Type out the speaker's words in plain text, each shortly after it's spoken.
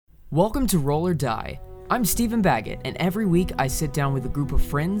Welcome to Roll or Die. I'm Stephen Baggett, and every week I sit down with a group of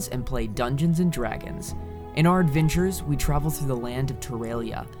friends and play Dungeons & Dragons. In our adventures, we travel through the land of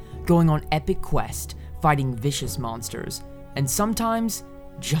Terralia, going on epic quests, fighting vicious monsters, and sometimes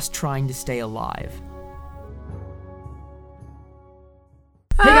just trying to stay alive.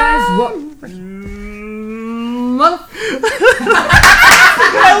 Hey guys,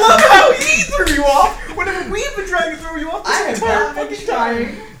 I love how he threw you off whenever we've been trying to throw you off this entire fucking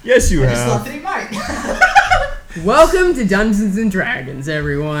time. Yes, you I have. just thought that he might. Welcome to Dungeons & Dragons,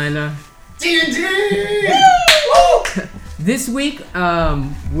 everyone. D&D! This week,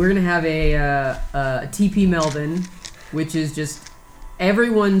 we're gonna have a TP Melvin, which is just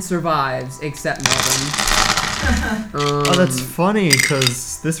everyone survives except Melvin. Oh, that's funny,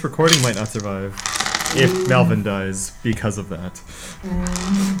 because this recording might not survive if Melvin dies because of that.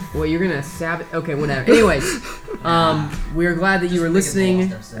 Well, you're gonna stab it. Okay, whatever. Anyways, we're glad that you were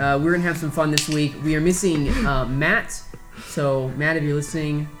listening. We're gonna have some fun this week. We are missing Matt. So, Matt, if you're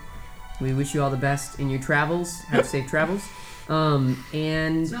listening, we wish you all the best in your travels. Have safe travels. And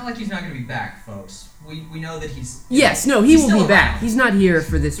It's not like he's not going to be back, folks. We know that he's... Yes, no, he will be back. He's not here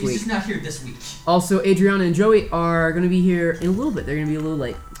for this week. He's just not here this week. Also, Adriana and Joey are going to be here in a little bit. They're going to be a little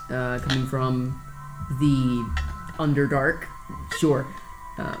late, coming from the Underdark. Sure.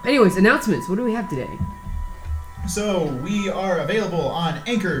 Anyways, announcements. What do we have today? So, we are available on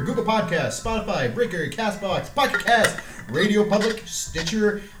Anchor, Google Podcasts, Spotify, Breaker, CastBox, Pocket Cast, Radio Public,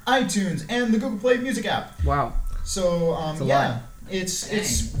 Stitcher, iTunes, and the Google Play Music app. Wow. So, lot.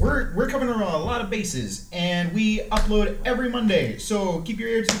 we're covering a lot of bases, and we upload every Monday. So keep your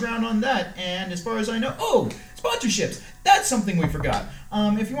ear to the ground on that. And as far as I know, sponsorships. That's something we forgot.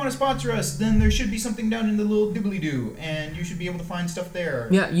 If you want to sponsor us, then there should be something down in the little doobly-doo, and you should be able to find stuff there.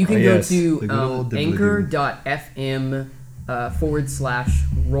 Yeah, you can go yes, to the good old dibbly-doo. anchor.fm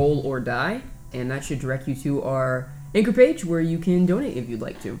 /roll or die, and that should direct you to our Anchor page where you can donate if you'd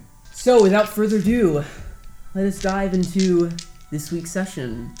like to. So, without further ado, let us dive into this week's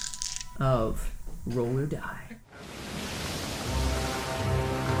session of Roll or Die.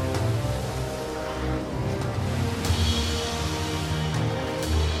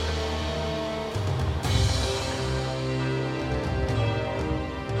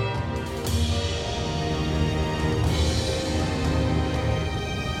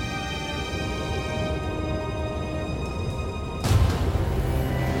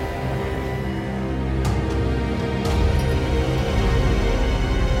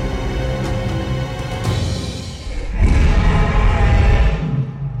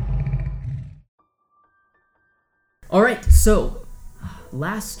 Alright, so,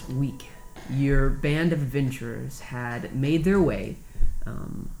 last week, your band of adventurers had made their way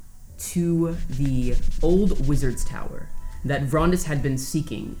to the old wizard's tower that Vrondis had been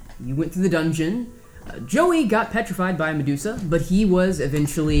seeking. You went through the dungeon. Joey got petrified by Medusa, but he was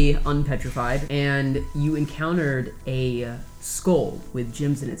eventually unpetrified, and you encountered a skull with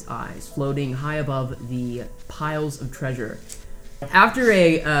gems in its eyes floating high above the piles of treasure. After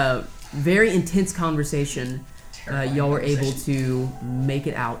a very intense conversation, y'all were able to make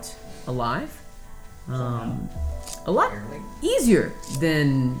it out alive. A lot easier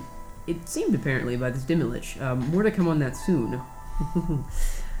than it seemed, apparently, by this Dimilich. More to come on that soon.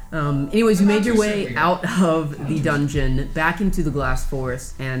 Anyways, you made your way out of the dungeon, back into the Glass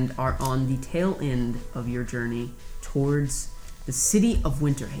Forest, and are on the tail end of your journey towards the city of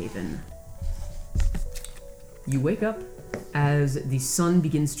Winterhaven. You wake up as the sun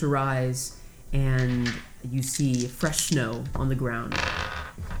begins to rise, and you see fresh snow on the ground.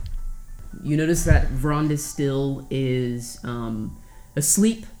 You notice that Vrondis still is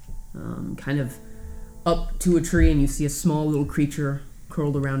asleep, kind of up to a tree, and you see a small little creature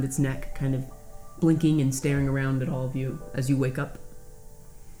curled around its neck, kind of blinking and staring around at all of you as you wake up.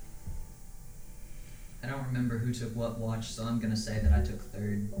 I don't remember who took what watch, so I'm going to say that I took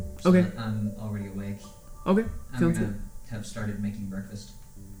third, so Okay. that I'm already awake. Okay, I'm sounds going good. to have started making breakfast.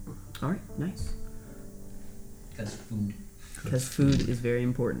 Alright, nice. Because food. Because food is very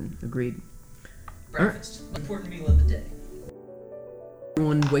important. Agreed. Breakfast. Important meal of the day.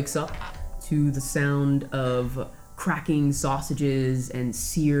 Everyone wakes up to the sound of cracking sausages and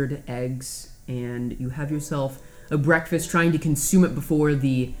seared eggs, and you have yourself a breakfast, trying to consume it before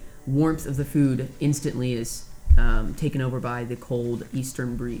the warmth of the food instantly is taken over by the cold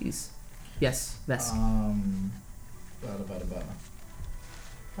eastern breeze. Yes, Ves.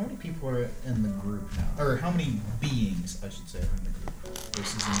 How many people are in the group now? Or how many beings, I should say, are in the group?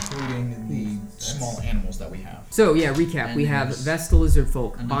 This is including the small animals that we have. So, yeah, recap. We have Animals. Ves the lizard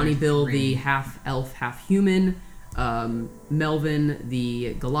folk, Another Bonnie Bill the 3. half-elf, half-human, Melvin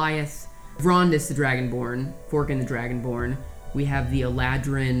the Goliath, Vrondis the Dragonborn, Forkin the Dragonborn. We have the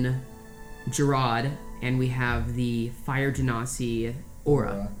Eladrin Gerard, and we have the Fire Genasi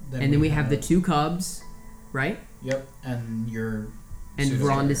Aura. And then we have the 2 cubs, right? Yep, and your... And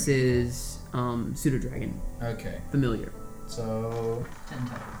pseudo-dragon. Vrondis's Pseudo-Dragon. Okay, Familiar. so... 10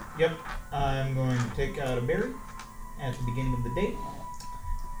 total. Yep, I'm going to take out a berry at the beginning of the day,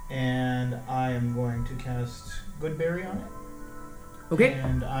 and I am going to cast Good Berry on it. Okay.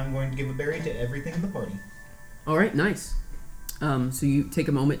 And I'm going to give a berry to everything in the party. All right, nice. So you take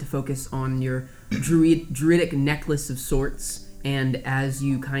a moment to focus on your druidic necklace of sorts, and as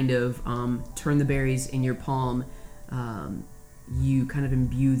you kind of turn the berries in your palm, you kind of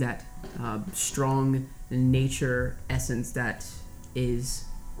imbue that strong nature essence that is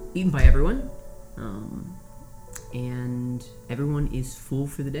eaten by everyone, and everyone is full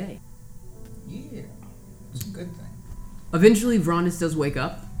for the day. Yeah, it's a good thing. Eventually, Vrondis does wake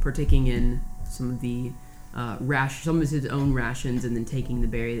up, partaking in some of the some of his own rations, and then taking the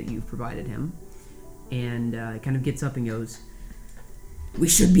berry that you've provided him, and kind of gets up and goes, We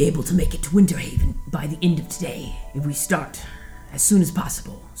should be able to make it to Winterhaven by the end of today if we start as soon as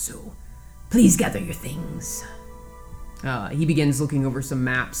possible, so please gather your things. he begins looking over some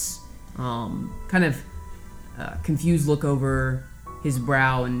maps, kind of confused look over his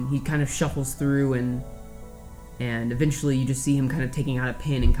brow, and he kind of shuffles through, and eventually you just see him kind of taking out a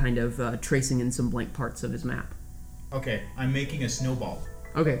pen and kind of tracing in some blank parts of his map. Okay, I'm making a snowball.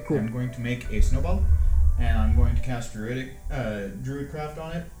 Okay, cool. I'm going to make a snowball, and I'm going to cast Druidcraft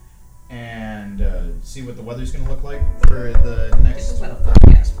on it, and see what the weather's going to look like for the This next is about a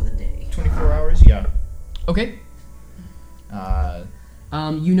forecast for the day. 24 hours. Yeah. Okay.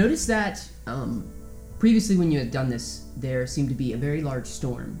 You notice that previously when you had done this, there seemed to be a very large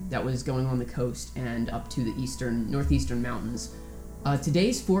storm that was going on the coast and up to the northeastern mountains.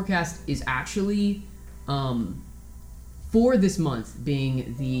 Today's forecast is actually for this month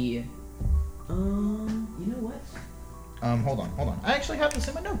being the you know what? Hold on. I actually have this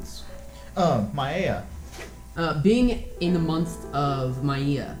in my notes. Maia. Being in the month of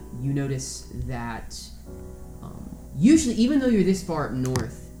Maia, you notice that usually, even though you're this far up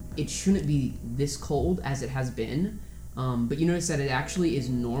north, it shouldn't be this cold as it has been. But you notice that it actually is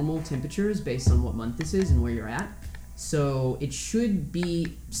normal temperatures based on what month this is and where you're at. So it should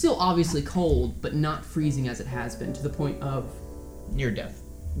be still obviously cold, but not freezing as it has been, to the point of Near death.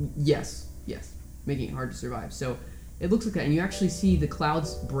 yes, making it hard to survive. So it looks like that, and you actually see the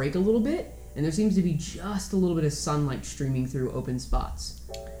clouds break a little bit, and there seems to be just a little bit of sunlight streaming through open spots.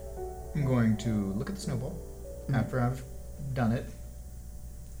 I'm going to look at the snowball. After I've done it,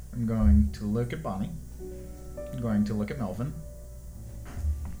 I'm going to look at Bonnie. I'm going to look at Melvin.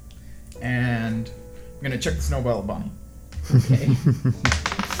 And I'm going to check the snowball at Bonnie. Okay.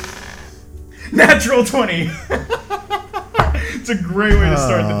 Natural 20! It's a great way to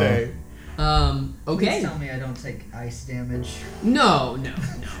start the day. Okay. Please tell me I don't take ice damage. No.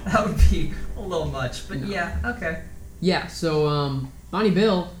 That would be a little much, but yeah, okay. Yeah, so, Bonnie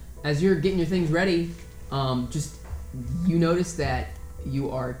Bill, as you're getting your things ready, just, you notice that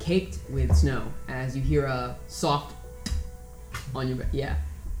you are caked with snow as you hear a soft on your back. Yeah.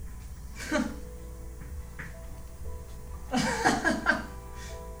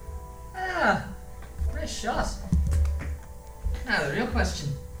 Nice shot. Now the real question.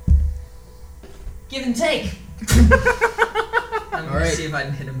 Give and take. I'm gonna Alright. see if I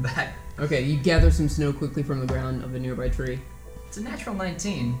can hit him back. Okay, you gather some snow quickly from the ground of a nearby tree. It's a natural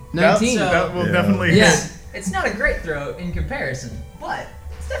 19. 19. So- That will Yeah. definitely Yeah. hit. It's not a great throw in comparison, but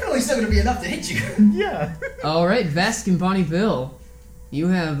it's definitely still gonna be enough to hit you. Yeah. Alright, Vesk and Bonnie Bill, you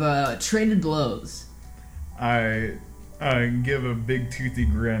have traded blows. I give a big toothy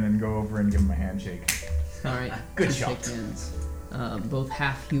grin and go over and give him a handshake. Alright, Good let's shot. shake hands. Both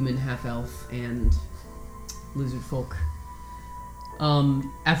half human, half elf, and lizard folk.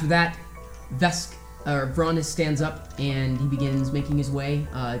 After that, Vrondis stands up and he begins making his way,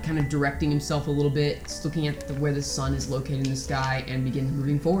 kind of directing himself a little bit, just looking at where the sun is located in the sky, and begins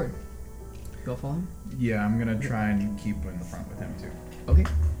moving forward. Go follow him? Yeah, I'm gonna try and keep in the front with him too. Okay.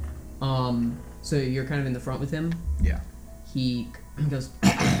 So you're kind of in the front with him. Yeah. He goes,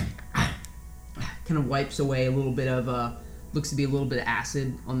 kind of wipes away a little bit of, looks to be a little bit of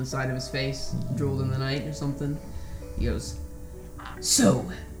acid on the side of his face, drooled in the night or something. He goes,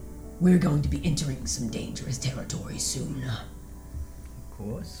 So, we're going to be entering some dangerous territory soon. Of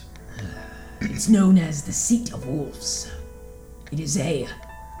course. It's known as the Seat of Wolves. It is a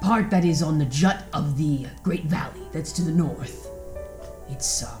part that is on the jut of the Great Valley that's to the north.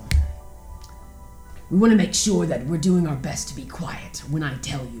 It's We want to make sure that we're doing our best to be quiet when I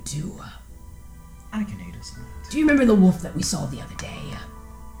tell you to. I can aid us in that. Do you remember the wolf that we saw the other day?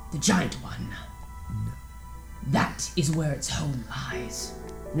 The giant one? No. That is where its home lies.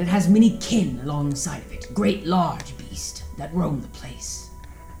 And it has many kin alongside of it. Great large beast that roam the place.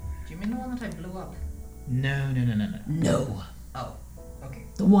 Do you mean the one that I blew up? No. No. Oh, okay.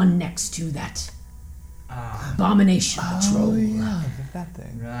 The one next to that abomination patrol. yeah, that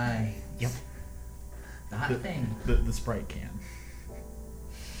thing. Right. Yep. That thing. The Sprite can.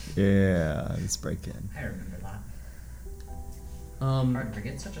 Yeah, this break in. I remember that. Hard to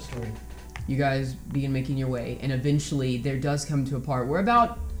forget such a story. You guys begin making your way, and eventually there does come to a part where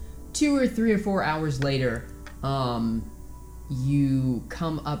about 2 or 3 or 4 hours later, you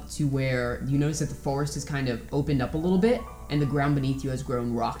come up to where you notice that the forest has kind of opened up a little bit, and the ground beneath you has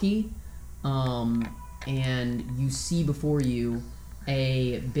grown rocky, and you see before you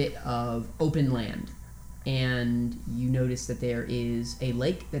a bit of open land, and you notice that there is a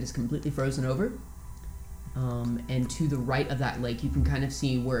lake that is completely frozen over. And to the right of that lake, you can kind of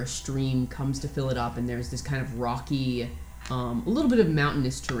see where a stream comes to fill it up, and there's this kind of rocky, a little bit of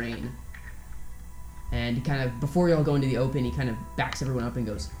mountainous terrain. And he kind of, before y'all go into the open, he kind of backs everyone up and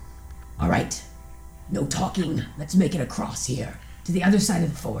goes, All right. No talking. Let's make it across here to the other side of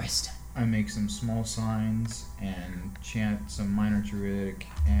the forest. I make some small signs and chant some minor druidic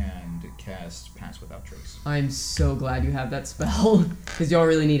and cast Pass Without Trace. I'm so glad you have that spell, because y'all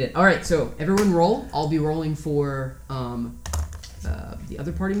really need it. Alright, so everyone roll. I'll be rolling for the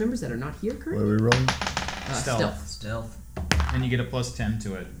other party members that are not here What currently. are we rolling? Stealth. Stealth. And you get a plus 10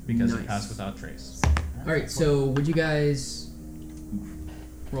 to it because Nice. of Pass Without Trace. Alright, so would you guys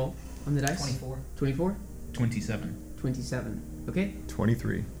roll on the dice? 24. 24? 27. 27. Okay.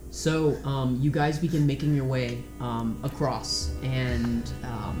 23. So, you guys begin making your way across, and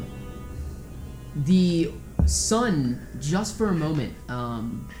the sun, just for a moment,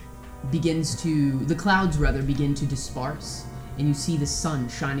 the clouds rather begin to disperse, and you see the sun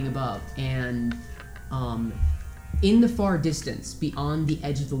shining above, and in the far distance, beyond the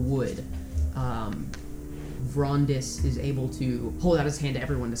edge of the wood, Vrondis is able to hold out his hand to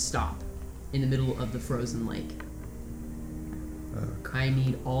everyone to stop in the middle of the frozen lake. I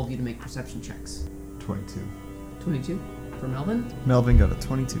need all of you to make perception checks. 22. 22 for Melvin. Melvin got a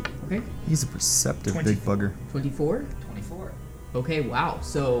 22. Okay. He's a perceptive big bugger. 24. 24. Okay. Wow.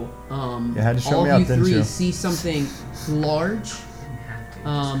 So You had to show all me of out, you didn't three you? see something large,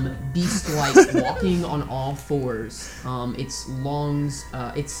 beast-like, walking on all fours. Its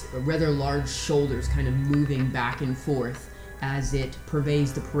its rather large shoulders kind of moving back and forth as it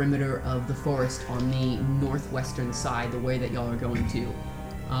pervades the perimeter of the forest on the northwestern side, the way that y'all are going to.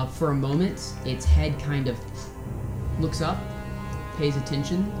 For a moment, its head kind of looks up, pays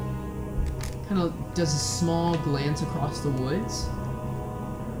attention, kind of does a small glance across the woods,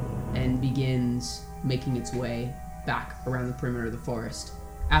 and begins making its way back around the perimeter of the forest.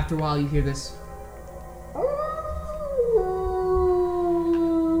 After a while, you hear this.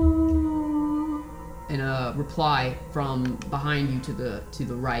 And a reply from behind you to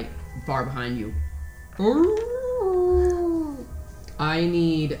the right, far behind you. I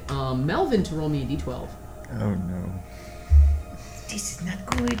need Melvin to roll me a d12. Oh no. This is not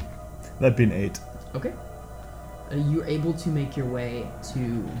good. That'd be an 8. Okay. You're able to make your way to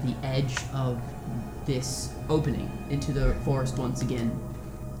the edge of this opening into the forest once again,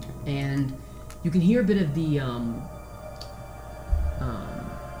 and you can hear a bit of the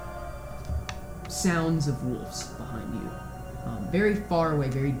sounds of wolves behind you, very far away,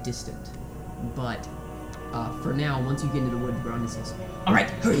 very distant. But for now, once you get into the wood, Brandon says, All right,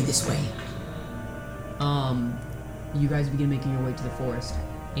 hurry this way. you guys begin making your way to the forest.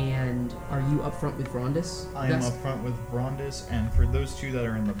 And are you up front with Vrondis? I am up front with Vrondis, and for those two that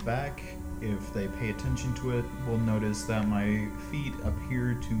are in the back, if they pay attention to it, will notice that my feet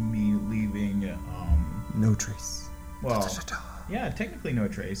appear to be leaving, No trace. well, yeah, technically no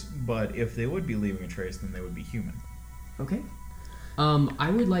trace, but if they would be leaving a trace, then they would be human. Okay. I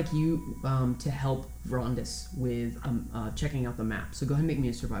would like you to help Vrondis with checking out the map. So go ahead and make me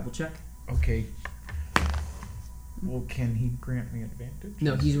a survival check. Okay. Well, can he grant me advantage?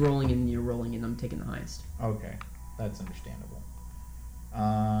 No, he's rolling and you're rolling and I'm taking the highest. Okay, that's understandable.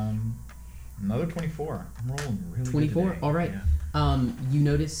 Another 24. I'm rolling really 24? good today. All right. Yeah. You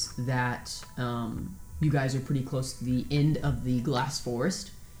notice that you guys are pretty close to the end of the glass forest,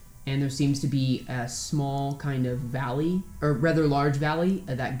 and there seems to be a small kind of valley, or rather large valley,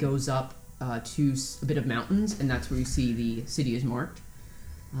 that goes up to a bit of mountains, and that's where you see the city is marked.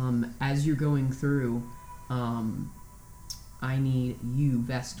 As you're going through, I need you,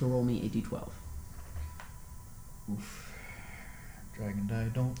 Vest, to roll me a d12. Oof. Dragon die,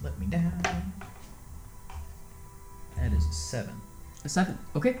 don't let me down. That is a 7. A 7.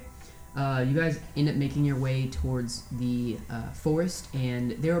 Okay. You guys end up making your way towards the forest,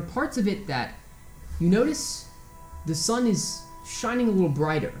 and there are parts of it that you notice the sun is shining a little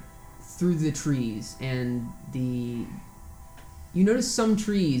brighter through the trees, and you notice some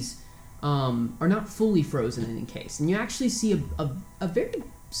trees are not fully frozen in case, and you actually see a very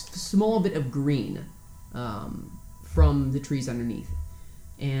small bit of green from the trees underneath.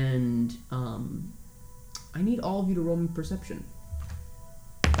 And I need all of you to roll me perception.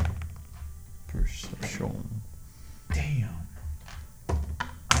 Perception. Damn.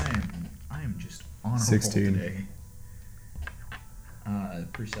 I am just on a 16. roll today.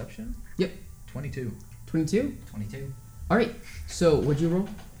 Perception? Yep. 22. 22? 22. All right. So what'd you roll?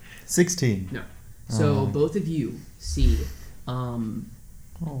 16. No. So Oh. both of you see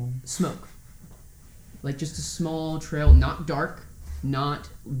Oh. smoke. Like just a small trail, not dark, not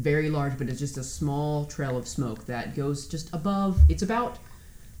very large, but it's just a small trail of smoke that goes just above. It's about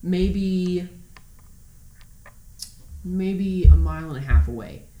maybe a mile and a half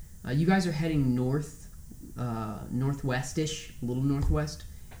away. You guys are heading north, northwest-ish, a little northwest,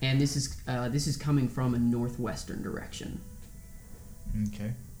 and this is coming from a northwestern direction.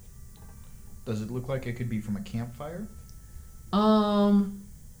 Okay. Does it look like it could be from a campfire?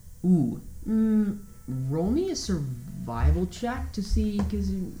 Roll me a survival check to see,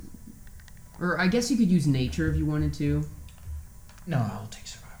 or I guess you could use nature if you wanted to. No, I'll take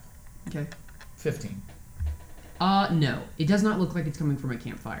survival. Okay. 15. No. It does not look like it's coming from a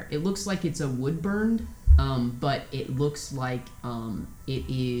campfire. It looks like it's a wood burned, but it looks like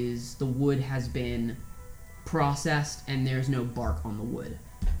the wood has been processed and there's no bark on the wood.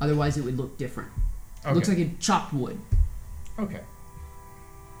 Otherwise it would look different. Okay. Looks like a chopped wood. Okay.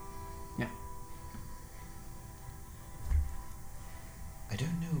 Yeah. I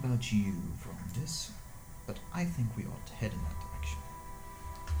don't know about you, Vrondis, but I think we ought to head in that direction.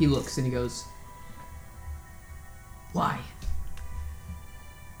 He looks and he goes, Why?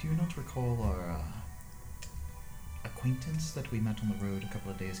 Do you not recall our acquaintance that we met on the road a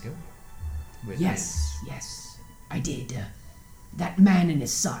couple of days ago? With Yes, I did. That man and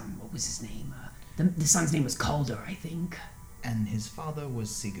his son, what was his name? The son's name was Calder, I think. And his father was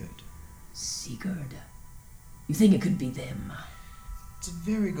Sigurd. Sigurd. You think it could be them? It's a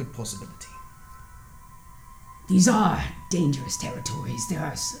very good possibility. These are dangerous territories. There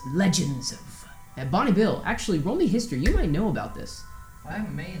are legends of... Bonnie Bill, actually, roll me history. You might know about this. I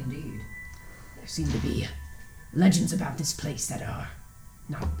may indeed. There seem to be legends about this place that are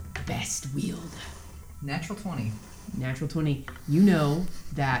not the best wheeled. Natural 20. Natural 20. You know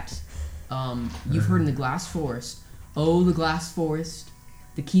that you've heard in the Glass Forest, oh, the Glass Forest,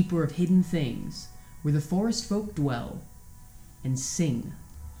 the keeper of hidden things, where the forest folk dwell and sing.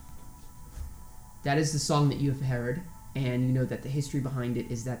 That is the song that you have heard, and you know that the history behind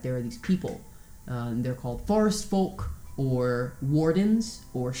it is that there are these people. They're called forest folk, or wardens,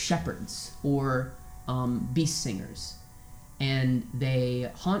 or shepherds, or beast singers. And they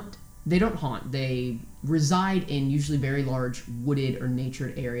reside in usually very large wooded or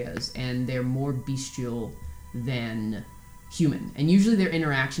natured areas, and they're more bestial than human. And usually their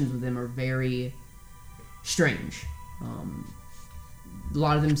interactions with them are very strange. A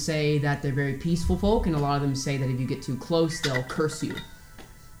lot of them say that they're very peaceful folk, and a lot of them say that if you get too close, they'll curse you.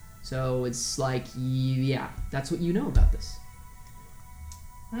 So it's like, yeah, that's what you know about this.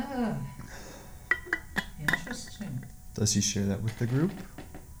 Ah. Interesting. Does he share that with the group?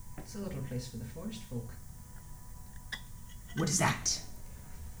 It's a little place for the forest folk. What is that?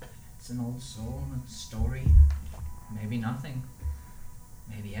 It's an old soul, a story. Maybe nothing.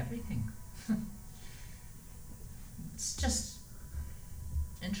 Maybe everything. It's just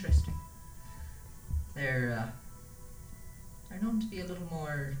interesting. They're known to be a little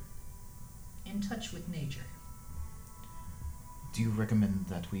more in touch with nature. Do you recommend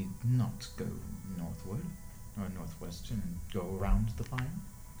that we not go northward or northwest and go around the fire?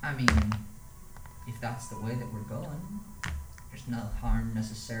 I mean, if that's the way that we're going, there's no harm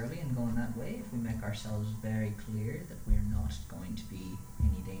necessarily in going that way if we make ourselves very clear that we're not going to be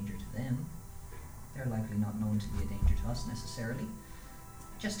any danger to them. They're likely not known to be a danger to us necessarily.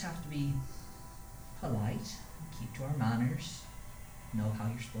 Just have to be polite, keep to our manners, know how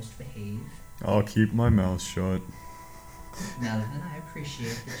you're supposed to behave. I'll keep my mouth shut. Melvin, I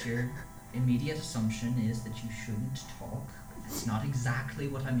appreciate that your immediate assumption is that you shouldn't talk. That's not exactly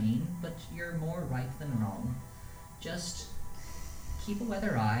what I mean, but you're more right than wrong. Just keep a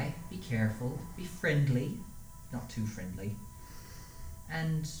weather eye, be careful, be friendly, not too friendly.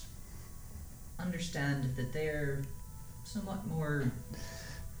 And understand that they're somewhat more,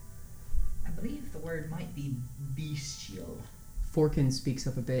 I believe the word might be bestial. Forkin speaks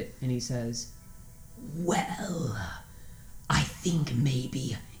up a bit and he says, Well, I think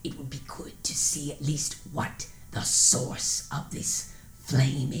maybe it would be good to see at least what the source of this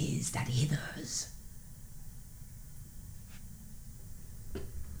flame is that hithers.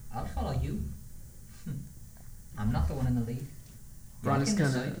 I'll follow you. I'm not the one in the lead. Brondis You can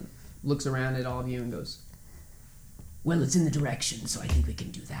kind decide. of looks around at all of you and goes, Well, it's in the direction, so I think we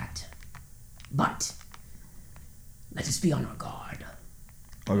can do that. But let us be on our guard.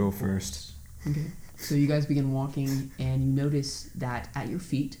 I'll go first. okay. So you guys begin walking and you notice that at your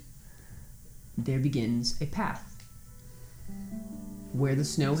feet there begins a path where the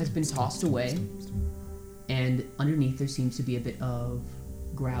snow has been tossed away, and underneath there seems to be a bit of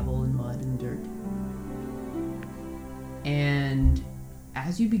gravel and mud and dirt. And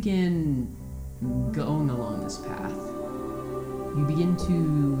as you begin going along this path, you begin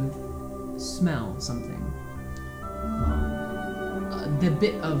to smell something. The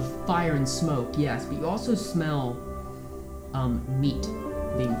bit of fire and smoke, yes, but you also smell meat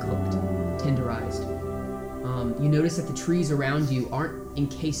being cooked, tenderized. You notice that the trees around you aren't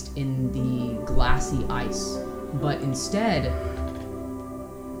encased in the glassy ice, but instead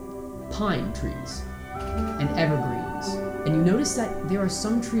pine trees and evergreens. And you notice that there are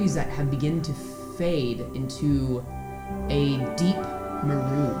some trees that have begun to fade into a deep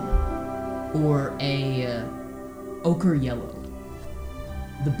maroon or a ochre yellow.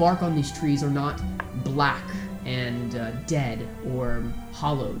 The bark on these trees are not black and dead or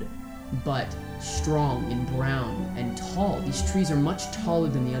hollowed, but strong and brown and tall. These trees are much taller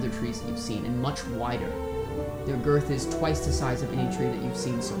than the other trees that you've seen and much wider. Their girth is twice the size of any tree that you've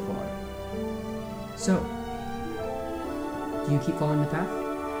seen so far. So, do you keep following the path?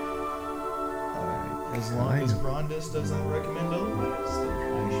 As long as Brondis doesn't recommend otherwise, then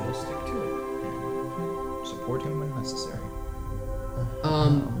I shall stick to it. And support him when necessary.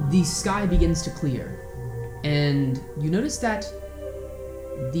 The sky begins to clear, and you notice that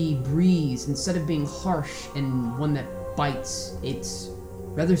the breeze, instead of being harsh and one that bites, it's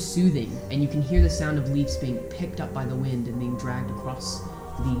rather soothing, and you can hear the sound of leaves being picked up by the wind and being dragged across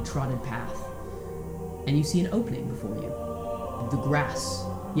the trodden path. And you see an opening before you. The grass,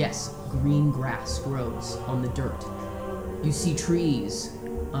 yes, green grass grows on the dirt. You see trees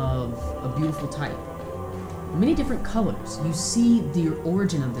of a beautiful type, many different colors. You see the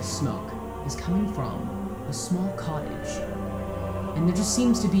origin of this smoke is coming from a small cottage. And there just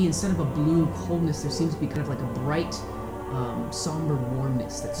seems to be, instead of a blue coldness, there seems to be kind of like a bright, somber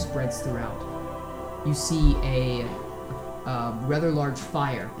warmness that spreads throughout. You see a rather large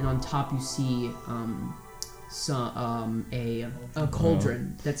fire, and on top you see a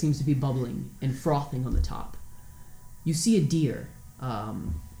cauldron that seems to be bubbling and frothing on the top. You see a deer,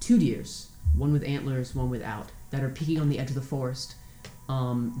 two deers, one with antlers, one without, that are peeking on the edge of the forest.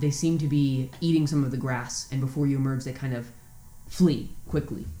 They seem to be eating some of the grass, and before you emerge, they kind of flee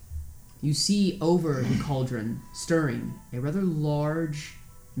quickly. You see over the cauldron, stirring, a rather large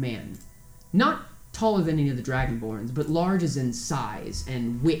man. Not taller than any of the Dragonborns, but large as in size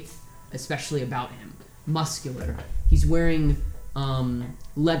and width, especially about him. Muscular. He's wearing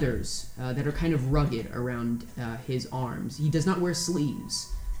leathers that are kind of rugged around his arms. He does not wear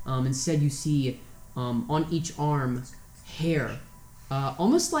sleeves. Instead, you see on each arm hair,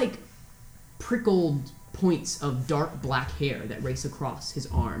 almost like prickled points of dark black hair that race across his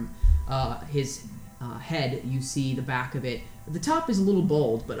arm. His head, you see the back of it. The top is a little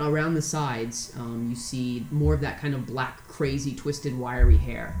bald, but around the sides, you see more of that kind of black, crazy, twisted, wiry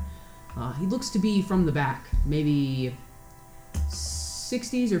hair. He looks to be from the back, maybe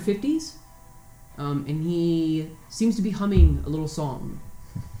 60s or 50s, and he seems to be humming a little song.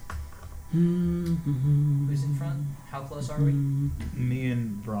 Who's in front? How close are we? Me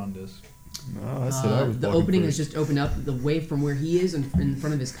and Brondis. Oh, I said I was The walking opening first. has just opened up. The way from where he is in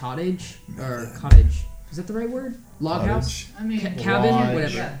front of his cottage, or cottage. Is that the right word? Log house? I mean, Cabin? Lodge.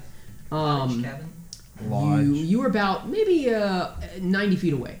 Whatever. Yeah. Um, Cabin. Lodge. you were about maybe 90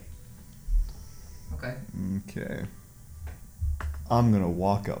 feet away. Okay. Okay. I'm gonna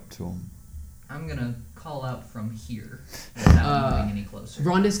walk up to him. I'm gonna call out from here without moving any closer.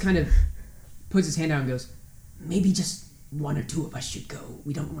 Rondis kind of puts his hand out and goes, Maybe just one or two of us should go.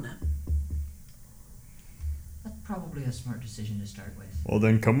 We don't want to. That's probably a smart decision to start with. Well,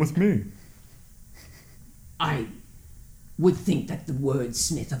 then come with me. I would think that the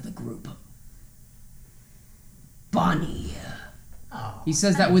wordsmith of the group, Bonnie, Oh, He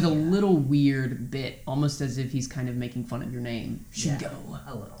says that with a little weird bit, almost as if he's kind of making fun of your name. Shingo.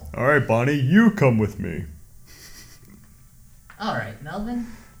 A little. Alright, Bonnie, you come with me. Alright, Melvin.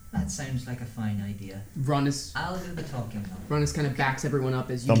 That sounds like a fine idea. Rhonis I'll do the talking now. kind of backs everyone up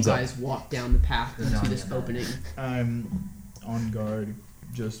as you Thumbs up. guys walk down the path Good into on this you, opening. I'm on guard,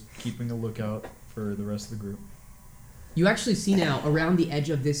 just keeping a lookout for the rest of the group. You actually see now, around the edge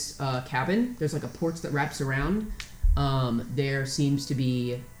of this cabin, there's like a porch that wraps around. There seems to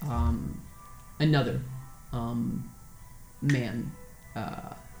be another man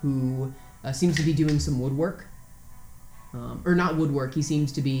who seems to be doing some woodwork. Or not woodwork, he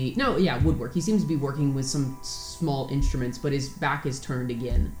seems to be... No, yeah, woodwork. He seems to be working with some small instruments, but his back is turned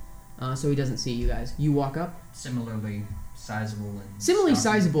again. So he doesn't see you guys. You walk up. Similarly sizable and... Similarly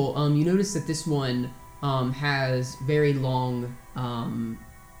stuffy. sizable, you notice that this one has very long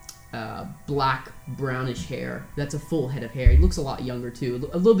black brownish hair. That's a full head of hair. He looks a lot younger too,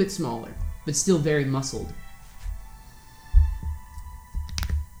 a little bit smaller, but still very muscled.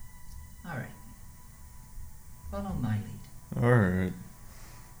 Alright. Follow my lead. Alright.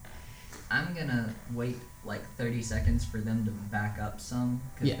 I'm gonna wait like 30 seconds for them to back up some,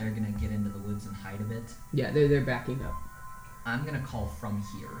 because Yeah. they're gonna get into the woods and hide a bit. Yeah, they're backing up. I'm gonna call from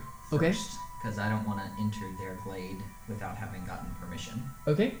here Okay. first, because I don't want to enter their glade without having gotten permission.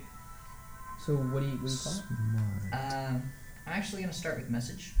 Okay. So what do you call it? I'm actually gonna start with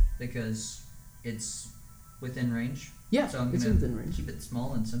message, because it's within range. Yeah, So I'm it's gonna within range. keep it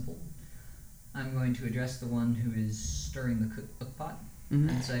small and simple. I'm going to address the one who is stirring the cook pot Mhm.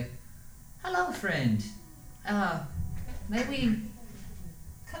 and say, "Hello, friend. May we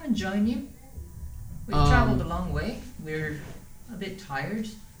come and join you? We've traveled a long way. We're a bit tired.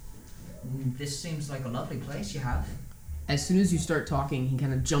 This seems like a lovely place you have." As soon as you start talking, he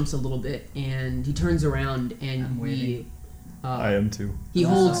kind of jumps a little bit, and he turns around, and I'm waiting. I am too. he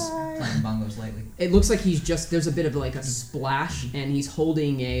I'm holds... also playing bongos lightly. It looks like he's just... There's a bit of like a splash, and he's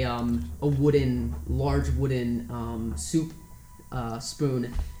holding a large wooden soup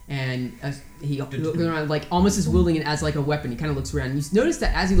spoon, and he looks around like almost is wielding it as like a weapon. He kind of looks around. You notice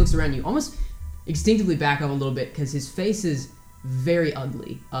that as he looks around, you almost instinctively back up a little bit because his face is very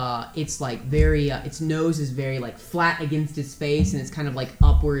ugly. It's like very... its nose is very like flat against his face, and it's kind of like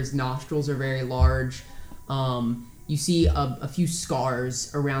up where his nostrils are very large. You see a few scars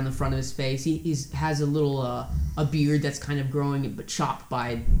around the front of his face. He has a little a beard that's kind of growing but chopped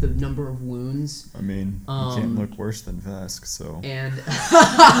by the number of wounds. I mean, you can't look worse than Vesk, so... And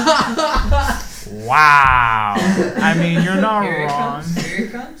Wow. I mean, you're not Here it wrong. comes. Here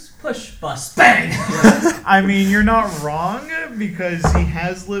it comes. Push, bust, bang. I mean, you're not wrong because he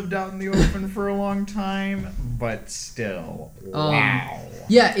has lived out in the open for a long time, but still, wow.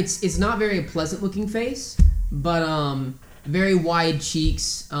 yeah, it's not very pleasant looking face, but very wide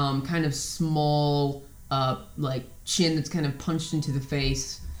cheeks, kind of small like chin that's kind of punched into the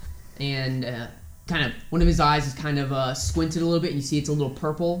face, and kind of one of his eyes is kind of squinted a little bit, and you see it's a little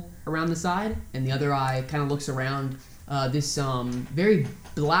purple around the side, and the other eye kind of looks around. This very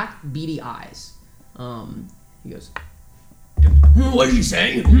black beady eyes. He goes, "What are you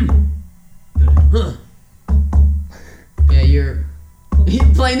saying?" Huh. Yeah, you're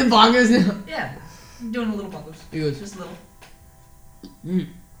playing the bongos now. Yeah, I'm doing a little bongos. He goes, Just a little. "Hmm.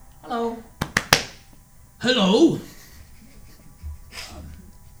 Hello. Hello."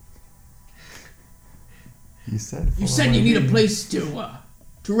 You said... You said you need a place to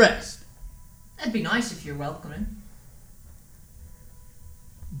rest. That'd be nice if you're welcoming.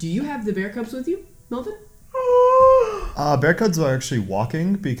 Do you have the bear cubs with you, Melvin? Bear cubs are actually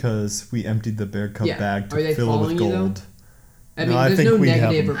walking because we emptied the bear cub Yeah. bag Are to they fill it following with you, though? gold. I mean, No, I there's think no we'd have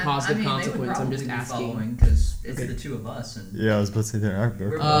negative or them. positive I mean, consequence. I'm just They would asking. probably be because it's Okay. the two of us, and Yeah, I was about to say there are bear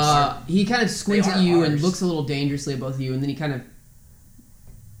We're cubs. He kind of squints They at are you and ours. looks a little dangerously at both of you, and then he kind of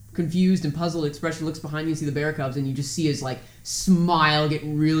confused and puzzled expression looks behind you and see the bear cubs, and you just see his like smile get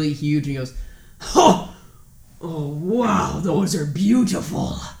really huge, and he goes, "Oh, wow, those are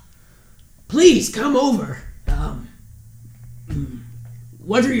beautiful. Please come over.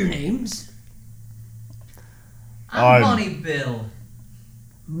 What are your names?" I'm I'm- Bonnie Bill.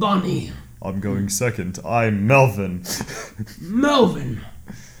 "Bonnie, I'm going second. I'm Melvin. Melvin."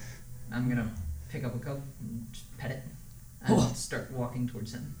 I'm gonna pick up a cub and just pet it and start walking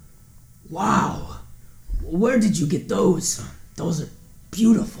towards him. "Wow, where did you get those? Those are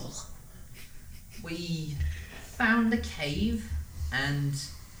beautiful." We found a cave, and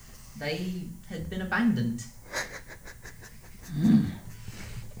they had been abandoned.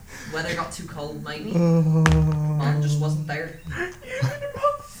 Weather got too cold, maybe. Mom just wasn't there.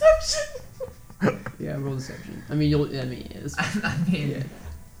 Yeah, roll deception. I mean, it's, I mean,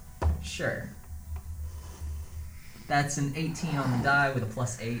 yeah. sure. That's an 18 on the die with a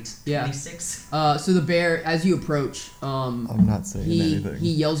 +8. Yeah. 26. So the bear, as you approach, I'm not saying anything.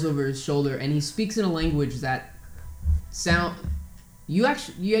 he yells over his shoulder, and he speaks in a language that you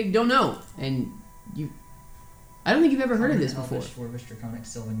don't know, and I don't think you've ever heard of this before. Elvish, Dwarvish, Draconic,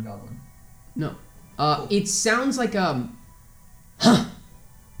 Sylvan, Goblin. No. Cool. It sounds like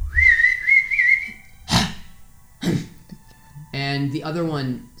and the other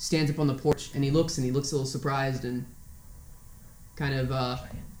one stands up on the porch, and he looks a little surprised, and kind of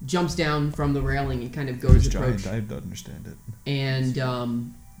jumps down from the railing and kind of goes to approach. Giant, I don't understand it.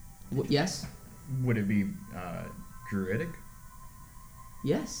 And yes, Would it be druidic?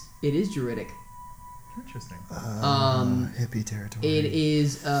 yes, it is druidic. Interesting. Hippie territory. It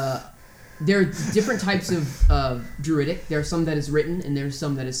is. There are different types of druidic. There are some that is written, and there's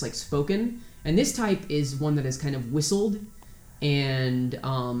some that is like spoken. And this type is one that is kind of whistled. And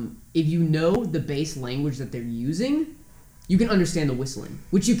if you know the base language that they're using, you can understand the whistling,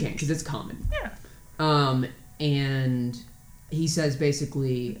 which you can because it's common. Yeah. And he says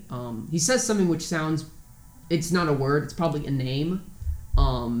basically, he says something which sounds, it's not a word, it's probably a name.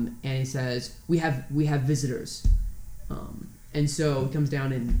 And he says, we have visitors. And so he comes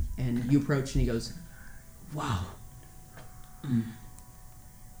down and you approach and he goes, Wow.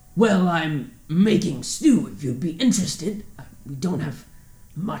 Well, I'm making stew if you'd be interested. We don't have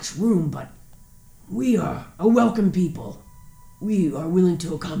much room, but we are a welcome people. We are willing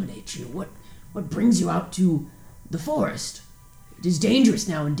to accommodate you. What brings you out to the forest? It is dangerous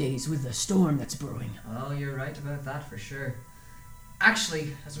nowadays with the storm that's brewing. Oh, you're right about that for sure.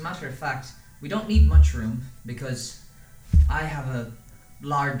 Actually, as a matter of fact, we don't need much room because I have a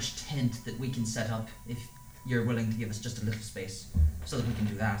large tent that we can set up if you're willing to give us just a little space so that we can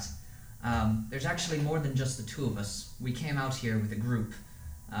do that. There's actually more than just the two of us. We came out here with a group.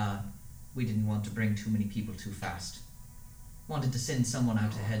 We didn't want to bring too many people too fast. Wanted to send someone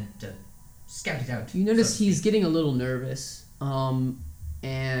out ahead to scout it out. you notice so to he's speak. getting a little nervous.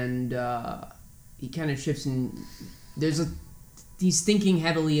 And he kind of shifts and he's thinking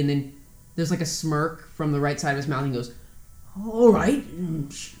heavily, and then there's like a smirk from the right side of his mouth, and he goes, All right,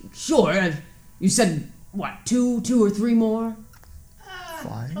 sure. You said, what, two or three more?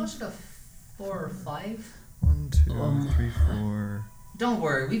 Five? Closer to 4 or 5. 1, 2, 3, 4. Don't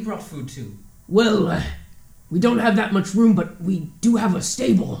worry, we brought food too. Well, we don't have that much room, but we do have a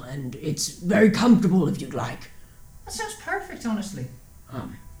stable, and it's very comfortable if you'd like. That sounds perfect, honestly.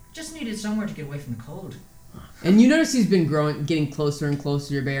 Just needed somewhere to get away from the cold. and you notice he's been getting closer and closer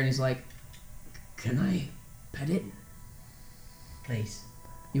to your bear, and he's like, Can I pet it? Please.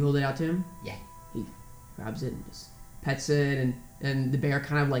 you hold it out to him? Yeah. He grabs it and just pets it, and the bear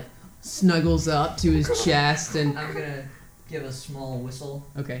kind of like snuggles up to his chest, and I'm gonna give a small whistle,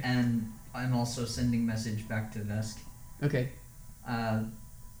 okay, and I'm also sending message back to Vesk. okay.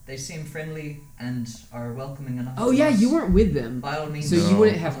 They seem friendly and are welcoming enough. Oh to yeah, us. you weren't with them, By all means, so you No.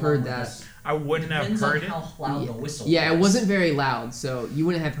 wouldn't have come heard along with that. us. I wouldn't have Depends heard on it. how loud the whistle Yeah, it was. wasn't very loud, so you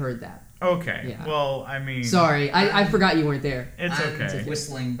wouldn't have heard that. Okay. Yeah. Well, I mean, Sorry, I forgot you weren't there. it's I'm okay.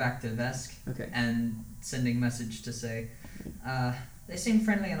 whistling back to Vesk Okay. and sending message to say, they seem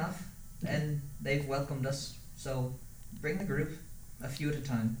friendly enough and they've welcomed us. So bring the group, a few at a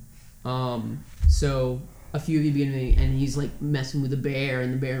time. So a few of you begin, and he's like messing with the bear,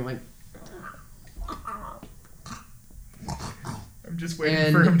 and the bear like, I'm just waiting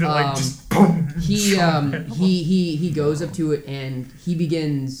and, for him to like just boom. he goes up to it, and he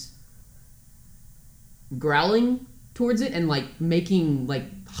begins growling towards it and like making like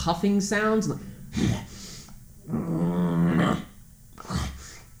huffing sounds. Like,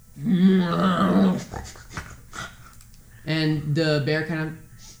 and the bear kind of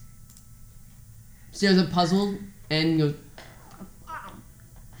stares up puzzled and goes,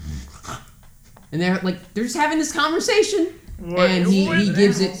 and they're just having this conversation. And he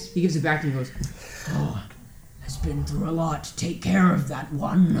gives it back to him and goes, Oh, has been through a lot. Take care of that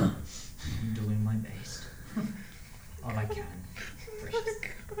one. I'm doing my best. All I can.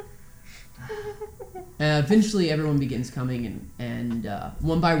 eventually everyone begins coming, and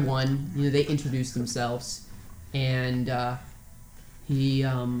one by one, they introduce themselves, and he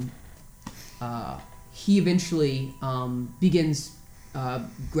eventually begins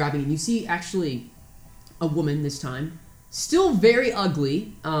grabbing, and you see actually a woman this time, still very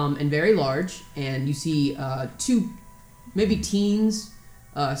ugly and very large, and you see two maybe teens,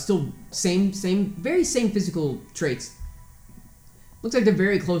 still very same physical traits. Looks like they're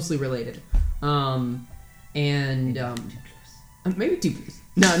very closely related. Maybe too close.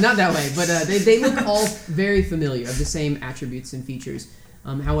 No, not that way, but they look all very familiar, of the same attributes and features.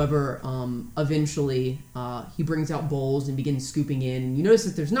 However, eventually he brings out bowls and begins scooping in. And you notice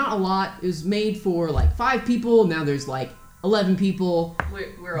that there's not a lot. It was made for like 5 people. Now there's like 11 people.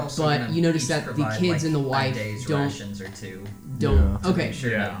 We're also But gonna you notice each that the provide, kids and the a wife day's don't- rations or two. Don't. Yeah. Okay, Make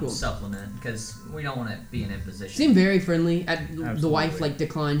sure Yeah. to Cool. supplement because we don't want to be an imposition. seem very friendly. The wife Absolutely. like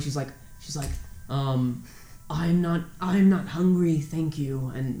declines. She's like, I'm not hungry, thank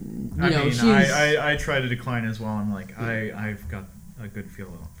you. And you know, she's I try to decline as well. I'm like, I've got a good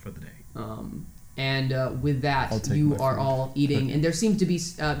feel for the day. and with that, I'll take you my are food. all eating, and there seems to be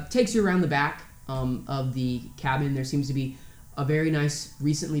takes you around the back of the cabin. There seems to be a very nice,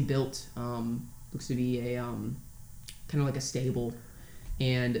 recently built, looks to be a kind of like a stable,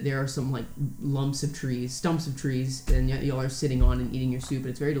 and there are some like stumps of trees, and y'all are sitting on and eating your soup, and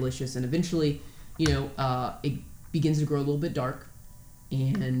it's very delicious. And eventually, you know, it begins to grow a little bit dark,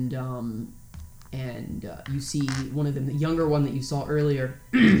 and you see one of them, the younger one that you saw earlier,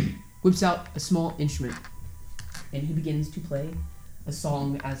 whips out a small instrument, and he begins to play a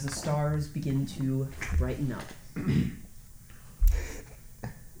song as the stars begin to brighten up.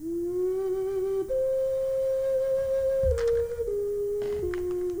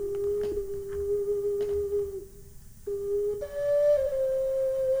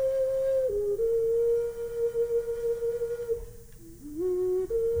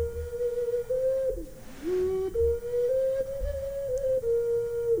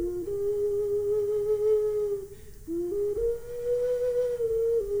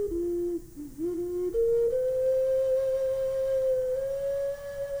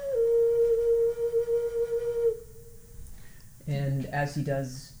 And as he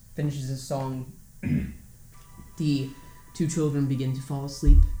finishes his song, the 2 children begin to fall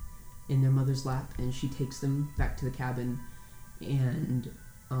asleep in their mother's lap, and she takes them back to the cabin, and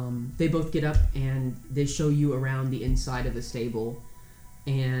they both get up and they show you around the inside of the stable,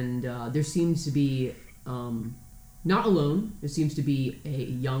 and there seems to be, not alone, there seems to be a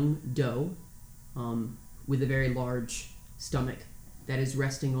young doe with a very large stomach that is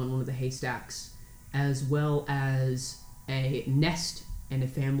resting on one of the haystacks, as well as a nest and a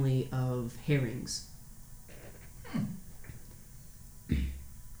family of herrings.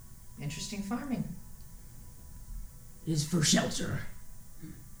 Interesting farming. It is for shelter.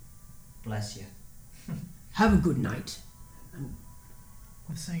 Bless you. Have a good night.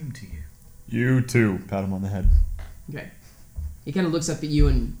 The same to you. You too. Pat him on the head. Okay. He kind of looks up at you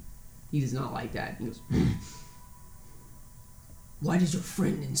and he does not like that. He goes, Why did your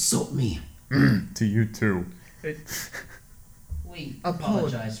friend insult me? To you too. We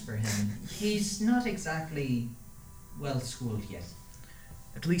apologize for him. He's not exactly well schooled yet.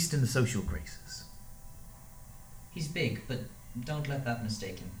 At least in the social graces. He's big, but don't let that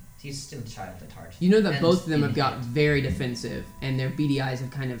mistake him. He's still a child at heart. you know that And both of them have got inherent. very defensive, and their beady eyes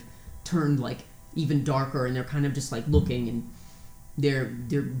have kind of turned like even darker, and they're kind of just like looking, and their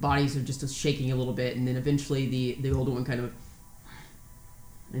bodies are just shaking a little bit, and then eventually the older one kind of,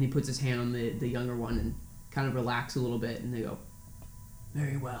 and he puts his hand on the younger one and kind of relax a little bit, and they go,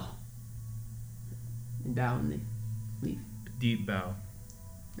 very well, and bow, and they leave. Deep bow.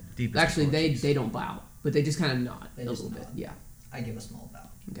 Deep. Actually, they don't bow, but they just kind of nod They a just little bit. nod. Yeah. I give a small bow.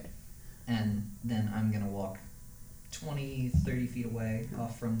 Okay. And then I'm going to walk 20, 30 feet away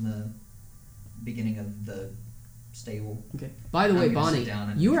off from the beginning of the stable. Okay. By the way, I'm gonna sit Bonnie, down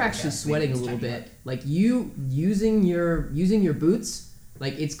and you were try to actually get sweating a Nathan's little tiny bit. hut. Like you using your boots,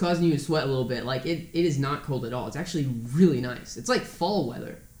 like it's causing you to sweat a little bit. Like it is not cold at all. It's actually really nice. It's like fall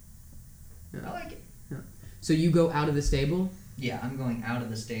weather. I like it. So you go out of the stable. Yeah, I'm going out of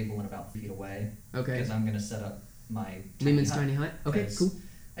the stable and about feet away. Okay. Because I'm going to set up my Lehman's tiny hut. Okay, 'Cause cool.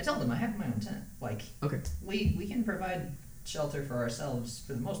 I told them I have my own tent. Like, Okay. we can provide shelter for ourselves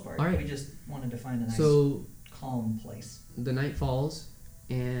for the most part. All right. We just wanted to find a nice, So calm place. the night falls,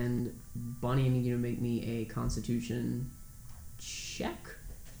 and Bonnie, I need you to make me a Constitution check.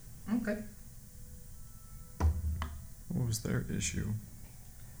 Okay. What was their issue?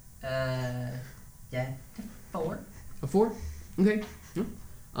 Yeah, 4. A 4? Okay.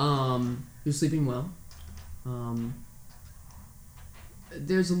 Yeah. You're sleeping well.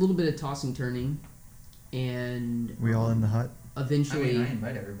 There's a little bit of tossing turning, and We all in the hut? I eventually, mean, I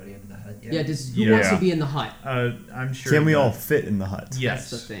invite everybody into the hut. Yeah. yeah. Who Yeah. wants to be in the hut? I'm sure. Can we that- all fit in the hut? Yes.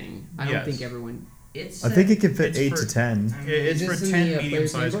 That's the thing. I don't Yes. think everyone. It's. I think it can fit It's 8 for- to 10. It's Is for this in 10 the, player's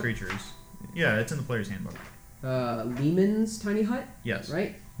medium-sized handbook? creatures. Yeah, it's in the player's handbook. Lehman's tiny hut, Yes.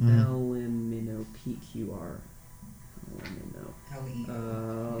 right? Mhm. LMNOPQR. How we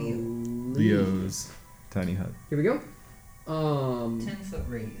Uh, Leo. Leo's tiny hut. Here we go. 10-foot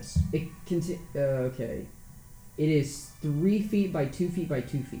radius. Okay. It is 3 feet by 2 feet by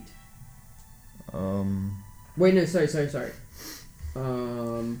 2 feet. Wait, no, sorry.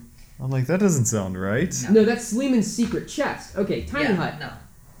 I'm like, that doesn't sound right. No, that's Sleeman's secret chest. Okay, tiny hut. No.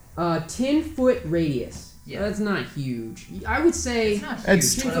 10-foot radius. Yeah. That's not huge. I would say. It's not huge.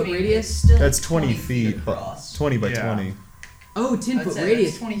 That's- but 10-foot I mean, radius? it's still That's 20 feet, across. 20 by Yeah. 20. Oh, 10-foot I'd say radius.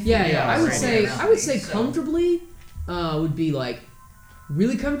 that's 20 feet Yeah. across I would right say. now. I would say So- comfortably. Would be like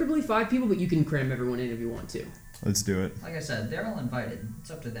really comfortably 5 people, but you can cram everyone in if you want to. Let's do it. Like I said, they're all invited. It's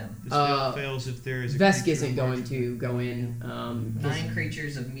up to them. This fails if there is a Vesk creature isn't going larger to than- go in. 9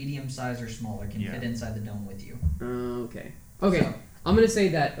 creatures of medium size or smaller can Yeah. fit inside the dome with you. Okay. Okay. So, I'm gonna say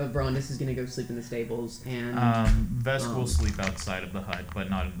that Brondis is gonna go sleep in the stables, and Vesk will sleep outside of the hut, but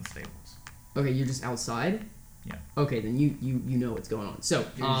not in the stables. okay, you're just outside. Yeah. Okay, then you know what's going on. So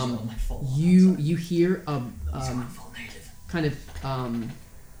you're just going like full on you outside. you hear a He's going full native. kind of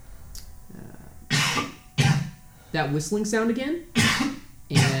that whistling sound again,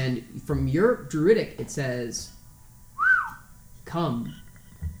 and from your druidic it says, "Come."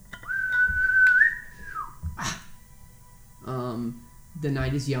 The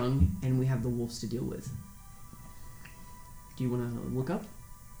night is young, and we have the wolves to deal with. Do you want to look up?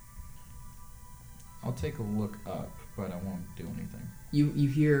 I'll take a look up, but I won't do anything. You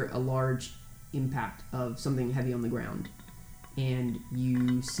hear a large impact of something heavy on the ground, and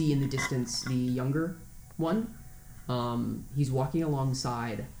you see in the distance the younger one. He's walking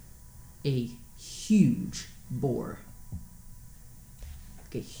alongside a huge boar,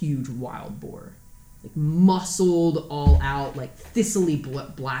 like a huge wild boar, like muscled all out, like thistly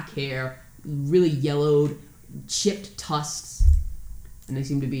black hair, really yellowed, chipped tusks, and they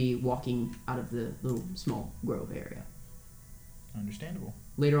seem to be walking out of the little small grove area. Understandable.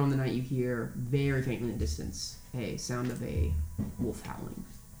 Later on in the night, you hear very faintly in the distance a sound of a wolf howling.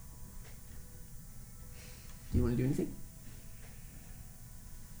 Do you want to do anything?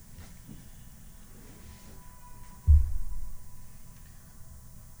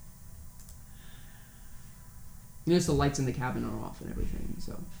 You notice the lights in the cabin are off and everything,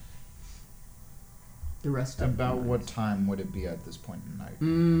 so the rest of About the what night- time would it be at this point in the night?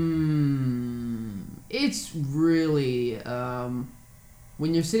 It's really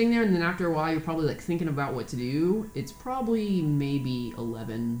when you're sitting there, and then after a while, you're probably like thinking about what to do. It's probably maybe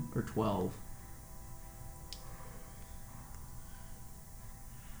 11 or 12.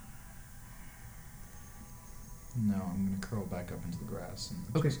 No, I'm gonna curl back up into the grass and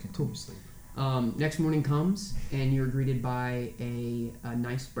Okay, just continue cool. sleep. Next morning comes, and you're greeted by a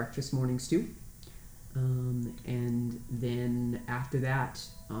nice breakfast morning stew. And then after that,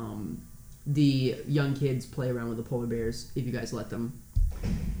 the young kids play around with the polar bears, if you guys let them.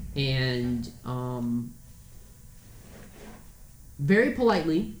 And very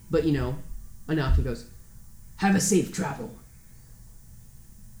politely, but enough, he goes, Have a safe travel.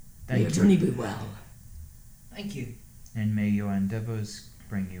 May Thank your you. journey be well. Thank you. And may your endeavors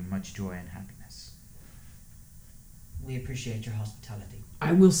bring you much joy and happiness. We appreciate your hospitality.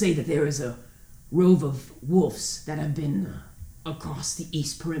 I will say that there is a rove of wolves that have been across the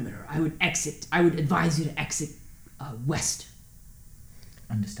east perimeter. I would advise you to exit west.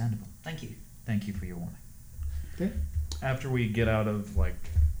 Understandable. Thank you. Thank you for your warning. okay, After we get out of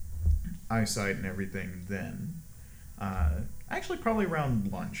eyesight and everything, then actually probably around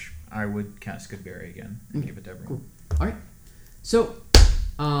lunch, I would cast Goodberry again and give it to everyone. cool. All right. So,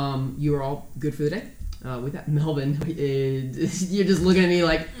 you are all good for the day. With that, Melvin, you're just looking at me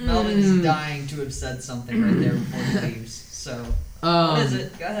like, Melvin's dying to have said something right there before he leaves. So, what is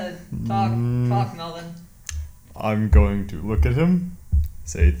it? Go ahead. Talk, Melvin. I'm going to look at him,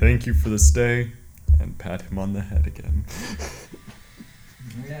 say thank you for the stay, and pat him on the head again.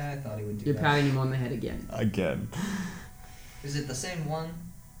 Yeah, I thought he would do You're that. patting him on the head again. Again. Is it the same one?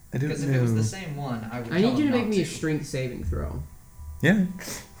 I don't Because know. if it was the same one, I would I tell need you him to make not me a strength saving throw. Yeah.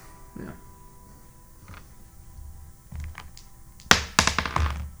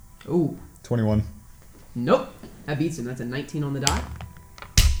 Ooh, 21. nope. That beats him. That's a 19 on the die,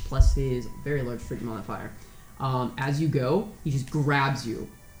 plus his very large strength modifier. As you go, he just grabs you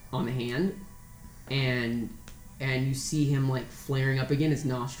on the hand, and you see him flaring up again. His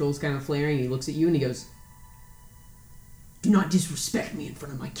nostrils kind of flaring. He looks at you and he goes, Do not disrespect me in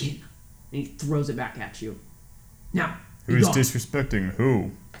front of my kin. and he throws it back at you. Now, be Who's gone. disrespecting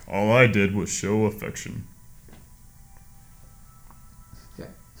who? All I did was show affection. Okay.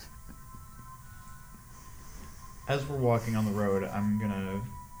 As we're walking on the road, I'm gonna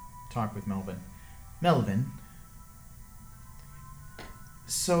talk with Melvin. Melvin,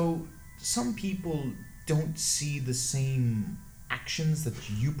 so some people don't see the same actions that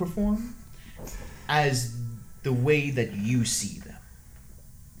you perform as the way that you see them.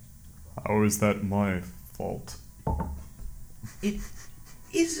 How is that my fault? It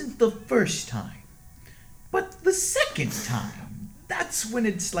isn't the first time, but the second time, that's when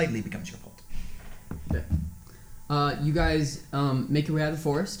it slightly becomes your fault. You guys make your way out of the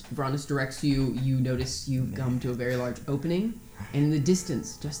forest. Vrondis directs you. You notice you come to a very large opening, and in the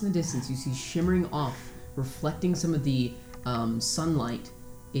distance, just in the distance, you see shimmering off, reflecting some of the sunlight,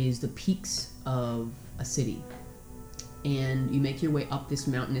 is the peaks of a city. And you make your way up this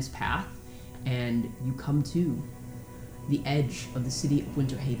mountainous path, and you come to the edge of the city of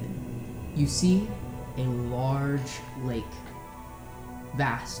Winterhaven. You see a large lake,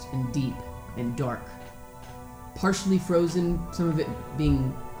 vast and deep and dark, partially frozen, some of it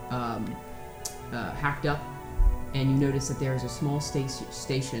being hacked up, and you notice that there is a small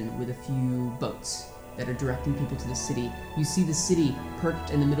station with a few boats that are directing people to the city. You see the city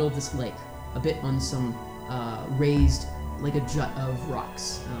perched in the middle of this lake, a bit on some raised, like a jut of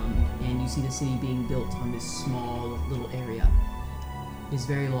rocks, and you see the city being built on this small little area. It is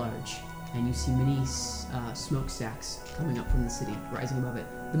very large, and you see many smokestacks coming up from the city, rising above it.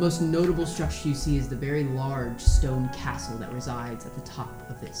 The most notable structure you see is the very large stone castle that resides at the top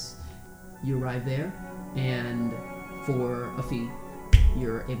of this. You arrive there, and for a fee,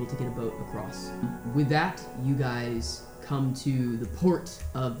 you're able to get a boat across. With that, you guys come to the port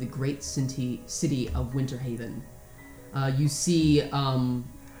of the great city of Winterhaven. You see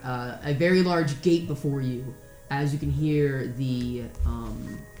a very large gate before you, as you can hear the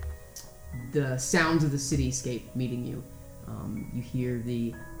sounds of the cityscape meeting you. You hear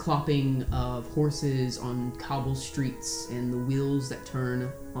the clopping of horses on cobble streets and the wheels that turn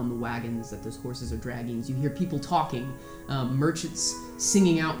on the wagons that those horses are dragging. You hear people talking, merchants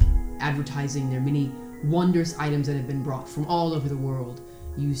singing out, advertising their many wondrous items that have been brought from all over the world.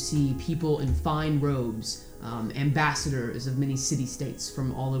 You see people in fine robes, ambassadors of many city-states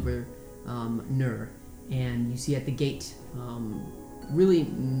from all over Nur. And you see at the gate, really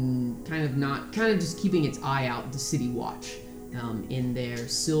kind of just keeping its eye out, the city watch, in their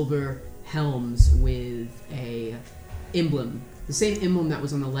silver helms with a emblem, the same emblem that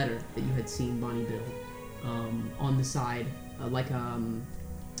was on the letter that you had seen Bonnie build, on the side, like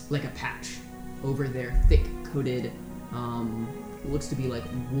a patch over their thick coated, looks to be like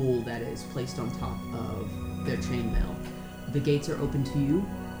wool that is placed on top of their chainmail. The gates are open to you,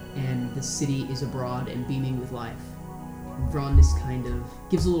 and the city is abroad and beaming with life. Vrondis kind of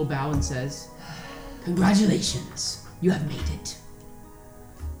gives a little bow and says, Congratulations, you have made it.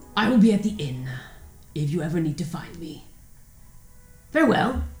 I will be at the inn if you ever need to find me.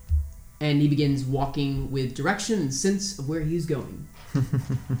 Farewell. and he begins walking with direction and sense of where he's going.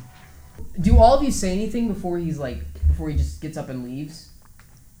 Do all of you say anything before he just gets up and leaves?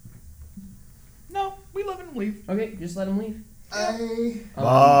 No, we let him leave. Okay, just let him leave.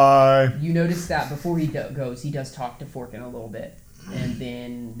 Bye. You notice that before he goes, he does talk to Forkin a little bit, and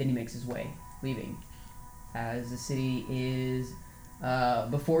then he makes his way, leaving. As the city is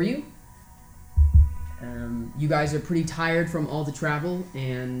before you, you guys are pretty tired from all the travel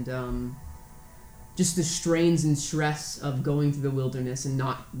and just the strains and stress of going through the wilderness and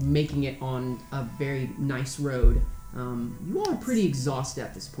not making it on a very nice road. You all are pretty exhausted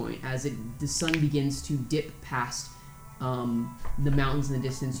at this point as the sun begins to dip past the mountains in the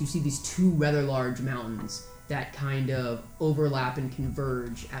distance. You see these two rather large mountains that kind of overlap and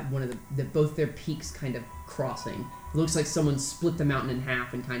converge at one of both their peaks kind of crossing. It looks like someone split the mountain in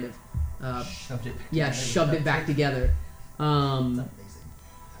half and kind of shoved it back together.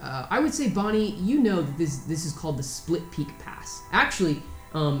 I would say, Bonnie, you know that this is called the Split Peak Pass. Actually,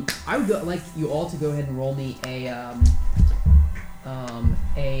 I would like you all to go ahead and roll me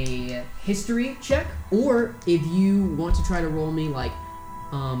a history check, or if you want to try to roll me like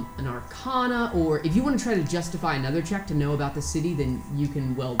an Arcana, or if you want to try to justify another check to know about the city, then you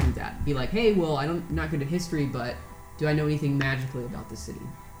can well do that. Be like, hey, well, I'm not good at history, but do I know anything magically about the city?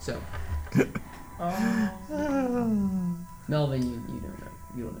 So, Melvin, you don't know.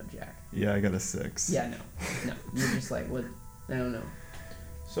 You don't know Jack. Yeah, I got a 6. Yeah, no. You're just like, what? I don't know.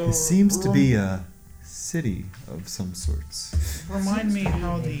 So It seems to be a city of some sorts. Remind me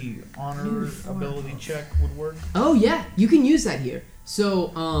how the honor ability check would work. Oh yeah, you can use that here.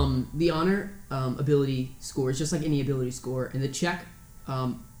 So the honor ability score is just like any ability score, and the check.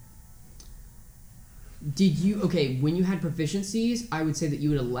 When you had proficiencies, I would say that you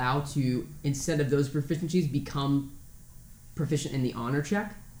would allow to, instead of those proficiencies, become proficient in the honor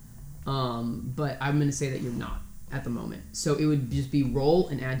check. But I'm going to say that you're not. at the moment. So it would just be roll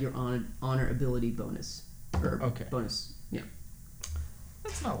and add your honor ability bonus. Or Okay. bonus. Yeah.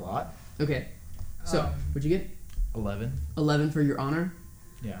 That's not a lot. Okay. So what'd you get? 11. 11 for your honor.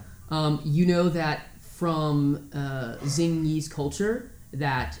 Yeah. You know that from Xing Yi's culture,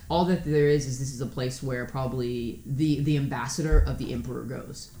 that all that there is this is a place where probably the ambassador of the emperor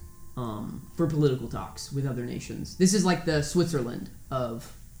goes for political talks with other nations. This is like the Switzerland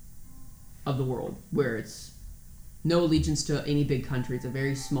of the world, where it's no allegiance to any big country. It's a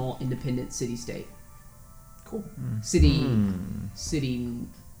very small, independent city-state. Cool. City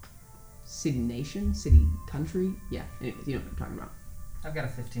nation? City country? Yeah, anyways, you know what I'm talking about. I've got a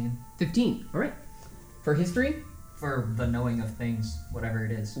 15 15, alright. For history, for the knowing of things, whatever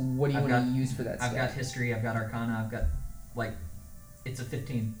it is. what do you I've want to got- use for that I've stat? got history, I've got arcana, I've got, like, it's a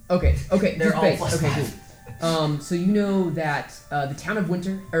 15. Okay, They're just all base. plus Okay, 5. cool. So you know that the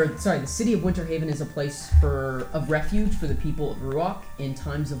city of Winterhaven is a place of refuge for the people of Ruach in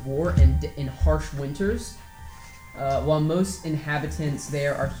times of war and in harsh winters. While most inhabitants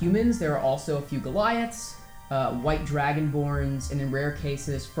there are humans, there are also a few Goliaths, white dragonborns, and in rare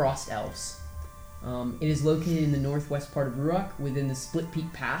cases, frost elves. It is located in the northwest part of Ruach, within the Split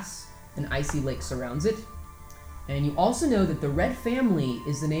Peak Pass. An icy lake surrounds it. And you also know that the Red Family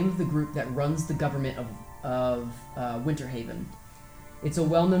is the name of the group that runs the government of Winterhaven. It's a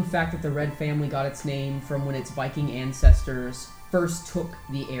well-known fact that the Red Family got its name from when its Viking ancestors first took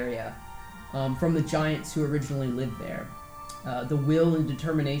the area, from the giants who originally lived there. The will and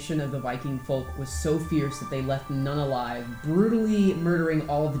determination of the Viking folk was so fierce that they left none alive, brutally murdering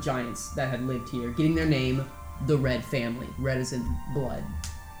all of the giants that had lived here, getting their name, the Red Family. Red as in blood.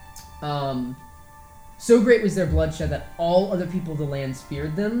 So great was their bloodshed that all other people of the lands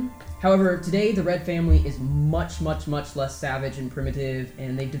feared them. However, today the Red Family is much, much, much less savage and primitive,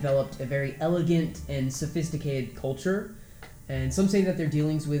 and they've developed a very elegant and sophisticated culture. And some say that their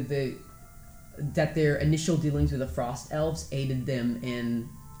initial dealings with the Frost Elves aided them in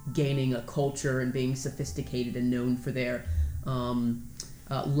gaining a culture and being sophisticated and known for their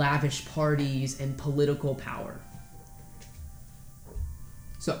lavish parties and political power.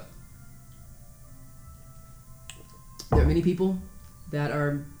 So, there are many people that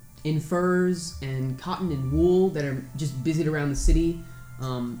are in furs and cotton and wool that are just busied around the city.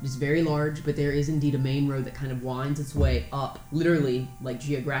 It's very large, but there is indeed a main road that kind of winds its way up, literally, like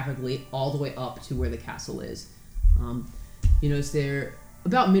geographically, all the way up to where the castle is. You notice there,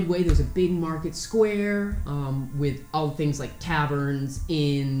 about midway, there's a big market square with all things like taverns,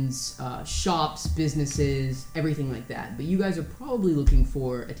 inns, shops, businesses, everything like that. But you guys are probably looking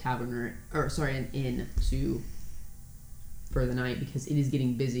for an inn for the night, because it is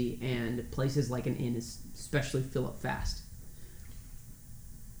getting busy, and places like an inn especially fill up fast.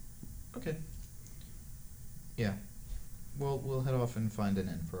 Okay. Yeah. We'll head off and find an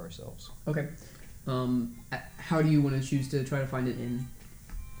inn for ourselves. Okay. How do you want to choose to try to find an inn?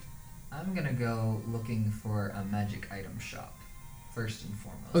 I'm gonna go looking for a magic item shop, first and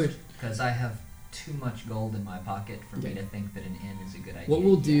foremost. Okay. Because I have too much gold in my pocket for me Okay. to think that an inn is a good idea. What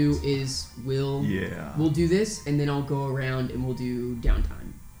we'll do yet. is we'll Yeah. do this, and then I'll go around and we'll do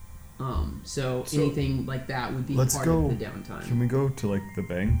downtime. So anything like that would be let's part go. of the downtime. Can we go to like the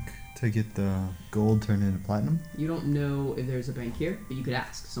bank to get the gold turned into platinum? You don't know if there's a bank here, but you could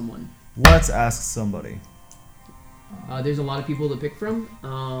ask someone. Let's ask somebody. There's a lot of people to pick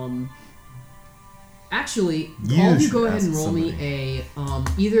from. Actually, You all of you should go ahead ask and roll somebody. me a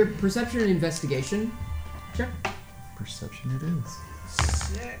either perception or investigation check. Perception it is.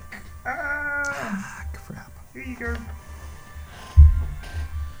 Sick. Ah, crap. Here you go.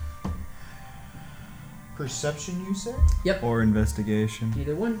 Perception, you say? Or investigation.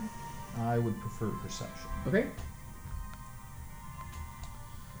 Either one. I would prefer perception. Okay.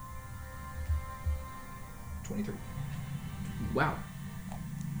 23. Wow.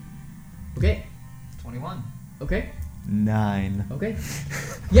 Okay. 21. Okay. 9. Okay.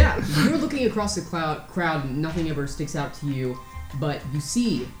 Yeah, you're looking across the crowd and nothing ever sticks out to you, but you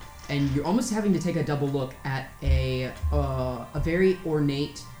see, and you're almost having to take a double look at a very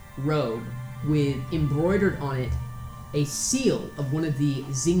ornate robe with embroidered on it a seal of one of the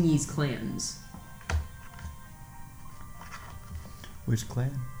Xing Yi's clans. Which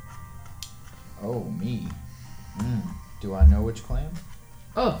clan? Oh, me. Do I know which clan?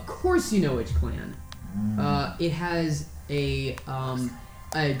 Of course you know which clan. It has a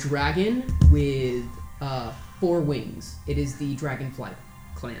dragon with 4 wings. It is the Dragonfly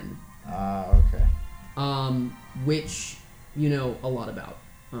clan. Okay. Which you know a lot about.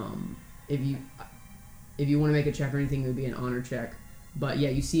 If you want to make a check or anything, it would be an honor check. But yeah,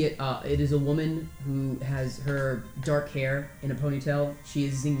 you see it. It is a woman who has her dark hair in a ponytail. She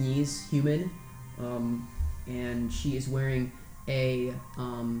is Xingyi's human, and she is wearing a.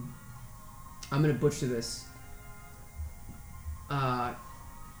 I'm gonna butcher this.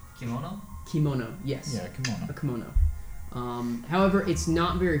 Kimono? Kimono. Yes. Yeah, kimono. A kimono. However, it's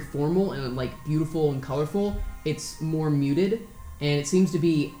not very formal and like beautiful and colorful. It's more muted, and it seems to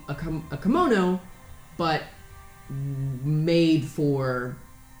be a kimono, but made for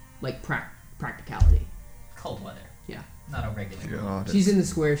like practicality. Cold weather. Yeah. Not a regular. God. She's in the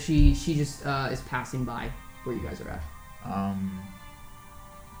square. She just is passing by where you guys are at.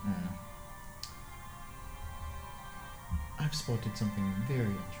 I've spotted something very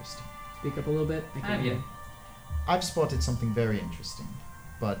interesting. Speak up a little bit. Have you? I've spotted something very interesting,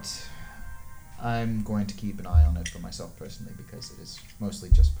 but I'm going to keep an eye on it for myself personally because it is mostly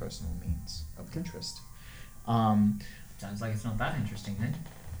just personal means of interest. Sounds like it's not that interesting then.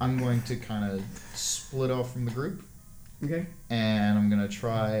 I'm going to kind of split off from the group, Okay. and I'm going to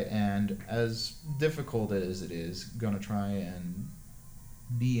try and, as difficult as it is, going to try and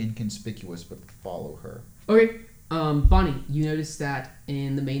be inconspicuous but follow her. Okay. Bonnie, you notice that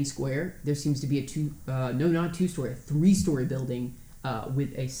in the main square there seems to be a three-story building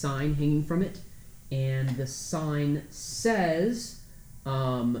with a sign hanging from it, and the sign says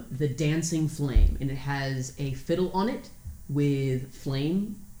the Dancing Flame, and it has a fiddle on it with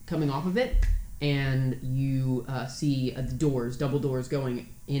flame coming off of it, and you see the doors, double doors going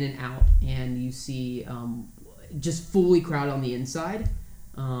in and out, and you see just fully crowded on the inside.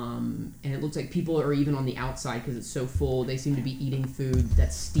 And it looks like people are even on the outside because it's so full. They seem to be eating food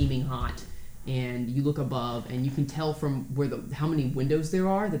that's steaming hot. And you look above, and you can tell from how many windows there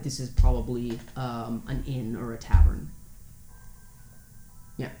are that this is probably an inn or a tavern.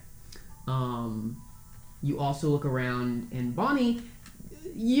 Yeah. You also look around, and Bonnie,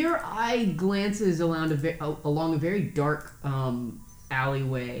 your eye glances along a very dark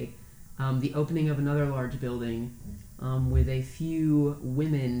alleyway, the opening of another large building. With a few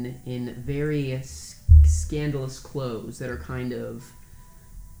women in very scandalous clothes that are kind of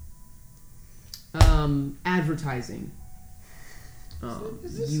advertising.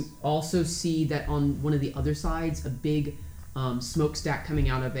 You also see that on one of the other sides, a big smokestack coming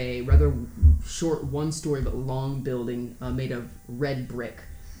out of a rather short one-story but long building made of red brick.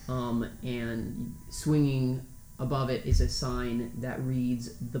 And swinging above it is a sign that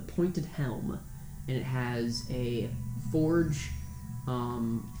reads "The Pointed Helm," and it has a forge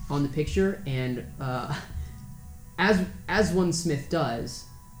on the picture, and as one smith does,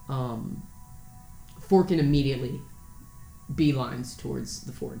 Forkin immediately beelines towards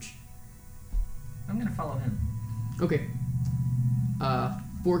the forge. I'm gonna follow him. Okay.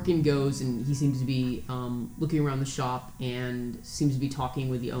 Forkin goes, and he seems to be looking around the shop and seems to be talking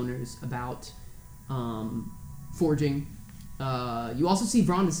with the owners about forging. You also see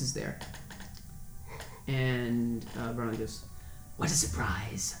Vrondis is there. And Vrondis goes, What a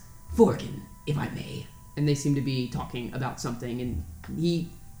surprise. Forkin, if I may. and they seem to be talking about something, and he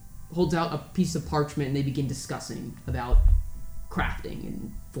holds out a piece of parchment, and they begin discussing about crafting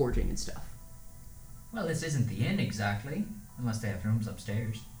and forging and stuff. Well, this isn't the inn exactly, unless they have rooms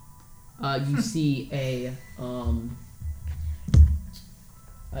upstairs. You see a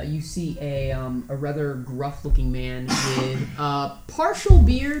rather gruff-looking man with a partial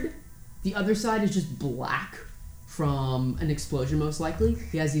beard. The other side is just black from an explosion, most likely.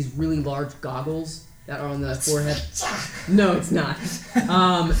 He has these really large goggles that are on the forehead. No, it's not.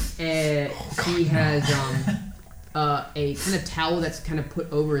 And he has a kind of towel that's kind of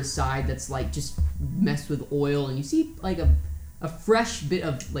put over his side that's like just messed with oil, and you see like a fresh bit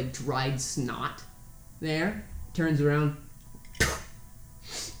of like dried snot there. Turns around,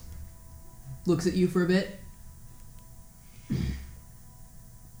 looks at you for a bit.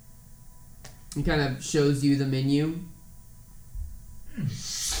 He kind of shows you the menu.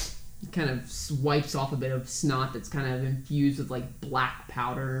 He kind of wipes off a bit of snot that's kind of infused with like black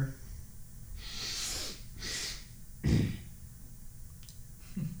powder.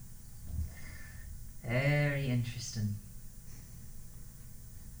 Very interesting.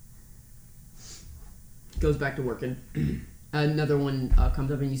 Goes back to working. Another one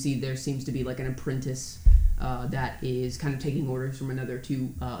comes up, and you see there seems to be like an apprentice that is kind of taking orders from another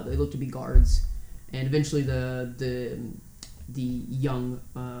two. They look to be guards, and eventually the young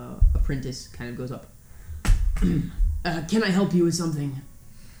apprentice kind of goes up. Can I help you with something?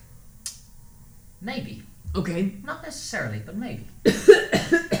 Maybe. Okay. Not necessarily, but maybe.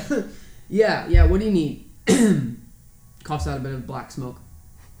 Yeah. What do you need? Coughs out a bit of black smoke.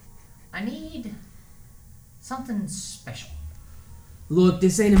 I need something special. Look,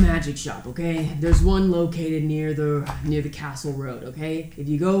 this ain't a magic shop, okay? There's one located near the castle road, okay? If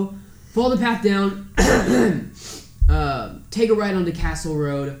you go, follow the path down, take a right onto Castle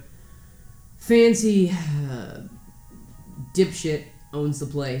Road. Fancy dipshit owns the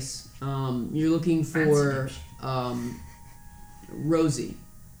place. You're looking for Rosie.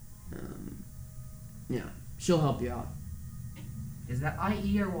 Yeah, she'll help you out. Is that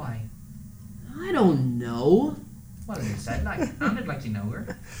I-E or Y? I don't know. Well, as I said, I'd like to know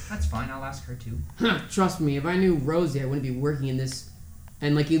her. That's fine, I'll ask her too. Trust me, if I knew Rosie, I wouldn't be working in this.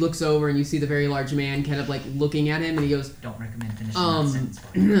 And he looks over and you see the very large man kind of looking at him, and he goes, Don't recommend finishing that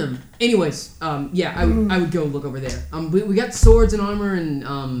sentence. anyways, yeah, I would go look over there. We got swords and armor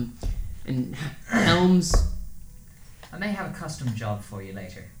and helms. I may have a custom job for you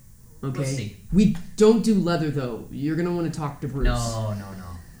later. Okay. We'll see. We don't do leather though. You're gonna want to talk to Bruce. No.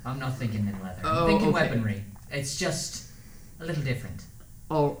 I'm not thinking in leather. Oh, I'm thinking okay. weaponry. It's just a little different.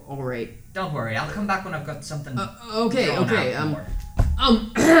 Oh, all right. Don't worry, I'll come back when I've got something. Okay. drawn out more.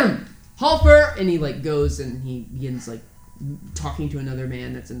 Halfer, and he goes and he begins talking to another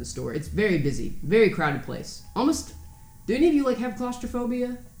man that's in the store. It's very busy, very crowded place. Almost. Do any of you have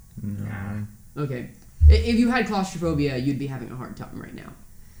claustrophobia? No. Okay. If you had claustrophobia, you'd be having a hard time right now.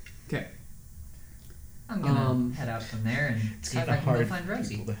 Okay. I'm gonna head out from there and It's see if kind I of can go hard find for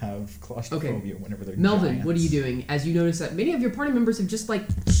Rosie. people to have claustrophobia whenever they're Melvin, giants. what are you doing? As you notice that many of your party members have just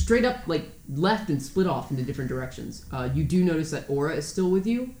straight up left and split off into different directions. You do notice that Aura is still with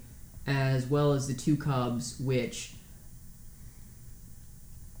you, as well as the two cubs, which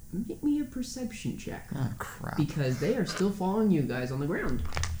make me a perception check Oh, crap. because they are still following you guys on the ground.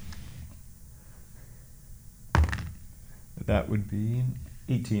 That would be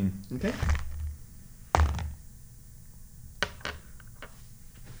 18. Okay.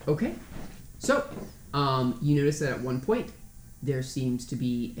 Okay. So, you notice that at one point there seems to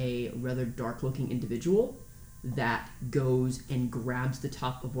be a rather dark-looking individual that goes and grabs the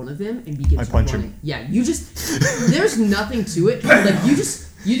top of one of them and begins I punch running. him. Yeah, you just there's nothing to it.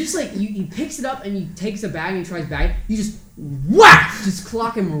 He picks it up and he takes a bag and he tries bag. You just whack, just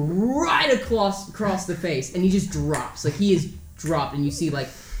clock him right across the face, and he just drops. He is dropped, and you see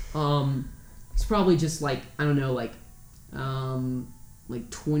he's probably just I don't know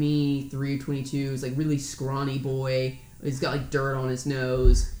 23, 22. He's really scrawny boy. He's got dirt on his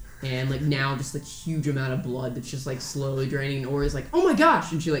nose, and now just huge amount of blood that's just slowly draining. Or is oh my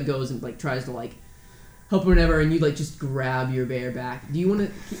gosh, and she goes and tries to help or whatever, and you just grab your bear back. Do you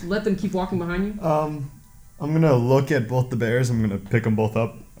want to let them keep walking behind you? I'm gonna look at both the bears. I'm gonna pick them both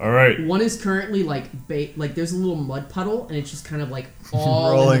up. All right. One is currently there's a little mud puddle, and it's just kind of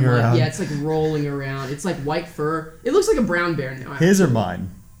all Rolling in the mud. around. Yeah, it's rolling around. It's white fur. It looks like a brown bear now. His or mine?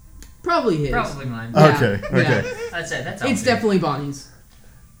 Probably his. Probably mine. Yeah, Okay. yeah. Okay. That's it. That's L2. It's definitely Bonnie's.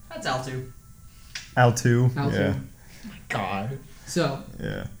 That's L2. L2. L2. Yeah. God. So,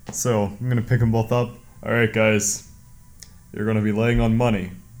 Yeah. So I'm gonna pick them both up. All right, guys. You're gonna be laying on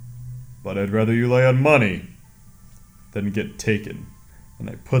money, but I'd rather you lay on money than get taken. And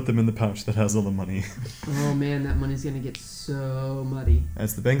I put them in the pouch that has all the money. oh man, that money's gonna get so muddy.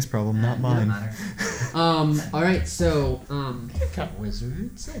 That's the bank's problem, not Doesn't mine. matter. All right, so Got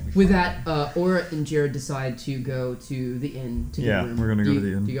wizards. with that, Aura and Jared decide to go to the inn to get Yeah, a room. we're gonna go Do to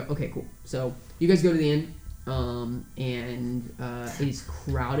you- the inn. do you go? Okay, cool. So you guys go to the inn, and it is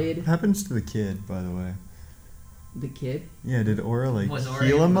crowded. What happens to the kid, by the way? The kid. Yeah, did Aura Was Aura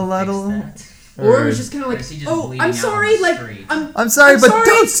heal able him a to fix little? that? Aura was just kind Or of is he just oh, bleeding I'm out sorry, on the street? I'm sorry, but sorry.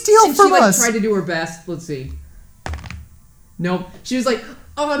 don't steal And from she us. tried to do her best. Let's see. Nope. She was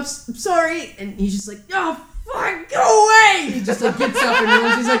oh, I'm sorry, and he's just oh, fuck, go away! He just gets up and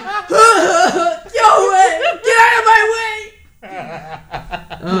runs. He's go away! Get out of my way!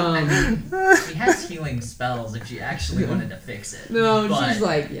 She has healing spells if she actually wanted to fix it. No, But she's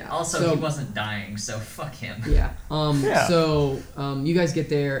yeah. Also, so, he wasn't dying, so fuck him. Yeah. Yeah. So, you guys get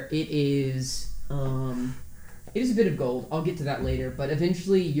there. It is a bit of gold. I'll get to that later. But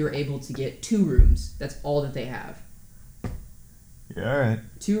eventually, you're able to get 2 rooms. That's all that they have. Yeah, all right.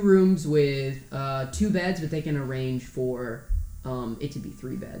 2 rooms with 2 beds, but they can arrange for it to be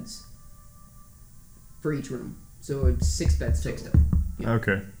 3 beds for each room. So it's 6 beds total. Yeah.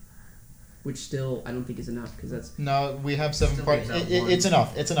 Okay. Which still I don't think is enough because that's No, we have 7 Still parts. leaves out one. It's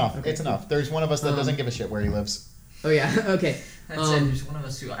enough. It's enough. Okay, It's cool. enough. There's one of us that doesn't give a shit where he lives. oh yeah okay. That's it. There's one of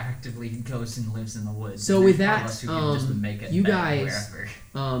us who actively goes and lives in the woods. So and with there's one that, of us who can just make it you better guys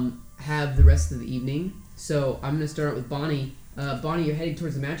wherever. have the rest of the evening. So I'm gonna start out with Bonnie. Bonnie, you're heading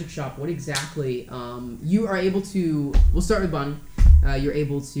towards the magic shop. What exactly? You are able to. We'll start with Bonnie. you're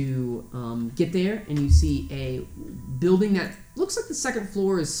able to get there, and you see a building that looks like the second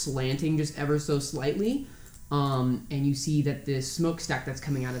floor is slanting just ever so slightly. And you see that the smokestack that's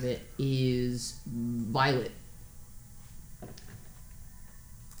coming out of it is violet.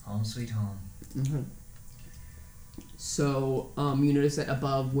 Home sweet home. Mm-hmm. So you notice that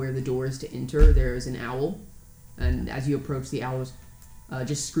above where the door is to enter, there is an owl. And as you approach, the owl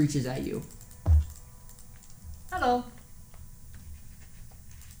just screeches at you. Hello.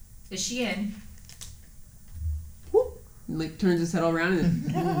 Is she in? Whoop! And, like, turns his head all around and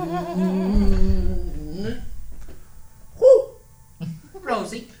then... Whoop!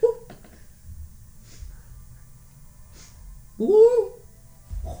 Rosie. Whoop!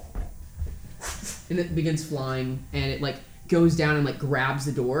 And it begins flying, and it, like, goes down and, like, grabs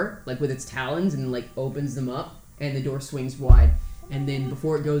the door, like, with its talons, and, like, opens them up, and the door swings wide. And then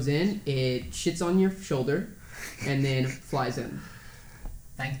before it goes in, it shits on your shoulder, and then flies in.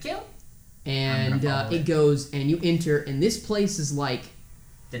 Thank you. And it goes, and you enter, and this place is like...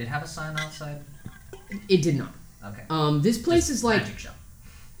 Did it have a sign outside? It did not. Okay. This place is like... Magic shop.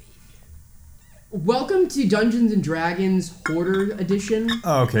 Welcome to Dungeons and Dragons Hoarder Edition.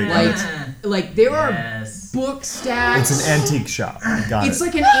 Okay, Like, like there Yes. are book stacks. it's an antique shop. Got It's it.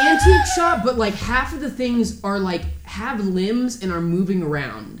 like an antique shop, but like half of the things are like have limbs and are moving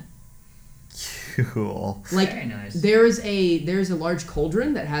around. Cool. Like Very nice. there's a large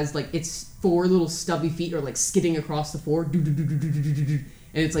cauldron that has like its 4 little stubby feet are like skidding across the floor, and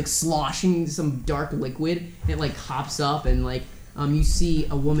it's like sloshing some dark liquid, and it like hops up, and like you see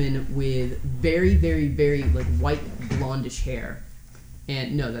a woman with very, very, very like white blondish hair,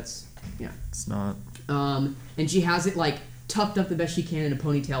 and no, that's It's not. and she has it like tucked up the best she can in a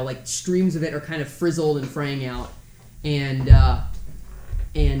ponytail, like streams of it are kind of frizzled and fraying out, and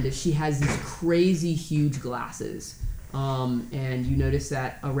she has these crazy huge glasses. And you notice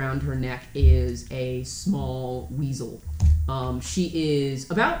that around her neck is a small weasel. She is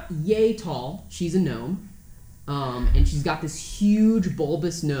about yay tall. She's a gnome. And she's got this huge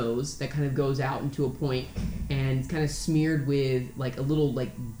bulbous nose that kind of goes out into a point, and it's kind of smeared with like a little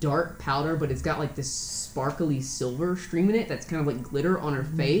like dark powder, but it's got like this sparkly silver stream in it that's kind of like glitter on her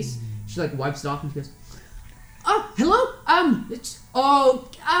face. She like wipes it off and she goes, "Oh, hello?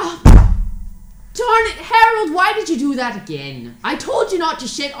 Darn it, Harold, why did you do that again? I told you not to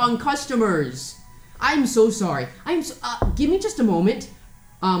shit on customers. I'm so sorry. Give me just a moment.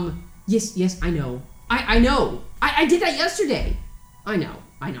 Yes, I know. I know. I did that yesterday. I know.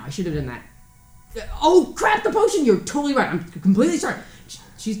 I should have done that. Oh, crap, the potion. You're totally right. I'm completely sorry.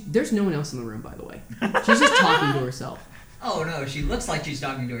 There's no one else in the room, by the way. She's just talking to herself. Oh no, she looks like she's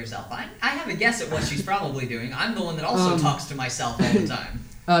talking to herself. I have a guess at what she's probably doing. I'm the one that also talks to myself all the time.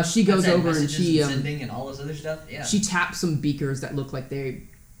 She goes Send over and messages she sending and all this other stuff. Yeah. she taps some beakers that look like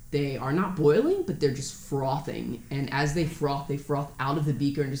they are not boiling, but they're just frothing. And as they froth out of the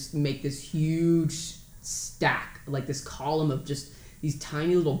beaker and just make this huge stack, like this column of just these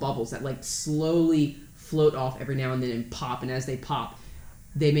tiny little bubbles that like slowly float off every now and then and pop. And as they pop,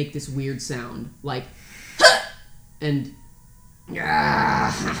 they make this weird sound like and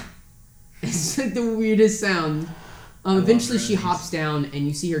it's like the weirdest sound. Eventually she hops down and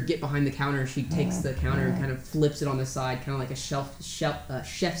you see her get behind the counter. She takes the counter and kind of flips it on the side, kind of like a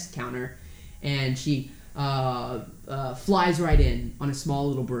chef's counter, and she flies right in on a small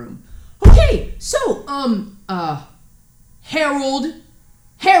little broom. Okay, so Harold,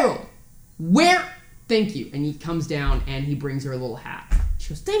 where? Thank you. And he comes down and he brings her a little hat. She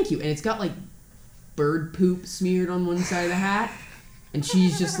goes, "Thank you," and it's got like bird poop smeared on one side of the hat. And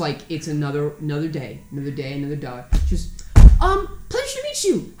she's just like, it's another day, another dollar. Just, pleasure to meet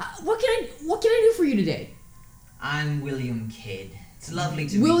you. What can I do for you today? I'm William Kidd. It's lovely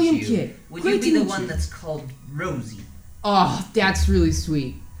to William meet you. Kidd. Would Great you to be the meet one you. that's called Rosie? Oh, that's really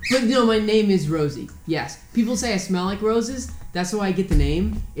sweet. But no, my name is Rosie. Yes. People say I smell like roses. That's why I get the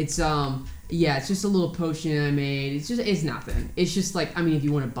name. It's, it's just a little potion I made. It's nothing. It's just like, I mean, if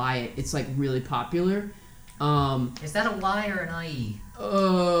you want to buy it, it's like really popular. Is that a Y or an IE?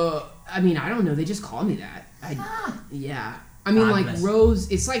 I mean, I don't know. They just call me that. Yeah. I mean, like, Godless.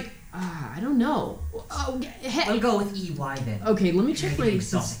 Rose, it's like, I don't know. We'll go with EY then. Okay, let me check Make it the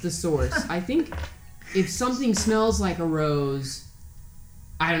exotic. source. I think if something smells like a rose,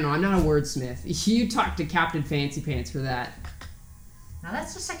 I don't know. I'm not a wordsmith. You talk to Captain Fancy Pants for that. Now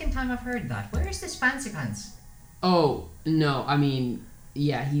that's the second time I've heard that. Where is this Fancy Pants? Oh, no. I mean,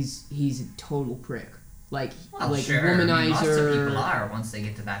 yeah, he's a total prick. like Well, like sure. I mean, womanizer. lots of people are once they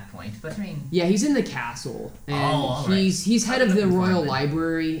get to that point, but I mean, Yeah, he's in the castle, and all right. he's head I of the would've been royal fine then.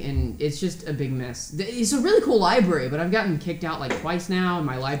 library, and it's just a big mess. It's a really cool library, but I've gotten kicked out like twice now, and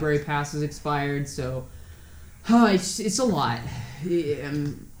my library pass has expired, so it's a lot.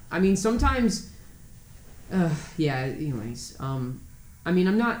 I mean, sometimes, yeah. Anyways, I mean,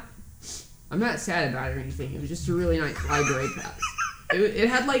 I'm not sad about it or anything. It was just a really nice library pass. It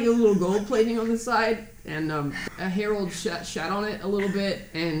had like a little gold plating on the side, and a herald shat on it a little bit,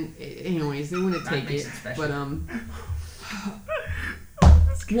 and anyways, they wouldn't That take makes it. it special. But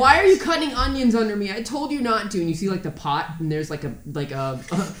why are you cutting onions under me? I told you not to. And you see like the pot, and there's like on the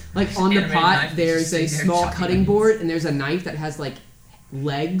Animated pot knife there's just a sitting there small chopping cutting onions. board, and there's a knife that has like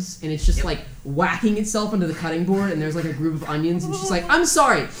legs, and it's just Yep. like whacking itself onto the cutting board, and there's like a group of onions, and she's like, I'm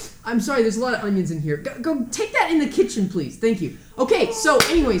sorry, there's a lot of onions in here. Go take that in the kitchen, please. Thank you. Okay, so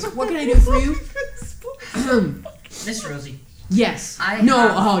anyways, what can I do for you? Miss Rosie, Yes. I No,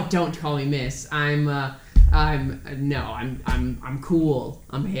 have- oh, don't call me miss. I'm cool.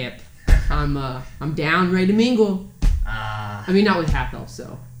 I'm hip. I'm down, ready to mingle. I mean, not with half elves,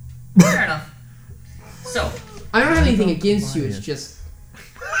 so. fair enough. So, I don't have anything against you. It's just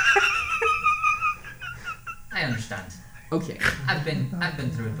I understand. okay. I've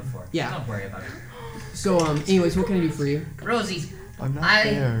been through it before. Yeah. Don't worry about it. So, anyways, what can I do for you? Rosie, I'm not I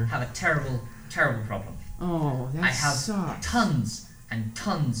there. have a terrible problem. Oh, that I have sucks. tons and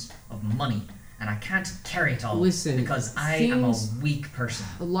tons of money, and I can't carry it all. Listen, because I am a things- weak person.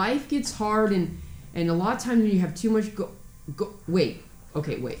 Life gets hard, and a lot of times when you have too much wait.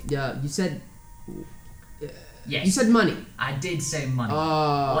 Okay, wait. You said Yes. you said money. I did say money.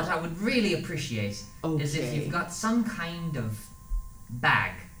 Uh, What I would really appreciate is if okay. you've got some kind of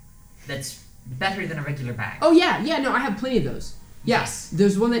bag that's better than a regular bag. Oh yeah, no, I have plenty of those. Yeah, Yes.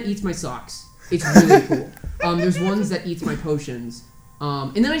 there's one that eats my socks. It's really cool. There's ones that eats my potions.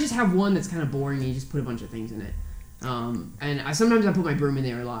 And then I just have one that's kind of boring. And you just put a bunch of things in it. And sometimes I put my broom in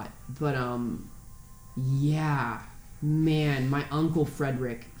there a lot. But yeah, man, my uncle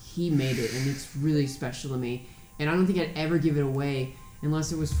Frederick, he made it, and it's really special to me. And I don't think I'd ever give it away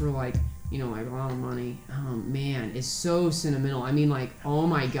unless it was for like like a lot of money. Oh man, it's so sentimental. I mean, like, oh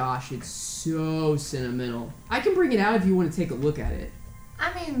my gosh, it's so sentimental. I can bring it out if you want to take a look at it.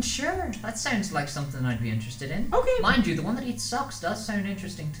 I mean, sure. That sounds like something I'd be interested in. Okay. Mind you, the one that eats socks does sound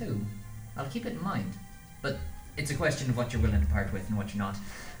interesting too. I'll keep it in mind. But it's a question of what you're willing to part with and what you're not.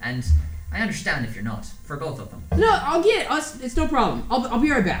 And I understand if you're not, for both of them. No, I'll get us. It's no problem. I'll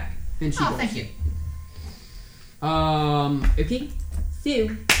be right back. And she Oh, goes. thank you. Okay. So,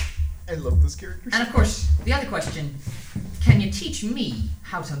 I love this character. And of course, the other question, can you teach me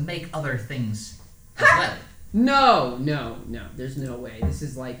how to make other things as well? no. There's no way. This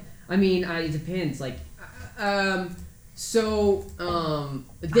is like. I mean, it depends. Like, they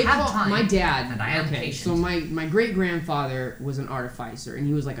I have call time, my dad. and I am okay, patient. so my great grandfather was an artificer, and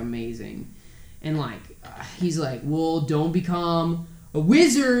he was like amazing, and like he's like, well, don't become a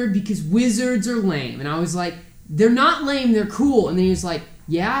wizard because wizards are lame, and I was like, they're not lame, they're cool, and then he was like,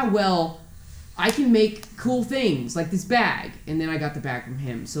 yeah, well, I can make cool things like this bag, and then I got the bag from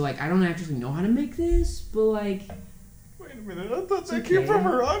him. So like, I don't actually know how to make this, but like. Wait a minute, I thought that okay. came from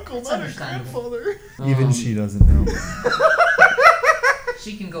her uncle, It's not her understandable. grandfather. Even Um, she doesn't know.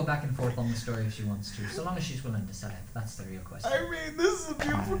 She can go back and forth on the story if she wants to, so long as she's willing to say it. That's the real question. I mean, this is a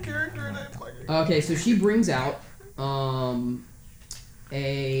beautiful character, and I'm like, Okay, so she brings out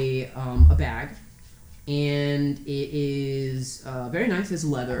a bag, and it is very nice. It's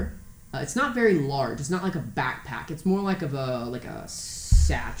leather. It's not very large. It's not like a backpack. It's more like a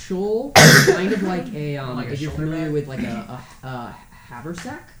satchel, kind of like a Like a if you're shoulder familiar bag? with like a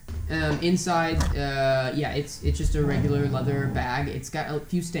haversack. Inside, it's just a regular leather bag. It's got a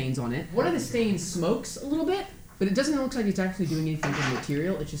few stains on it. One of the stains smokes a little bit, but it doesn't look like it's actually doing anything to the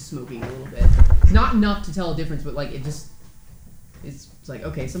material. It's just smoking a little bit. Not enough to tell a difference, but like it's like,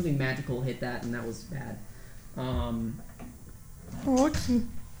 okay, something magical hit that, and that was bad.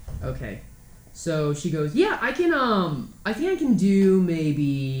 Okay. So she goes, yeah, I think I can do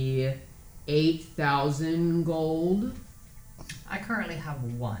maybe 8,000 gold. I currently have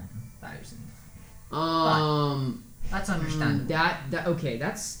 1,000. That's Mm, understandable. that okay,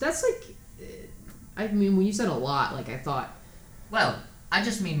 that's like, I mean, when you said a lot, like I thought, Well, I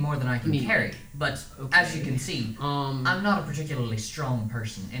just mean more than I can Me. carry. But as you can see, I'm not a particularly strong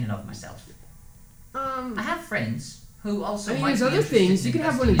person in and of myself. I have friends who also I mean, might there's be other interested things. in You could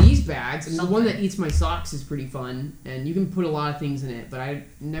have one investing of in these bags, and the one something. that eats my socks is pretty fun, and you can put a lot of things in it, but I've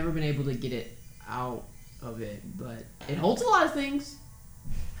never been able to get it out of it. But it holds a lot of things.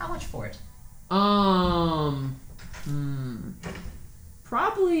 How much for it?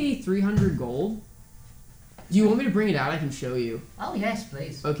 Probably 300 gold. Do you want me to bring it out? I can show you. Oh, yes,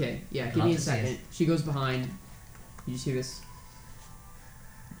 please. Okay, yeah, I'd give me love a to see second. it. She goes behind. You just hear this.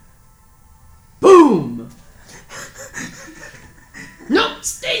 Boom! No,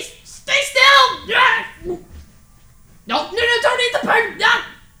 stay still! Yeah! No, don't eat the pig! No!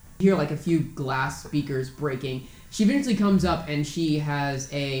 You hear like a few glass speakers breaking. She eventually comes up and she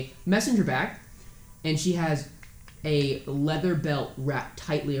has a messenger bag, and she has a leather belt wrapped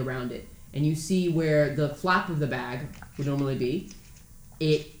tightly around it. And you see where the flap of the bag would normally be.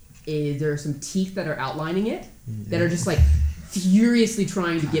 There are some teeth that are outlining it that are just like furiously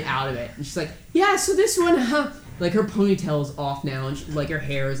trying to get out of it. And she's like, yeah, so this one, like her ponytail's off now, and like her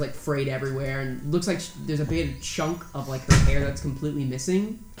hair is like frayed everywhere, and looks like there's a big chunk of like her hair that's completely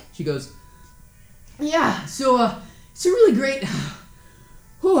missing. She goes, yeah, so it's a really great.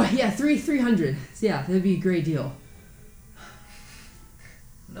 Oh yeah, 300. Yeah, that'd be a great deal.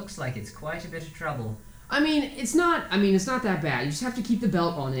 Looks like it's quite a bit of trouble. I mean, it's not that bad. You just have to keep the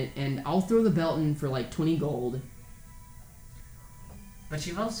belt on it, and I'll throw the belt in for like 20 gold. But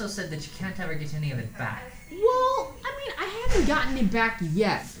you've also said that you can't ever get any of it back. Well, I mean, I haven't gotten it back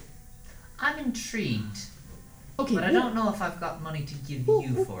yet. I'm intrigued, Okay, but I don't know if I've got money to give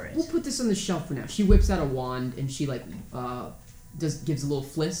you for it. We'll put this on the shelf for now. She whips out a wand, and she like gives a little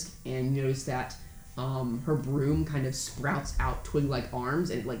flisk, and you notice that her broom kind of sprouts out twig-like arms,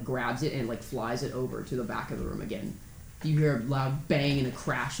 and it like grabs it and like flies it over to the back of the room again. You hear a loud bang and a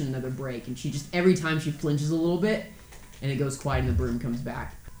crash and another break, and she just every time she flinches a little bit, and it goes quiet, and the broom comes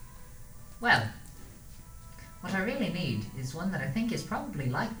back. Well, what I really need is one that I think is probably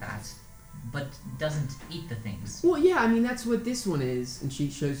like that, but doesn't eat the things. Well, yeah, I mean that's what this one is, and she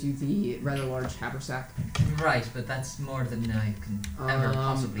shows you the rather large haversack. Right, but that's more than I can ever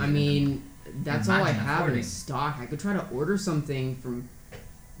possibly. I mean, that's all I imagine have affording. in stock. I could try to order something from,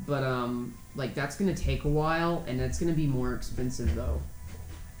 but like that's gonna take a while, and it's gonna be more expensive though.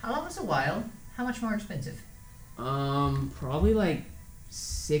 How long is a while? How much more expensive? Probably like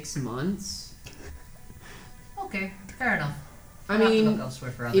 6 months. Okay, fair enough. I I'll have to mean, look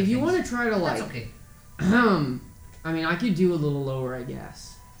elsewhere for other if you things. want to try to like, That's okay. I mean, I could do a little lower, I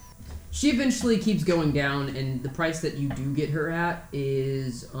guess. She eventually keeps going down, and the price that you do get her at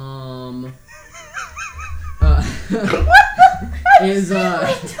is is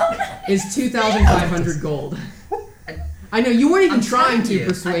 2,500 gold. I know you weren't even I'm trying telling to you,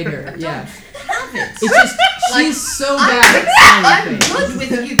 persuade I her. don't Yeah, have it. it's just Like, she's so bad at I'm selling things. good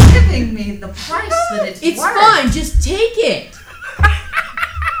with you giving me the price that it's It's worth. fine, just take it.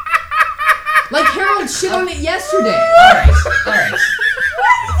 Like Harold shit on it yesterday. Alright.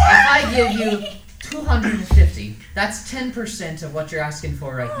 If I give you 250, that's 10% of what you're asking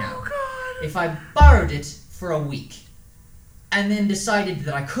for right now. If I borrowed it for a week, and then decided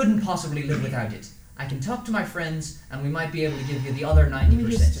that I couldn't possibly live without it, I can talk to my friends, and we might be able to give you the other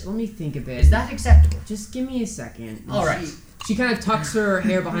 90%. Let me think a bit. Is that acceptable? Just give me a second. And All right. She kind of tucks her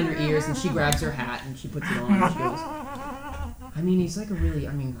hair behind her ears, and she grabs her hat and she puts it on. And she goes, I mean, he's like a really.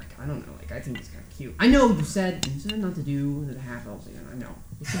 I mean, like I don't know. Like I think he's kind of cute. I know you said not to do the half elves again. I know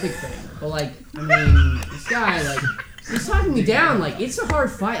it's a big thing, but like I mean, this guy like he's talking me down. Like it's a hard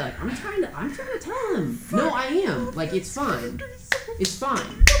fight. Like I'm trying to tell him. No, I am. Like it's fine. It's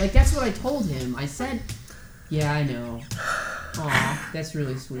fine. Like that's what I told him. I said, yeah, I know. Aw, that's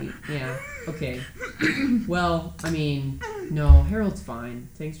really sweet. Yeah. Okay. Well, I mean, no, Harold's fine.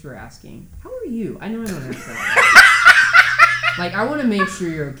 Thanks for asking. How are you? I know I don't ask that. Like, I want to make sure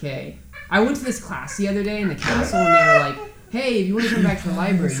you're okay. I went to this class the other day in the castle, and they were like, hey, if you want to come back to the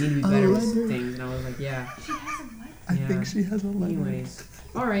library, you need to be better with things. And I was like, yeah. She has a what? I think she has a letter. Anyways.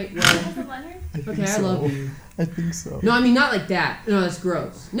 Alright, She well, has a letter? I think okay, I so. love you. I think so. No, I mean, not like that. No, that's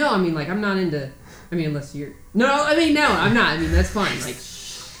gross. No, I mean, like, I'm not into... I mean, unless you're... No, I mean, no, I'm not. I mean, that's fine. Like,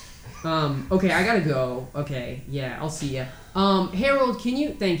 okay, I gotta go. Okay, yeah, I'll see ya. Harold, can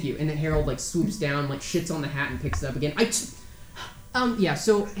you... Thank you. And then Harold, like, swoops down, like, shits on the hat and picks it up again. Yeah,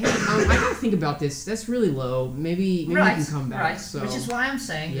 so, hey, I gotta think about this. That's really low. Maybe we can come back. Right, So. which is why I'm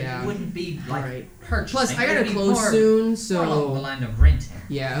saying that Yeah. it wouldn't be like Alright. purchasing. Plus, I It gotta would be close more- soon, more along the so... line of renting.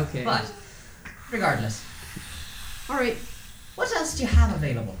 Yeah, okay. But, regardless, Alright. what else do you have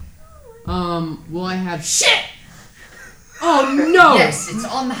available? Well, I have... Shit! Oh, no! Yes, it's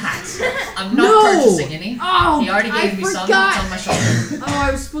on the hat. I'm not No! purchasing any. Oh, He already I gave me some. forgot. It's on my shoulder. Oh,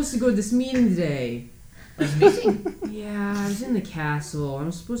 I was supposed to go to this meeting today. There's a meeting. Yeah, I was in the castle. I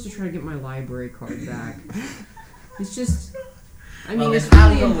was supposed to try to get my library card back. It's just... I mean, Well, it's then I'll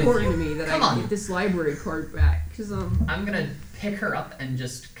really go with important to you. me that Come I on. get this library card back. Because, I'm gonna pick her up and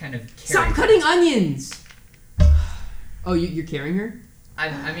just kind of carry Stop her. cutting onions! Oh, you're carrying her?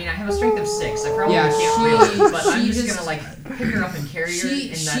 I mean, I have a strength of 6. I probably Yeah, can't she- really, but I'm she just just- gonna like pick her up and carry her in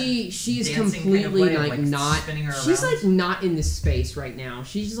that She's dancing kind of completely way of, like not. spinning her She's around. like not in this space right now.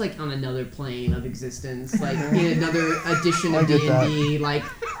 She's just like on another plane of existence, like in another edition of I get that. D&D. Like,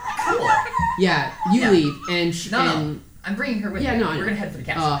 Cool. yeah, you Yeah. leave and she, No, and I'm bringing her with yeah, me. no, I We're know. gonna head for the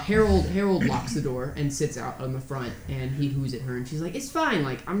castle. Harold locks the door and sits out on the front, and he hoos at her, and she's like, "It's fine.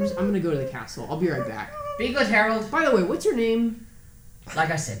 Like, I'm gonna go to the castle. I'll be right back." Be good, Harold. By the way, what's your name?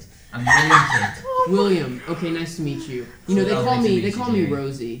 Like I said, I'm William Kid. William. Okay, nice to meet you. You know, they Lovely call to me meet they you, call me Jerry.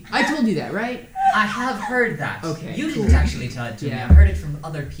 Rosie. I told you that, right? I have heard that. Okay, You cool. didn't actually tell it to me. Yeah. I've heard it from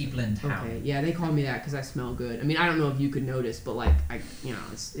other people in town. Okay, yeah, they call me that because I smell good. I mean, I don't know if you could notice, but like,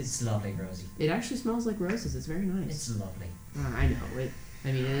 It's lovely, Rosie. it actually smells like roses. It's very nice. It's lovely. I know it.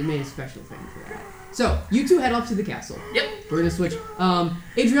 I mean, it made a special thing for that. So you two head off to the castle. Yep. We're gonna switch.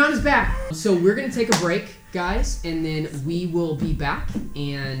 Adriana's back, so we're gonna take a break, guys, and then we will be back,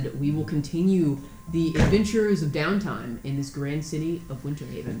 and we will continue the adventures of downtime in this grand city of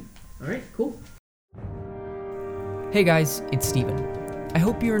Winterhaven. All right, cool. Hey guys, it's Steven. I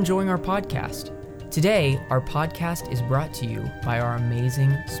hope you're enjoying our podcast. Today, our podcast is brought to you by our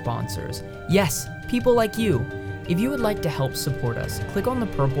amazing sponsors. Yes, people like you. If you would like to help support us, click on the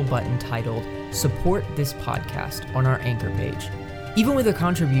purple button titled Support This Podcast on our Anchor page. Even with a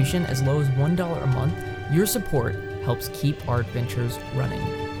contribution as low as $1 a month, your support helps keep our adventures running.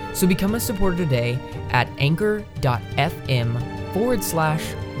 So become a supporter today at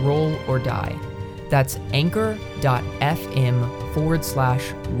anchor.fm/roll or die. That's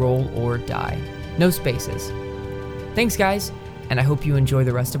anchor.fm/roll or die. No spaces. Thanks, guys, and I hope you enjoy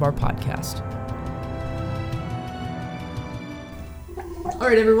the rest of our podcast. All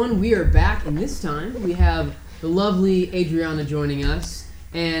right, everyone, we are back, and this time we have the lovely Adriana joining us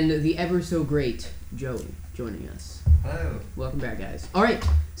and the ever so great Joey joining us. Hello. Welcome back, guys. All right,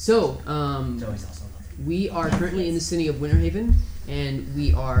 so Joey's also lovely. we are currently in the city of Winterhaven, and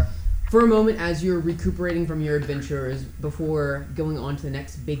we are, for a moment, as you're recuperating from your adventures before going on to the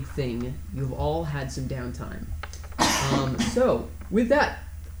next big thing, you've all had some downtime. So, with that,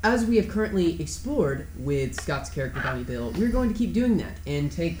 as we have currently explored with Scott's character Donnie Bill, we're going to keep doing that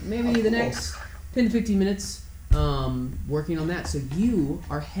and take maybe the next 10 to 15 minutes working on that. So you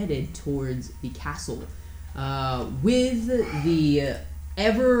are headed towards the castle with the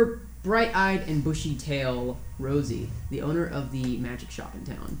ever bright-eyed and bushy-tail Rosie, the owner of the magic shop in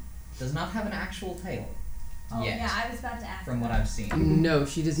town. Does not have an actual tail. Oh, Yet, yeah, I was about to ask. from what that. I've seen. No,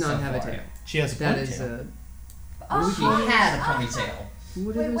 she does not So have a far. tail. She has a That ponytail. is a... Oh, She had a ponytail.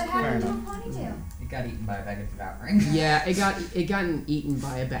 What Wait, is what this happened to a called? ponytail? It got eaten by a bag of devouring. Yeah, it gotten eaten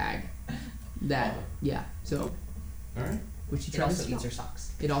by a bag. That, yeah, so... Alright. Which she It tried to also steal. eats her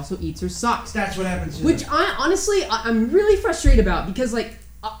socks. It also eats her socks. That's what happens to Which I honestly, I'm really frustrated about because like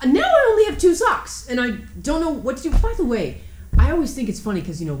now I only have 2 socks and I don't know what to do. By the way, I always think it's funny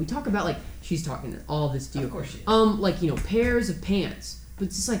because we talk about like she's talking all this to you. Of course she is. Like pairs of pants, but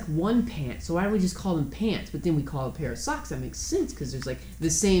it's just like one pant. So why do we just call them pants? But then we call a pair of socks. That makes sense because there's like the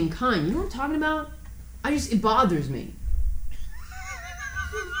same kind. You know what I'm talking about? It bothers me.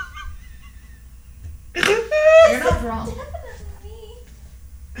 You're not wrong.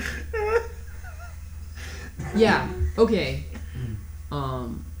 Yeah. Okay.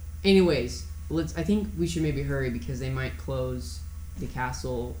 Anyways, I think we should maybe hurry because they might close the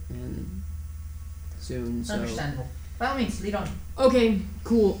castle and soon. So. Understandable. By all means, lead on. Okay.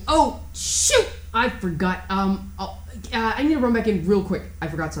 Cool. Oh shoot! I forgot. I need to run back in real quick. I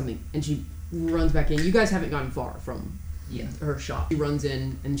forgot something, and she runs back in. You guys haven't gotten far from her shop. She runs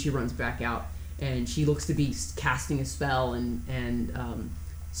in and she runs back out, and she looks to be casting a spell and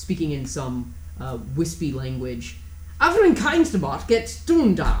speaking in some wispy language. Afrin Keinstebot gets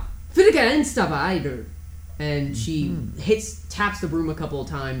Stunda. Fidiga. And she taps the broom a couple of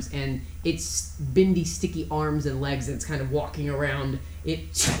times, and its bendy, sticky arms and legs, and it's kind of walking around.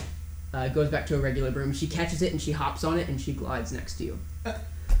 It goes back to a regular broom. She catches it, and she hops on it, and she glides next to you.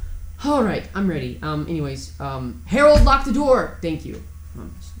 All right, I'm ready. Harold, lock the door. Thank you.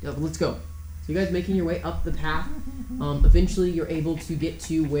 Let's go. So you guys making your way up the path. Eventually, you're able to get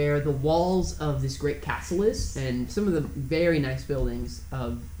to where the walls of this great castle is, and some of the very nice buildings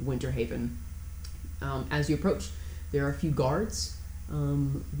of Winterhaven. As you approach, there are a few guards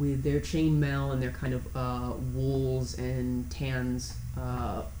with their chainmail and their kind of wools and tans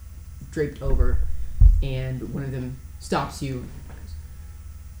draped over, and one of them stops you.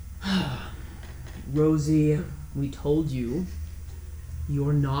 Rosie, we told you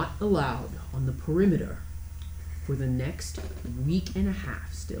You're not allowed on the perimeter for the next week and a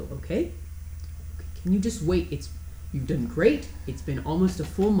half still, okay? Can you just wait? You've done great. It's been almost a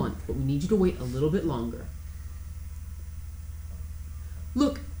full month, but we need you to wait a little bit longer.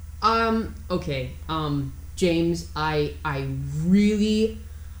 Look, okay, James, I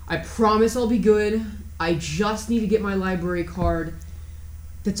promise I'll be good. I just need to get my library card.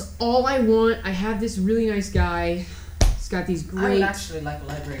 That's all I want. I have this really nice guy. He's got these I would great... actually like a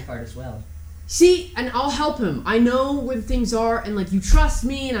library card as well. See, and I'll help him. I know where the things are, and, like, you trust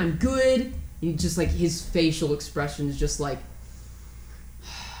me, and I'm good. And just, like, his facial expression is just like...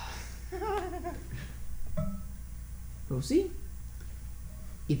 Rosie,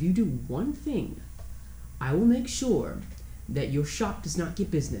 if you do one thing, I will make sure that your shop does not get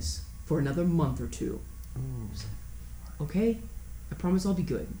business for another month or two. Okay? I promise I'll be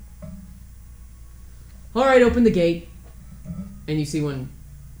good. Alright, open the gate. And you see one...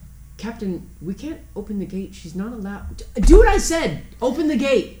 Captain, we can't open the gate. She's not allowed... Do what I said! Open the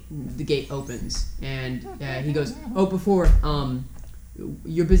gate! The gate opens. And he goes, oh, before,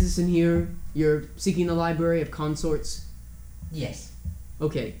 your business in here, you're seeking the library of consorts? Yes.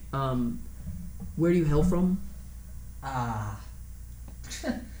 Okay, where do you hail from?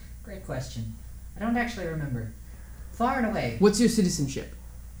 Great question. I don't actually remember. Far and away. What's your citizenship?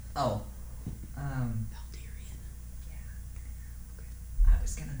 Oh. Valdirian. I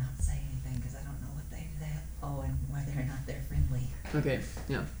was gonna not say anything because I don't know what they owe and whether or not they're friendly. Okay,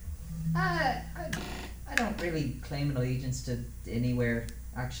 yeah. I don't really claim an allegiance to anywhere,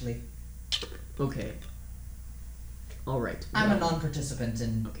 actually. Okay. Alright. I'm a non-participant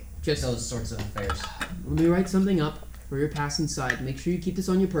in Okay, just... those sorts of affairs. Let me write something up for your pass inside. Make sure you keep this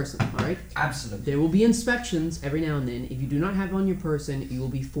on your person, alright? Absolutely. There will be inspections every now and then. If you do not have it on your person, you will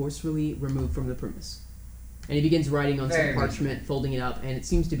be forcefully removed from the premise. And he begins writing on Very some parchment, folding it up, and it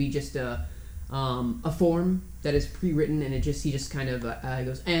seems to be just a form that is pre-written, and he just kind of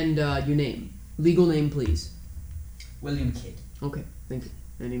goes, and your name. Legal name, please. William Kidd. Okay, thank you.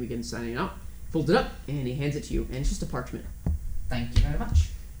 And he begins signing it out. Folds it up, and he hands it to you, and it's just a parchment. Thank you very much.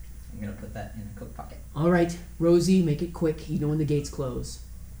 I'm gonna put that in a coat pocket. Alright, Rosie, make it quick. You know when the gates close.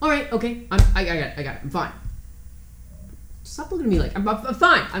 Alright, okay. I got it. I'm fine. Stop looking at me like I'm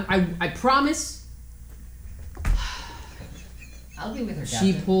fine. I promise. I'll be with her,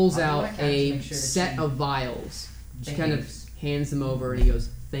 She Captain. pulls I'll do what I out can to a make sure that set she of vials. She kind of behaves. hands them over, and he goes,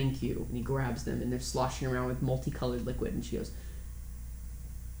 thank you. And he grabs them, and they're sloshing around with multicolored liquid, and she goes,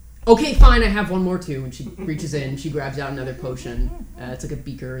 okay, fine, I have one more too. And she reaches in, she grabs out another potion. It's like a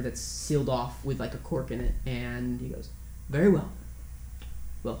beaker that's sealed off with like a cork in it. And he goes, very well.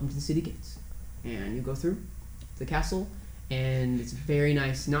 Welcome to the city gates. And you go through the castle, and it's very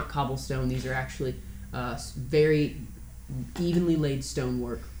nice, not cobblestone. These are actually very evenly laid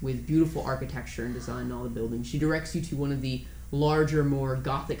stonework with beautiful architecture and design in all the buildings. She directs you to one of the larger, more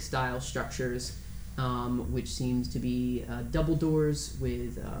Gothic-style structures, which seems to be double doors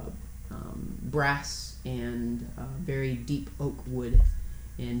with brass and very deep oak wood.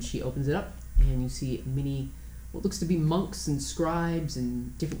 And she opens it up, and you see many what looks to be monks and scribes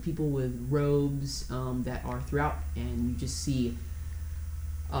and different people with robes that are throughout, and you just see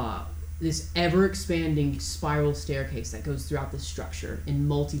this ever-expanding spiral staircase that goes throughout the structure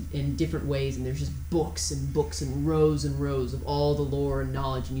in different ways, and there's just books and rows of all the lore and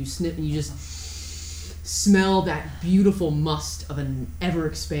knowledge, and you snip and you just smell that beautiful must of an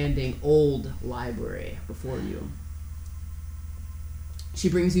ever-expanding old library before you. She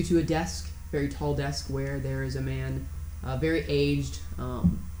brings you to a desk, very tall desk, where there is a man, very aged,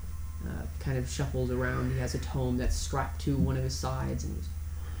 kind of shuffles around. He has a tome that's strapped to one of his sides, and he's,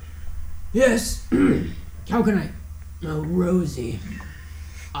 yes, how can I? Oh, Rosie,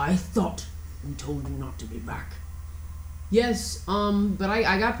 I thought we told you not to be back. Yes, but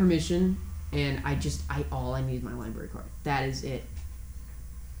I got permission, and all I need is my library card. That is it.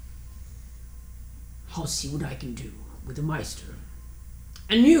 I'll see what I can do with the Meister.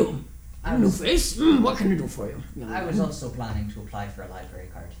 And you, new face, what can I do for you? I was also planning to apply for a library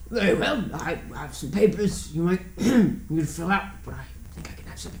card. Very well, I have some papers you might need to fill out, but I think I can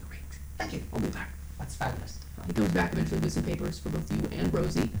have something arranged. Thank you, I'll be back. That's fabulous. He comes back eventually with some papers for both you and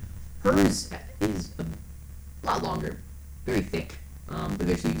Rosie. Hers is a lot longer, very thick, but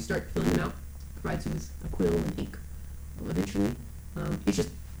eventually you start filling them out. Provides you with a quill and ink. Eventually, it's just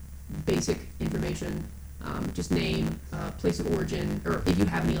basic information, just name, place of origin, or if you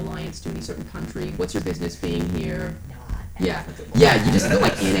have any alliance to any certain country, what's your business being here. Yeah, you just fill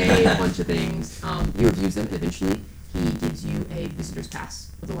like NA, a bunch of things. He reviews them, and eventually he gives you a visitor's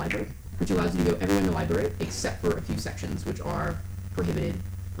pass of the library, which allows you to go everywhere in the library except for a few sections, which are prohibited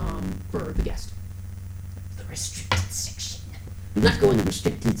for the guest. The restricted section. Do not go in the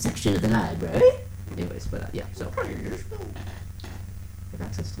restricted section of the library. Anyways, but yeah, so have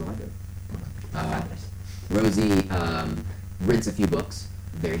access to the library. Rosie rents a few books.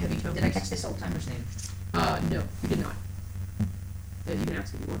 Very heavy tomes. Did I catch this old timer's name? No, you did not. You can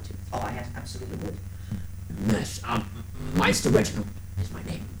ask if you want to. Oh, I absolutely would. Yes, Meister Reginald is my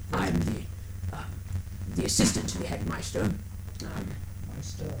name. I'm the assistant to the headmaster.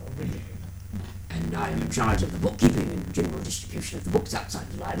 And I am in charge of the bookkeeping and general distribution of the books outside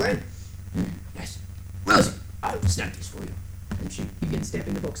the library. Yes. Rosie, I will stamp these for you. And she begins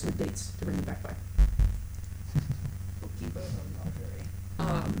stamping the books with dates to bring them back by. Bookkeeper of the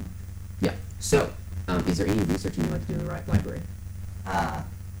library. Yeah. So, is there any research you'd like to do in the library?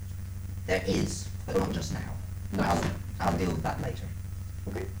 There is, but not just now. No. I'll deal with that later.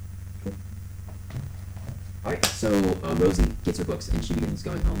 Okay. Cool. Alright, so Rosie gets her books and she begins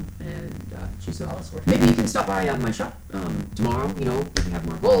going home, and she says, maybe you can stop by my shop tomorrow, if you have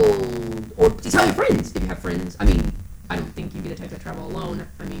more gold, or tell your friends if you have friends. I mean, I don't think you'd be the type to travel alone.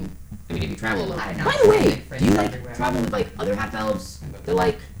 I mean, if you travel alone. By the way, do you travel with other half elves?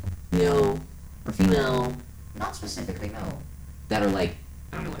 They're male or female? Not specifically, no. That are I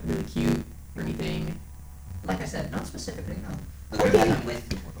don't know, really cute or anything. Like I said, not specifically, no. The Okay. person I'm with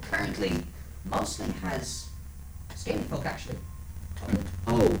currently mostly has scaly folk, actually.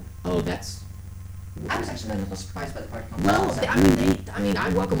 Oh, that's. I was actually a little surprised by the part. Well, I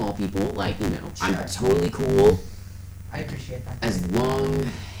welcome all people. I'm Sure. totally cool I appreciate that. as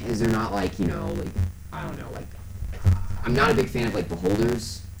long as they're not I don't know, I'm not a big fan of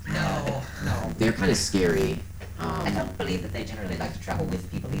beholders. No. They're kind of scary. I don't believe that they generally like to travel with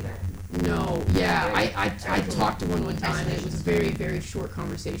people either. No, yeah, I talked to one time, and it was a very, very short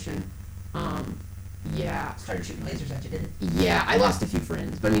conversation. Yeah. Started shooting lasers at you, did it? Yeah, I lost a few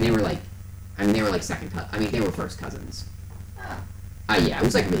friends, but they were second cousins. They were first cousins. Yeah, it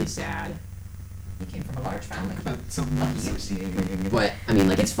was really sad. He came from a large family. But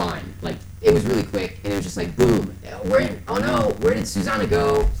it's fine. It was really quick, and it was just boom. Where did Susanna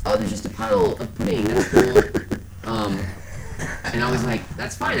go? Oh, there's just a puddle of pudding. That's cool. And I was like,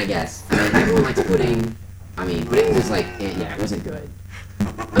 that's fine, I guess. Everyone likes pudding. But it was it wasn't good.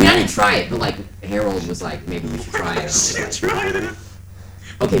 I didn't try it, but Harold was maybe we should try it. You tried it.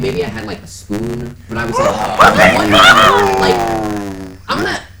 Okay, maybe I had a spoon, but I was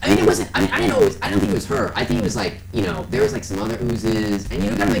it wasn't. I didn't know. I didn't think it was her. I think it was there was some other oozes, and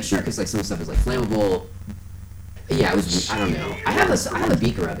you gotta make sure because some stuff is flammable. Yeah, it was. I don't know. I have a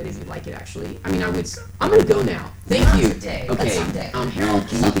beaker of it if you'd like it. Actually, I'm gonna go now. Thank Not you. today, but Okay. someday. Harold,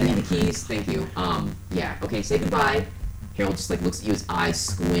 can you give me the keys? Thank you. Yeah. Okay. Say goodbye. Harold just looks at you. His eyes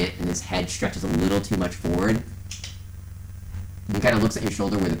squint, and his head stretches a little too much forward. He kind of looks at your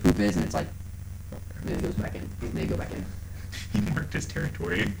shoulder where the poop is, and it's then he goes back in. Then you go back in. He marked his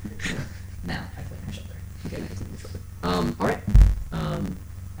territory. Now, I clean my shoulder. Okay, now it's on your shoulder. All right. And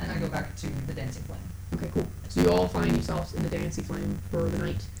I go back to the dancing flame. Okay, cool. So you all find yourselves in the Dancing Flame for the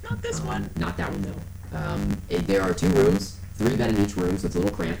night. Not this one. Not that one, though. There are 2 rooms, 3 bed in each room, so it's a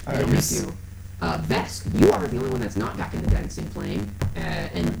little cramped. They don't make you. Vesk, you are the only one that's not back in the Dancing Flame.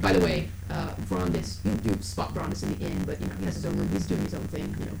 And by the way, Vrondis, you do spot Vrondis in the inn, but he has his own room. He's doing his own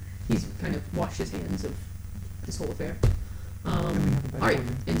thing. He's kind of washed his hands of this whole affair. All right.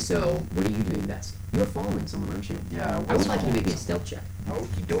 And so, what are you doing, Vesk? You're following someone, aren't you? Yeah. I would like you to make me a stealth check.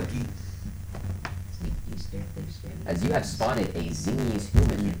 Okie dokie. As you have spotted a Zingi's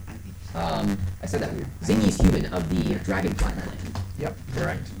human. I said that weird. Zingi's human of the Dragonfly clan. Yep,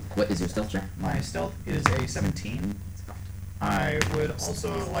 correct. What is your stealth check? My stealth is a 17. I would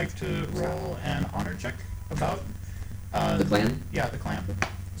also like to roll an honor check about The clan? Yeah, the clan.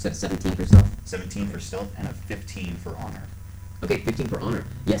 So that's 17 for stealth? 17 for stealth and a 15 for honor. Okay, 15 for honor.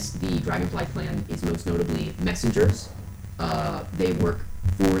 Yes, the Dragonfly clan is most notably messengers. They work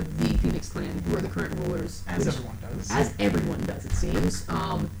for the Phoenix clan, who are the current rulers. As everyone does. As everyone does, it seems.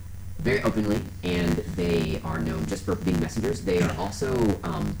 Very openly, and they are known just for being messengers. They are also,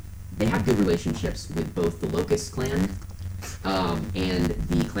 they have good relationships with both the Locust clan and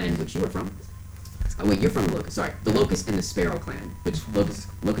the clan which you are from. Oh, wait, you're from the Locust. Sorry, the Locust and the Sparrow clan. Which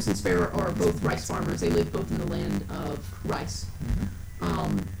Locust and Sparrow are both rice farmers. They live both in the land of rice.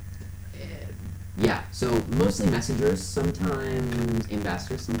 Yeah, so mostly messengers, sometimes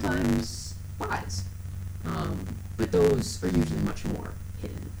ambassadors, sometimes spies. But those are usually much more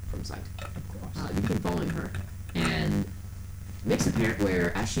hidden from sight. You've been following her, and it makes apparent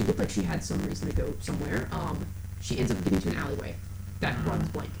where, as she looked like she had some reason to go somewhere, she ends up getting to an alleyway that runs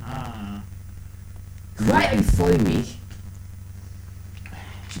blank. Why are you following me?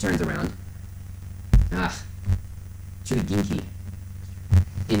 She turns around. Ah, true Ginki.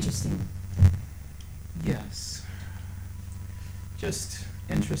 Interesting. Yes. Just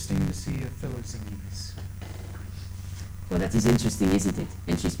interesting to see a fellow Zingies. Well, that is interesting, isn't it?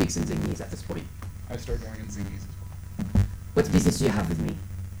 And she speaks in Zingese at this point. I start going in Zingies. What business do you have with me?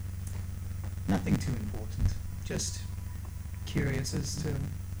 Nothing too important. Just curious as to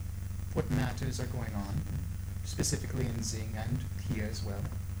what matters are going on, specifically in Zing and here as well.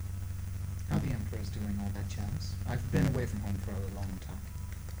 How the Emperor's doing, all that jazz. I've been away from home for a long time.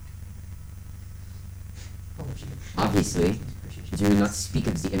 Obviously, do not speak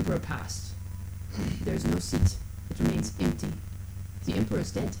of the Emperor past. There is no seat. It remains empty. The Emperor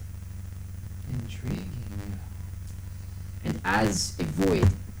is dead. Intriguing. And as a void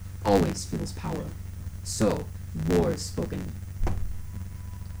always feels power, so war is spoken.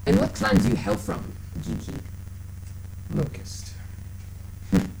 And what clan do you hail from, Ginki? Locust.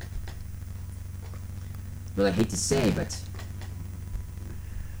 Well, I hate to say, but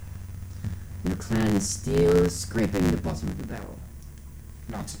your clan is still scraping the bottom of the barrel.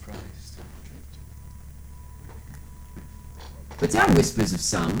 Not surprised. But there are whispers of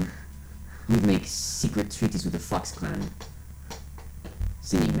some who would make secret treaties with the Fox clan,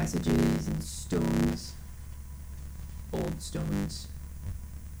 sending messages and stones, old stones.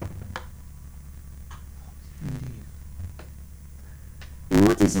 Indeed. And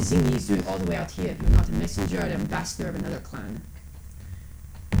what is the Zingis doing all the way out here if you're not a messenger or an ambassador of another clan?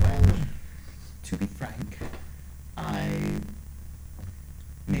 Well, to be frank, I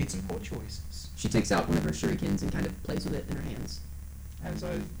made some poor choices. She takes out one of her shurikens and kind of plays with it in her hands. As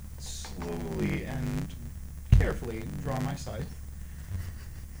I slowly and carefully draw my scythe,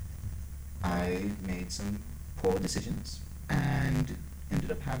 I made some poor decisions and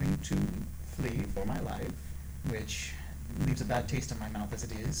ended up having to flee for my life, which leaves a bad taste in my mouth as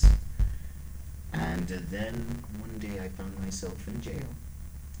it is. And then one day I found myself in jail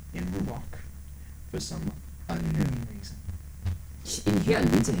in Ruach for some unknown reason. In here in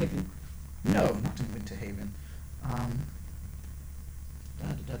Winterhaven. No, not in Winterhaven.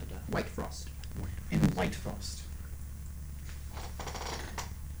 White Frost. In Whitefrost.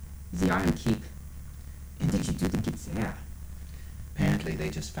 The Iron Keep. And did you do to get there? Apparently they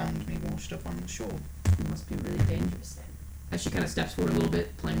just found me washed up on the shore. It must be really dangerous then. As she kind of steps forward a little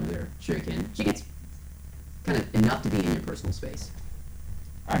bit, playing with her shuriken, she gets kind of enough to be in your personal space.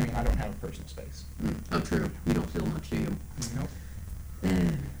 I mean, I don't have a personal space. Oh, true. You don't feel much, do you? Nope.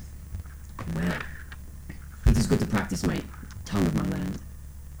 Well, it is good to practice my tongue of my land.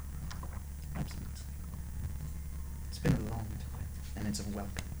 Absolutely. It's been a long time, and it's a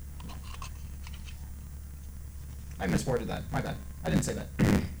welcome. I misworded that. My bad. I didn't say that.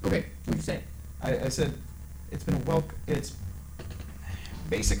 Okay, what'd you say? I said it's been a welcome. It's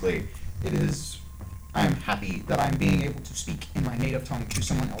basically it is. I'm happy that I'm being able to speak in my native tongue to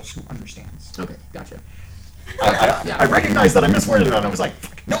someone else who understands. Okay, gotcha. I recognize that I misworded it, and I was like,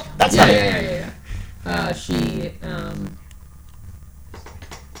 no, that's not it. Yeah. She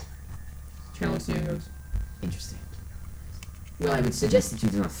looks at you and goes, interesting. Well, I would suggest that you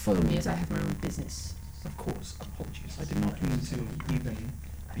do not follow me as I have my own business. Of course, apologies. I did not mean to even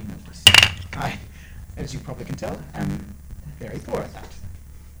be noticed. I, as you probably can tell, am very poor at that.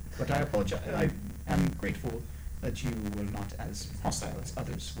 But I apologize. I am grateful that you were not as hostile as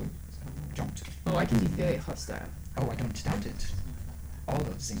others would don't. Oh, I can be very hostile. Oh, I don't doubt it. All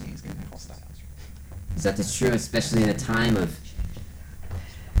of Zingies can be hostile. That is true, especially in a time of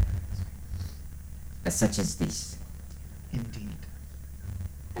such as this. Indeed.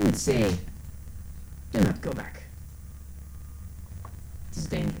 I would say, do not go back. It is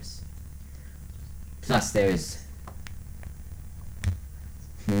dangerous. Plus, there's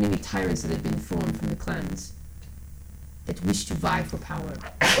many tyrants that have been formed from the clans that wish to vie for power.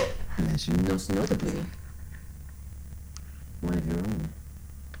 And most notably, one of your own.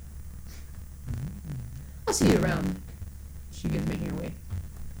 I'll see you around. She begins making her way.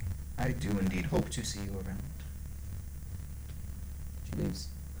 I do indeed hope to see you around. She leaves.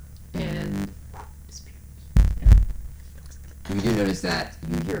 And disappears. You do notice that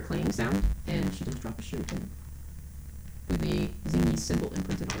you hear a clanging sound, and she does drop a shuriken with the Zingy symbol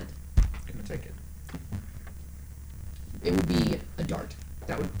imprinted on it. Gonna take it. It would be a dart.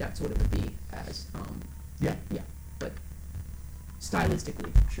 That's what it would be as. Yeah. But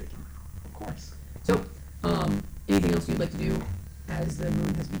stylistically, shuriken. Of course. So, anything else you'd like to do as the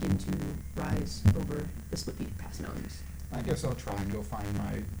moon has begun to rise over the split peak past mountains? I guess I'll try and go find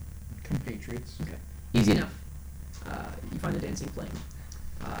my compatriots. Okay. Easy enough. You find the dancing flame.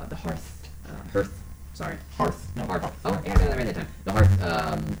 The hearth Sorry. Hearth. No, hearth. Oh, yeah, I got that right that time. The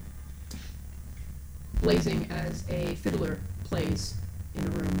hearth blazing as a fiddler plays in a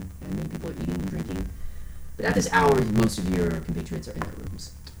room, and many people are eating and drinking. But at this hour, most of your compatriots are in their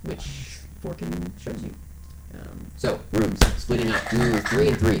rooms, which Forkin shows you. So, rooms. Splitting up 3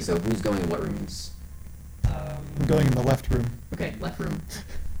 and 3. So, who's going in what rooms? I'm going in the left room. Okay, left room.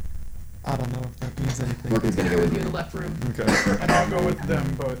 I don't know if that means anything. Forkin's gonna go with you in the left room. Okay. And I'll go with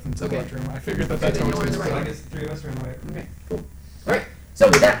them both into Okay. the bedroom. I figured that Okay, that's then how you're in it's the supposed right to one. go. Three of us are in the way. Okay, cool. Alright, so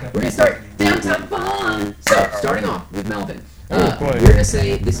with that, we're gonna start downtown fun! So, starting off with Melvin. Oh, boy. We're gonna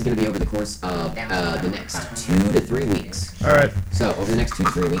say this is gonna be over the course of the next 2 to 3 weeks. Alright. So, over the next 2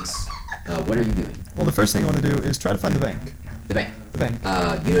 to 3 weeks, what are you doing? Well, the first thing I want to do is try to find the bank. The bank. The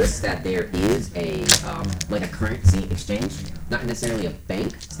bank. You notice that there is a like a currency exchange. Not necessarily a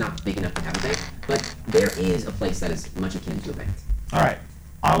bank. It's not big enough to have a bank, but there is a place that is much akin to a bank. Alright.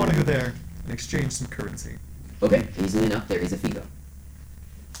 I want to go there and exchange some currency. Okay, easily enough, there is a fee though.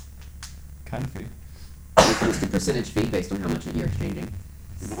 Kind of fee. It's the percentage fee based on how much you're exchanging.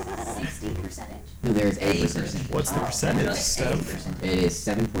 60%. No, there is a percentage. What's the percentage, Steph? It is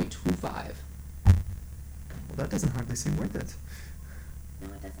 7.25. Well, that doesn't hardly seem worth it. No,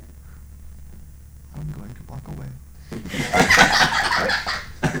 it doesn't. I'm going to walk away.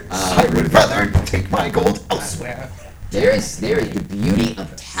 I would rather take my gold elsewhere. There is the beauty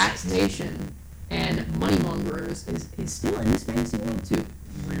of taxation and money mongers is still in this fantasy world too.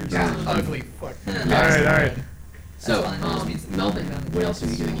 Yeah. Ugly fuck. Alright. So, That's fine, that just means that Melvin, we're around what the else are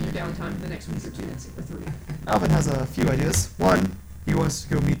you edges. doing in your downtime for the next week or 2 or 3? Alvin has a few ideas. One, he wants to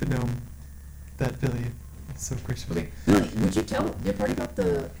go meet the gnome. That Billy is so gracious. Okay. Would you tell your party about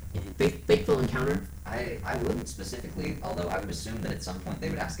the fateful encounter? I wouldn't specifically, although I would assume that at some point they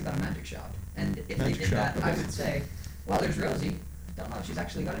would ask about a magic shop. And if Magic they did shop, that, I okay. would say, well, there's Rosie. Don't know if she's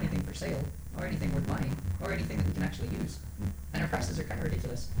actually got anything for sale, or anything worth buying, or anything that we can actually use. And her prices are kind of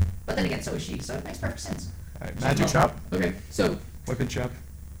ridiculous. But then again, so is she, so it makes perfect sense. Alright, magic shop, Okay, so, weapon shop,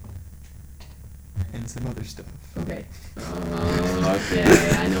 and some other stuff. okay.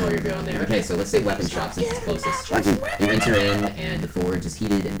 Okay, I know where you're going there. Okay, so let's say weapon shop since it's closest. You enter in, and the forge is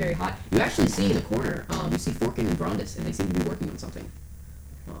heated and very hot. You actually see in the corner, you see Forkin and Brondis, and they seem to be working on something.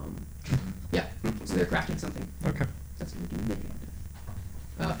 Yeah, so they're crafting something. Okay. That's what we're doing.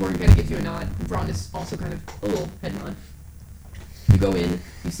 Forkin kind of gives you a nod. Brondis also kind of a little head nod. You go in,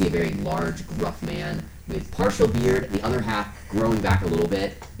 you see a very large, gruff man with partial beard, the other half growing back a little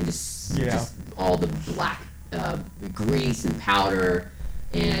bit, and just all the black grease and powder,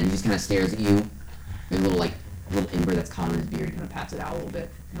 and he just kind of stares at you. A little ember that's caught on his beard, kind of pats it out a little bit,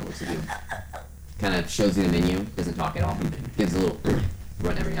 kind of looks at you. Kind of shows you the menu, doesn't talk at all, gives a little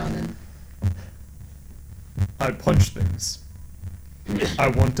run every now and then. I punch things. I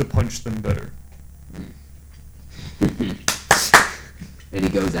want to punch them better. And he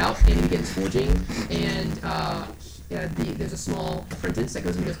goes out and he begins forging, and there's a small apprentice that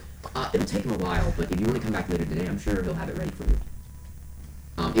goes and goes, it'll take him a while, but if you want to come back later today, I'm sure he'll have it ready for you.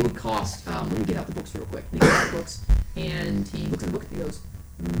 It would cost, let me get out the books real quick. And he gets out the books, and he looks at the book and he goes,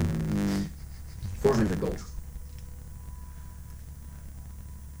 400 gold.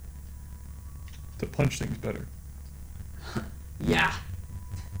 To punch things better. Yeah.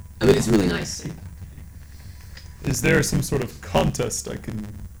 I mean, it's really nice. Is there some sort of contest I can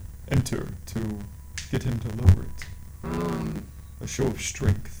enter to get him to lower it? A show of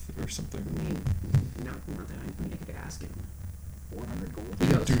strength or something. I mean, not that I could ask him. 400 gold? He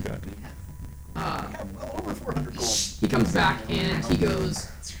You goes, do that. Well over 400 gold. he comes back and he goes,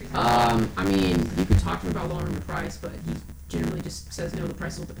 I mean, you could talk to him about lowering the price, but he generally just says, no, the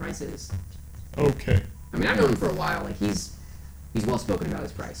price is what the price is. Okay. I mean, I've known him for a while. Like, he's well spoken about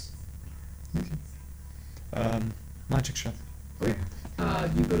his price. Magic shop. Okay.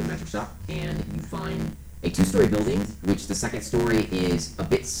 You go to the magic shop and you find a 2-story building, which the second story is a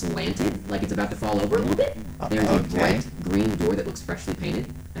bit slanted, like it's about to fall over a little bit. There's a bright green door that looks freshly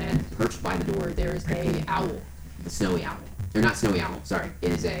painted, and perched by the door there is a owl, the snowy owl. Or not snowy owl, sorry.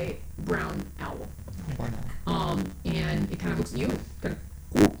 It is a brown owl. And it kind of looks at you, kind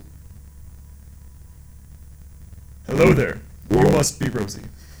of, Hello there. You must be Rosie.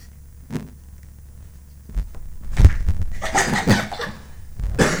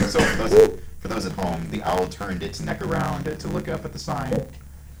 So for those at home, the owl turned its neck around to look up at the sign.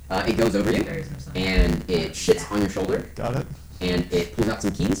 it goes over you, There is no sign. and it shits on your shoulder, Got it? and it pulls out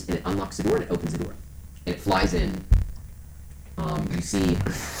some keys, and it unlocks the door, and it opens the door. And it flies in. You see,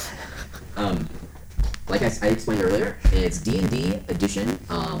 like I explained earlier, it's D&D edition.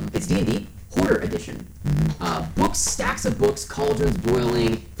 It's D&D, hoarder edition. Books, stacks of books, cauldrons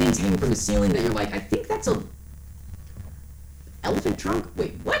boiling, things hanging from the ceiling that you're like, I think that's a elephant trunk?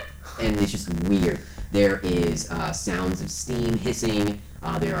 Wait, what? And it's just weird. There is sounds of steam hissing.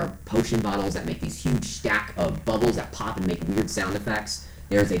 There are potion bottles that make these huge stack of bubbles that pop and make weird sound effects.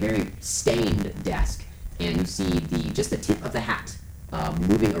 There's a very stained desk, and you see just the tip of the hat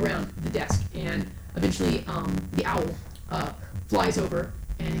moving around the desk. And eventually, the owl flies over,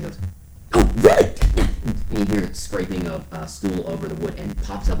 and he goes, "Oh, really?" And you hear scraping of stool over the wood, and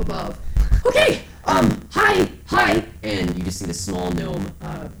pops up above. "Okay, hi," and you just see this small gnome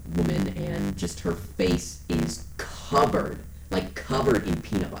woman, and just her face is covered in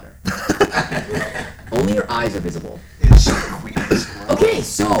peanut butter. Only her eyes are visible. Okay,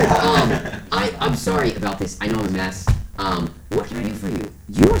 so I'm sorry about this. I know I'm a mess. What can I do for you?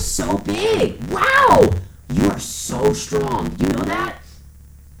 You are so big. Wow, you are so strong. You know that?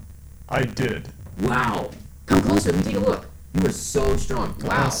 I did. Wow. Come closer. Let me take a look. You are so strong.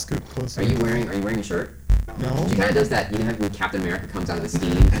 Wow. I'll scoot closer. Are you wearing a shirt? No. She kind of does that. You know how when Captain America comes out of the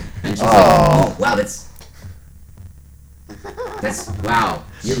steam, and she's like, "Oh, wow, that's wow.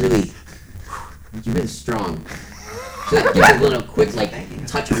 You're really strong." She like gives a little quick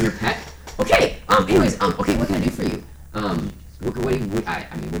touch on your pet. Okay. Anyways. Okay. What can I do for you?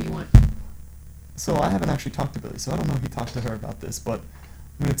 What do you want? So I haven't actually talked to Billy, so I don't know if he talked to her about this, but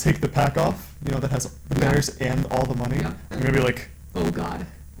I'm gonna take the pack off, that has the bears and all the money. Yeah. I'm gonna be like, Oh God.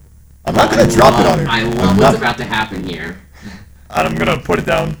 I'm not gonna drop it on her. I love what's about to happen here. I'm gonna put it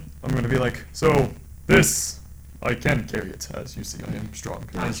down. I'm gonna be like, so this, I can carry it, as you see. I am strong,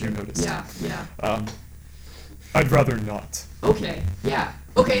 as you noticed. Yeah. I'd rather not. Okay. Yeah.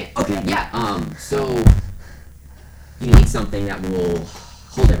 Okay. Yeah. So you need something that will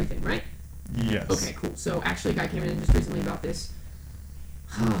hold everything, right? Yes. Okay. Cool. So actually, a guy came in just recently about this.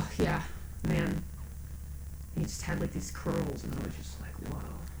 Oh yeah, man. He just had these curls, and I was just like, whoa.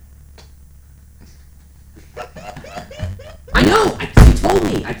 I know. He told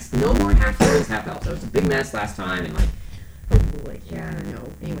me. No more half humans, half elves. It was a big mess last time, and yeah, I know.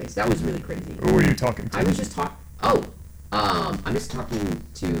 Anyways, that was really crazy. Who were you talking to? I was just talking. Oh, I'm just talking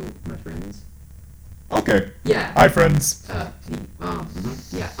to my friends. Okay. Yeah. Hi, friends.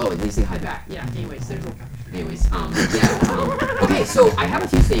 Yeah. Oh, and they say hi back. Yeah. Anyways, okay, so I have a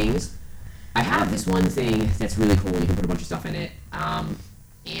few things. I have this one thing that's really cool. You can put a bunch of stuff in it.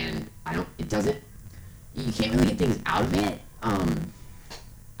 And you can't really get things out of it.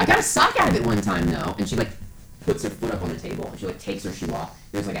 I got a sock out of it one time though, and she puts her foot up on the table, and she takes her shoe off.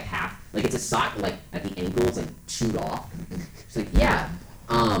 There's a half, it's a sock, at the ankle, it's chewed off. She's like, yeah.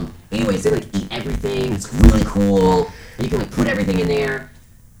 Anyways, they eat everything. It's really cool. And you can put everything in there.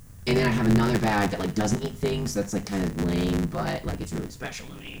 And then I have another bag that doesn't eat things. That's kind of lame, but it's really special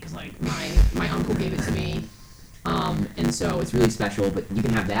to me because my uncle gave it to me. And so it's really special. But you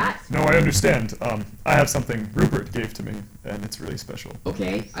can have that. No, I understand. I have something Rupert gave to me, and it's really special.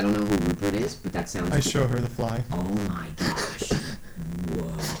 Okay, I don't know who Rupert is, but that sounds. I show her the fly. Oh my gosh!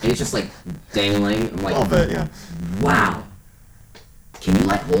 Whoa! And it's just dangling. I'm a little bit, yeah. Wow. Can you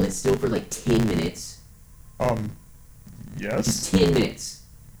hold it still for 10 minutes? Yes. Just 10 minutes.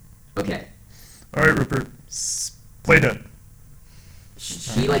 Okay. Alright, Rupert. Play dead.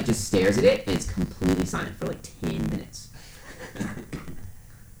 She just stares at it, and it's completely silent for 10 minutes.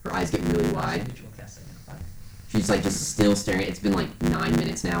 Her eyes get really wide. She's just still staring. It's been 9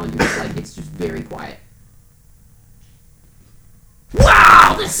 minutes now, and you're just it's just very quiet.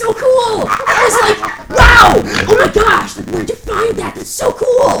 Wow, that's so cool! I was wow! Oh my gosh! Where'd you find that? That's so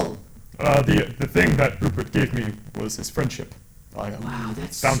cool! The thing that Rupert gave me was his friendship. Wow,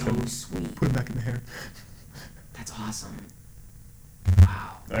 that's found so him, sweet. Put him back in the hair. That's awesome.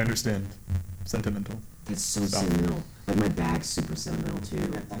 Wow. I understand. Sentimental. That's so sentimental. My bag's super sentimental too.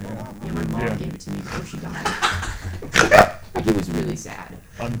 Yeah, my mom gave it to me before she died. It was really sad.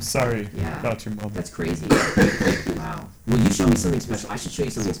 I'm sorry about your mom. That's crazy. Wow. Will you show me something special? I should show you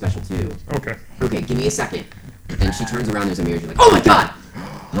something special too. Okay. Okay, give me a second. And she turns around, there's a mirror, she's like, oh my god!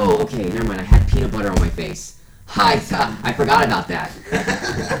 Oh, okay, never mind, I had peanut butter on my face. I forgot about that.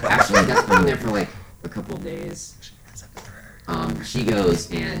 Actually, that's been there for a couple of days. She goes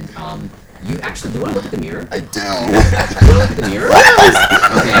and, do you want to look at the mirror? I do. You want to look at the mirror?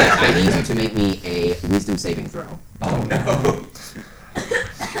 Okay, I need you to make me a wisdom saving throw. Oh no.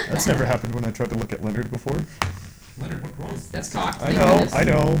 That's never happened when I tried to look at Leonard before. Leonard, what wrong? That's cocked. I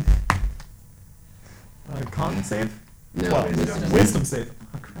know. Con save? No, well, wisdom save.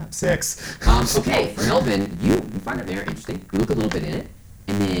 Oh crap, 6. Okay, Melvin, you find it very interesting. You look a little bit in it,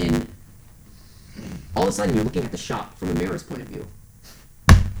 and then all of a sudden you're looking at the shop from a mirror's point of view.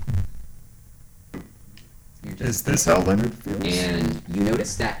 Is this how Leonard feels? And you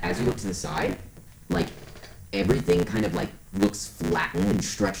notice that as you look to the side, like, everything kind of, like, looks flattened and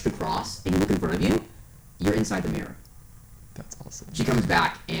stretched across, and you look in front of you, you're inside the mirror. That's awesome. She comes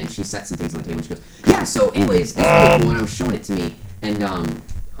back, and she sets some things on the table, and she goes, yeah, so anyways, this really cool, and I was showing it to me, and, oh,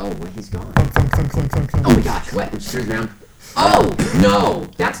 well, he's gone. Clunk, clunk, clunk, clunk, clunk, clunk. Oh my gosh, what? And she turns around, oh, no,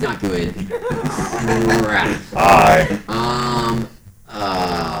 that's not good. Crap. Hi.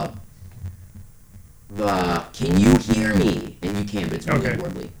 Can you hear me? And you can, but it's really Okay.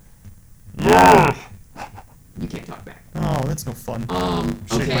 horribly. Yeah. You can't talk back. Oh, that's no fun. Shake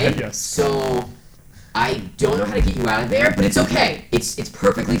my Okay. head, yes. So I don't know how to get you out of there, but it's okay. It's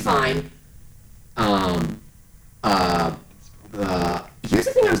perfectly fine. Here's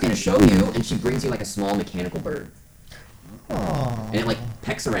the thing I was gonna show you, and she brings you like a small mechanical bird, Oh, and it like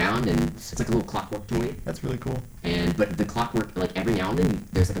pecks around, and it's like a little clockwork toy. that's really cool. But the clockwork, like every now and then,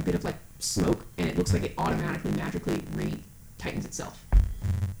 there's like a bit of like smoke, and it looks like it automatically, magically re-tightens itself.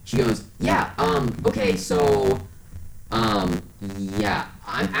 She goes, yeah, okay, so, yeah,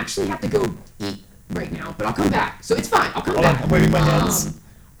 I actually have to go eat right now, but I'll come back. So it's fine, I'll come Hold on, back. I'm waving my hands.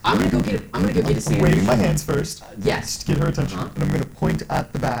 I'm gonna go get a I'm sandwich. waving my hands first. Yes. Just to get her attention. Uh-huh. And I'm going to point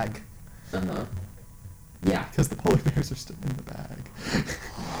at the bag. Yeah. Because the polar bears are still in the bag. And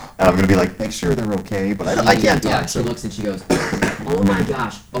I'm going to be like, make sure they're okay, but I can't Yeah, talk. she looks and she goes, oh my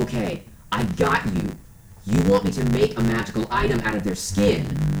gosh, okay, I got you. You want me to make a magical item out of their skin.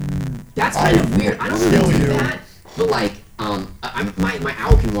 That's kind of weird. I don't kill really do you. that. But like, my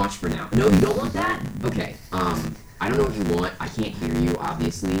owl can watch for now. No, you don't want that? Okay. I don't know what you want. I can't hear you,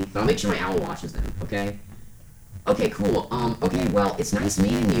 obviously. But I'll make sure my owl watches them, okay? Okay, cool. Okay, well, it's nice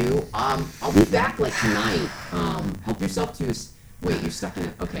meeting you. I'll be back, like, tonight. Help yourself to wait, you're stuck in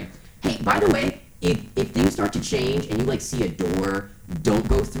it. Okay. Hey, by the way, if things start to change and you, like, see a door, don't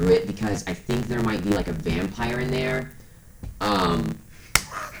go through it because I think there might be, like, a vampire in there.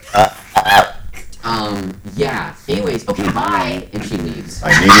 Yeah. Anyways, okay, bye! And she leaves.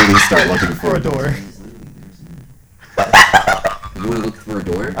 I immediately start looking for a door. You want to look for a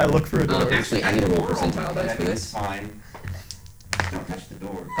door? I look for a door. Actually, I need a roll percentile dice for this. Fine. Don't touch the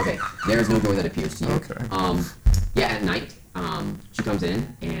door. Okay, there is no door that appears to you. Okay. Yeah, at night, she comes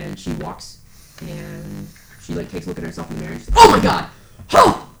in and she walks and she like takes a look at herself in the mirror and she's like, oh my god!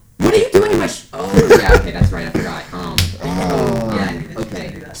 Oh! What are you doing in my oh yeah, okay, that's right, I forgot. Yeah,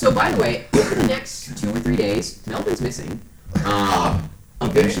 okay. So by the way, over the next 2 or 3 days, Melvin's missing.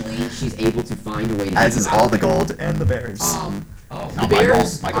 Eventually she's able to find a way to As get is him all out. the gold and the bears. The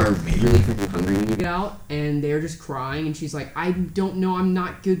bears are really freaking hungry when you Get out, and they're just crying, and she's like, I don't know, I'm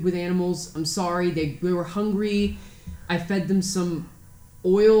not good with animals. I'm sorry, they were hungry. I fed them some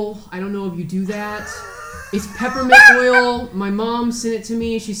oil. I don't know if you do that. It's peppermint oil. My mom sent it to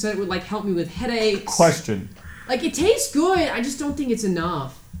me. She said it would like help me with headaches. Question. Like, it tastes good. I just don't think it's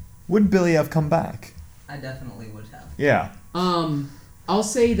enough. Would Billy have come back? I definitely would have. Yeah. I'll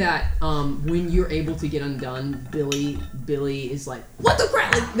say that when you're able to get undone, Billy is like, what the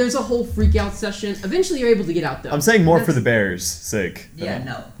crap? Like, there's a whole freak out session. Eventually, you're able to get out though. I'm saying more for That's- the bears' sake. Yeah,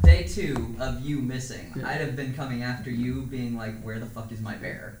 no. Day 2 of you missing. I'd have been coming after you, being like, where the fuck is my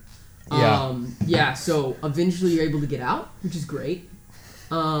bear? Yeah. Yeah. So eventually, you're able to get out, which is great.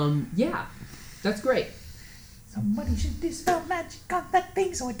 Yeah, that's great. Somebody should dispel magic on that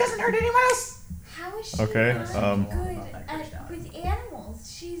thing so it doesn't hurt anyone else. How is she Okay, not good with animals?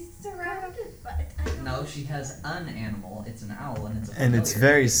 She's surrounded by... I don't No, she has an animal. It's an owl, and it's a And it's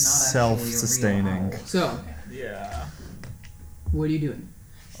familiar. very It's not actually a real self-sustaining. owl. So, Yeah. what are you doing?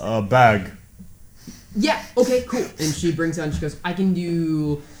 Bag. Yeah. Okay. Cool. And she brings out and she goes, I can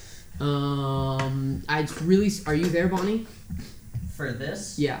do. I really. Are you there, Bonnie? For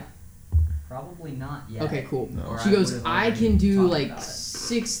this? Yeah. Probably not yet. Okay. Cool. Or She I goes, would've I already can do talked like about it.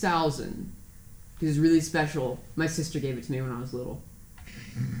 6,000. Because it's really special. My sister gave it to me when I was little.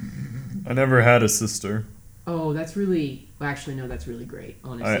 I never had a sister. Oh, that's really. Well, actually, no, that's really great.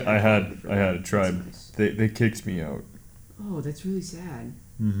 Honestly, I had a tribe. That's nice. They kicked me out. Oh, that's really sad.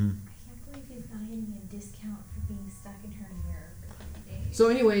 Mm-hmm. I can't believe he's not getting a discount for being stuck in her mirror for 3 days. So,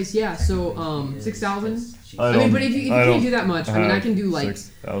 anyways, yeah. So, She is 6,000. just- I I mean, don't- but if you I can't don't do that much, I mean, I can do like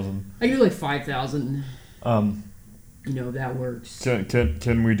 6,000. I can do like 5,000. You know, that works.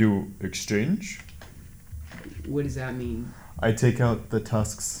 Can we do exchange? What does that mean? I take out the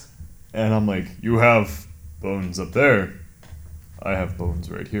tusks, and I'm like, you have bones up there. I have bones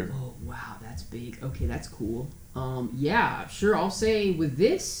right here. Oh wow, that's big. Okay, that's cool. Yeah, sure. I'll say with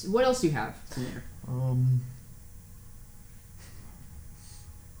this. What else do you have in there?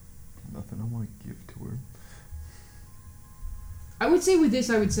 Nothing I want to give to her. I would say with this.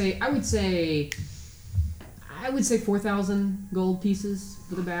 I would say. I would say 4,000 gold pieces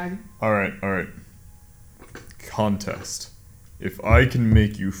for the bag. Alright. Contest. If I can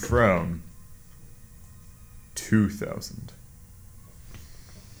make you frown, 2,000.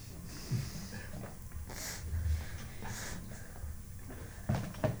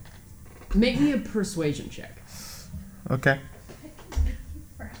 Make me a persuasion check. Okay.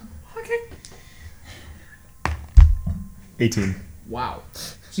 18. Wow.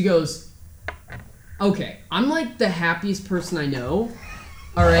 She goes, okay, I'm like the happiest person I know.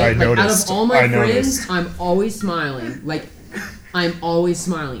 Alright? Like, out of all my friends, I'm always smiling. Like, I'm always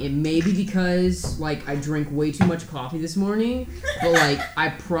smiling. It may be because, like, I drank way too much coffee this morning, but, like, I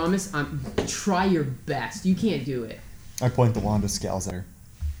promise, try your best. You can't do it. I point the wand of scowls at her.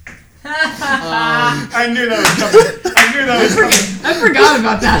 I knew that was coming. I forgot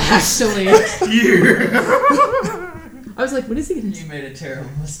about that, actually. I was like, what is he gonna do? You made a terrible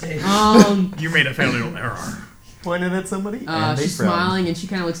mistake. You made a fatal error. Pointed at somebody and they she's frown. smiling and she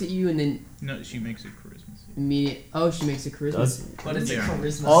kind of looks at you and then No, she makes a charisma. she makes a charisma. Does- But it's a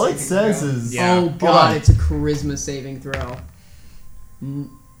charisma. All it saving says throw. is... Yeah. Oh Hold god, on. it's a charisma saving throw.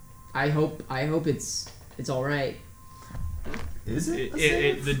 I hope it's all right. Is it?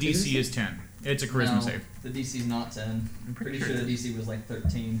 The DC is 10. It's a charisma No, save. the DC's not 10. I'm pretty sure sure the DC was like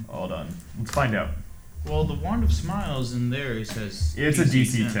 13. Hold on. Let's find out. Well, the Wand of Smiles in there it says It's a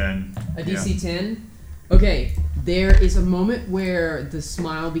DC 10. A DC 10? Okay, there is a moment where the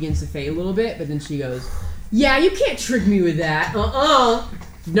smile begins to fade a little bit, but then she goes, yeah, you can't trick me with that.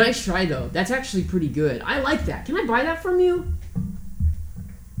 Nice try, though. That's actually pretty good. I like that. Can I buy that from you?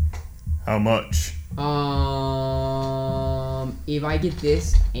 How much? If I get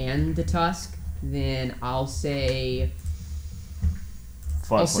this and the tusk, then I'll say...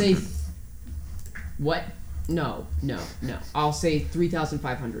 500. I'll say... What? No. I'll say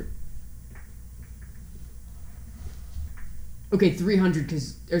 3,500. Okay, 300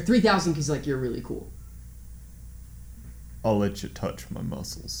 because... Or 3,000 because, like, you're really cool. I'll let you touch my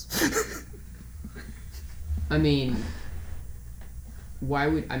muscles. I mean... Why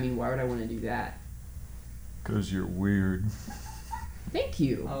would I want to do that? Because you're weird. Thank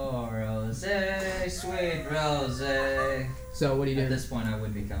you. Oh, Rose, sweet Rose. So, what are you At doing? this point, I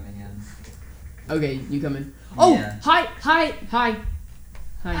would be coming in. Okay, you come in. Oh, Yeah. Hi.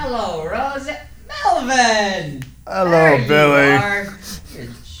 Hello, Rose. Melvin! Hello, There you Billy. are. You're a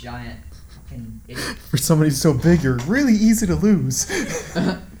giant fucking idiot. For somebody so big, you're really easy to lose.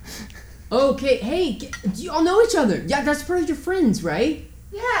 Okay, hey, do you all know each other? Yeah, that's part of your friends, right?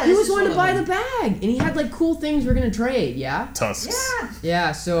 Yeah, He was wanting to buy the bag, and he had like cool things we're gonna trade. Yeah. Tusks.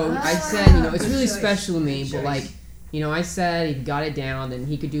 Yeah. So I said, it's really special to me, but like, I said if he got it down, then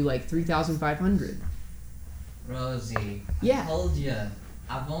he could do like 3,500. Rosie. Yeah. I told you.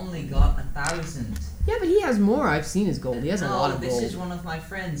 I've only got 1,000. Yeah, but he has more. I've seen his gold. He has a lot of this gold. is one of my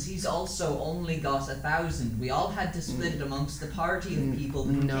friends. He's also only got 1,000. We all had to split it amongst the party of people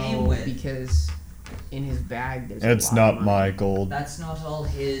that he came No, with. because in his bag there's. It's a lot of not money. my gold. That's not all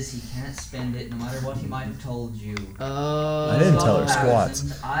his. He can't spend it, no matter what he might have told you. I didn't He's tell got her 1,000.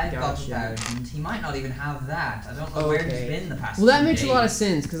 squat. I've got Gotcha. 1,000. He might not even have that. I don't know where he's been the past Well, that 2 makes a lot of days.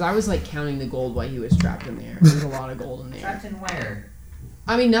 sense because I was like counting the gold while he was trapped in there. There's a lot of gold in there. Trapped in where?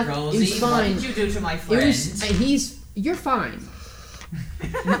 I mean, nothing. Rosie, It was fine. what did you do to my It friend? was. You're fine.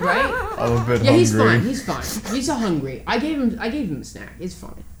 Right? I'm a bit Yeah, he's hungry. fine. He's fine. He's hungry. I gave him a snack. It's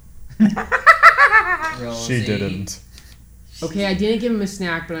fine. Rosie. She didn't. Okay, I didn't give him a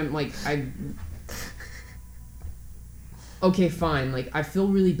snack, but I'm like Okay, fine. Like I feel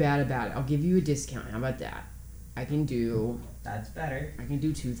really bad about it. I'll give you a discount. How about that? I can do That's better.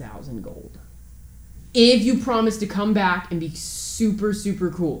 2,000 gold. If you promise to come back and be super, super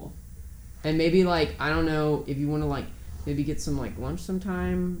cool. And maybe, like, I don't know, if you want to, like, maybe get some, like, lunch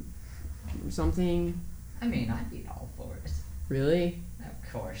sometime or something. I mean, I'd be all for it. Really?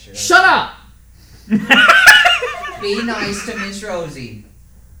 Of course, you're. Shut up! Be nice to Miss Rosie.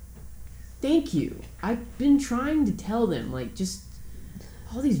 Thank you. I've been trying to tell them, like, just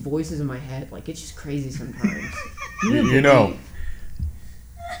all these voices in my head. Like, it's just crazy sometimes. You know,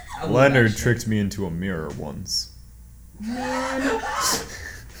 I will Leonard actually- tricked me into a mirror once. Man.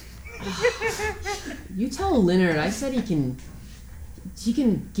 You tell Leonard, I said he can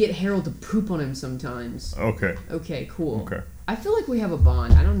get Harold to poop on him sometimes. Okay. Okay, cool. Okay. I feel like we have a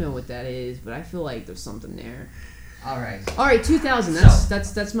bond. I don't know what that is, but I feel like there's something there. All right. All right, 2,000.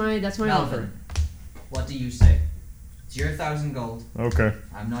 That's my offer. Melvin, what do you say? It's your 1,000 gold. Okay.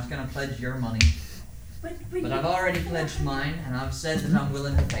 I'm not gonna pledge your money, But I've already pledged mine, and I've said that I'm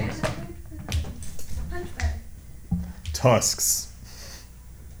willing to pay it. Tusks.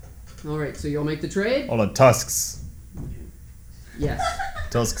 All right, so you'll make the trade? Hold on, tusks. Yes.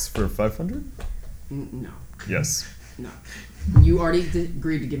 Tusks for 500? No. Yes. No. You already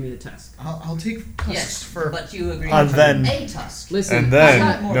agreed to give me the tusk. I'll take tusks Yes, for. but you agreed And to then- a tusk. Listen, And I then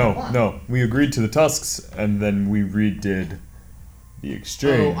got more than one. no, we agreed to the tusks, and then we redid the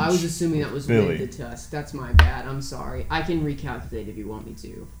exchange. Oh, I was assuming that was Billy. with the tusk. That's my bad. I'm sorry. I can recalculate if you want me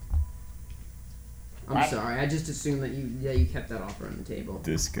to. I'm sorry. I just assumed that you kept that offer on the table.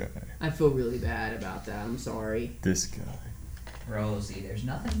 This guy. I feel really bad about that. I'm sorry. This guy. Rosie, there's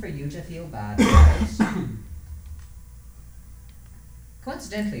nothing for you to feel bad about.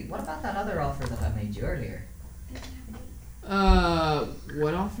 Coincidentally, what about that other offer that I made you earlier?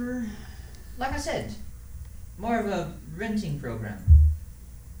 What offer? Like I said, more of a renting program.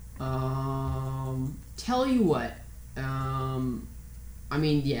 Tell you what. I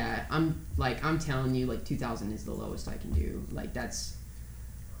mean, yeah, I'm telling you, like, 2,000 is the lowest I can do. Like, that's.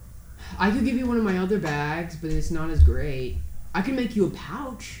 I could give you one of my other bags, but it's not as great. I could make you a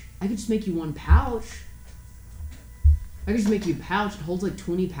pouch. I could just make you one pouch. I could just make you a pouch. It holds like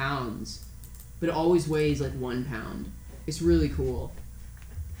 20 pounds, but it always weighs like 1 pound. It's really cool.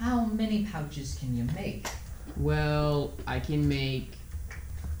 How many pouches can you make? Well, I can make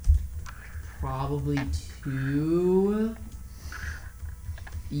probably 2.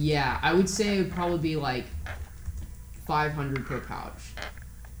 Yeah, I would say it would probably be like 500 per pouch.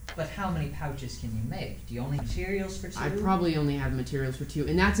 But how many pouches can you make? Do you only have materials for 2? I probably only have materials for 2,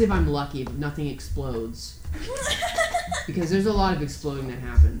 and that's if I'm lucky, if nothing explodes. Because there's a lot of exploding that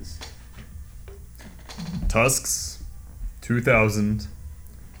happens. Tusks, 2,000.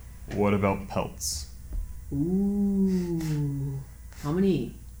 What about pelts? Ooh. How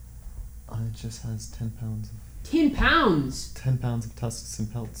many? It just has 10 pounds of 10 pounds! 10 pounds of tusks and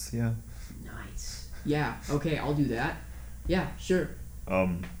pelts. Yeah. Nice. Yeah, okay, I'll do that. Yeah, sure. How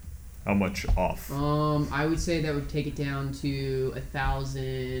much off? I would say that would take it down to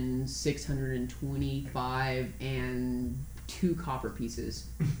 1,625 and 2 copper pieces.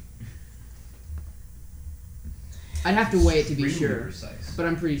 I'd have to weigh it to be Extremely sure, precise. but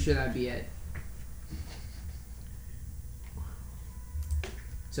I'm pretty sure that'd be it.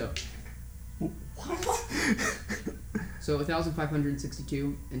 So. So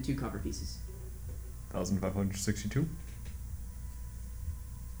 1,562 and 2 copper pieces. 1,562.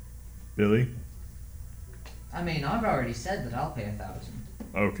 Billy. I mean, I've already said that I'll pay 1,000.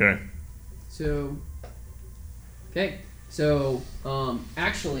 Okay. So. Okay. So,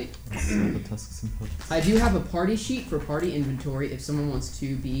 actually, The tusks and pelts. I do have a party sheet for party inventory if someone wants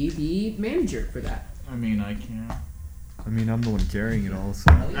to be the manager for that. I mean, I can't. I mean, I'm the one carrying it all, so.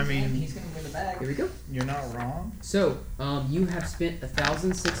 Well, he's I mean- fine. He's gonna win the bag. Here we go. You're not wrong. So, you have spent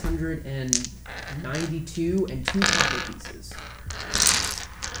 1,692 and 2 copper pieces.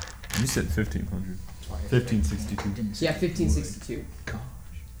 You said 1,500. 1,562. Yeah, 1,562. Gosh.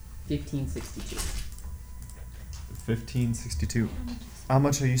 1,562. 1,562. How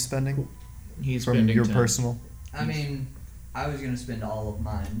much are you spending He's from spending your 10. personal? I mean, I was gonna spend all of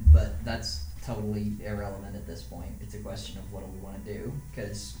mine, but that's totally irrelevant at this point. It's a question of what do we want to do,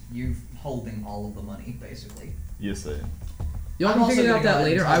 because you're holding all of the money, basically. Yes, I am. Y'all I'm can also figure gonna out go that ahead and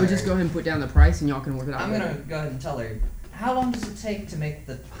later. tell I would her- just go ahead and put down the price and y'all can work it out I'm later. gonna go ahead and tell her, how long does it take to make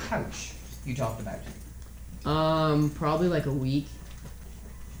the pouch you talked about? Probably like a week.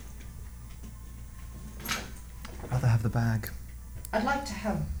 I'd rather have the bag. I'd like to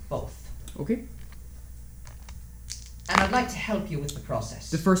have both. Okay. And I'd like to help you with the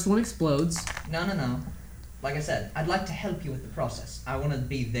process. The first one explodes. No. Like I said, I'd like to help you with the process. I want to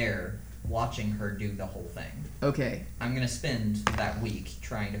be there watching her do the whole thing. Okay. I'm going to spend that week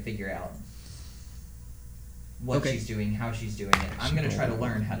trying to figure out what Okay. she's doing, how she's doing it. I'm going to try to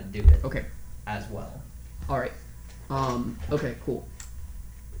learn how to do it Okay. as well. Alright. Okay, cool.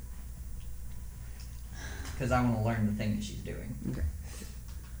 Because I want to learn the thing that she's doing. Okay.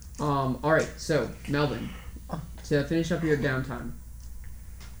 Alright, so, Melvin. To finish up your downtime.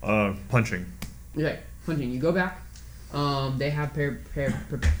 Punching. Okay, punching. You go back. They have prepared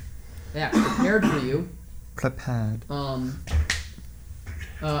for you. Prepared.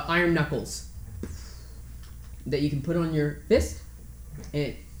 Iron knuckles that you can put on your fist, and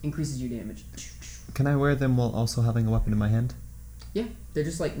it increases your damage. Can I wear them while also having a weapon in my hand? Yeah, they're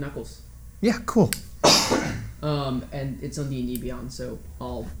just like knuckles. Yeah, cool. And it's on D&D Beyond, so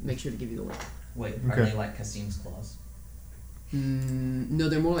I'll make sure to give you the link. Wait, are Okay. they like Kasim's claws? No,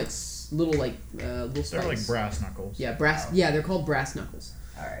 they're more like little little They're spikes. like brass knuckles. Yeah, brass. Yeah, they're called brass knuckles.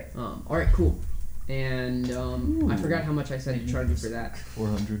 Alright. All right, cool. And I forgot how much I said to charge you for that.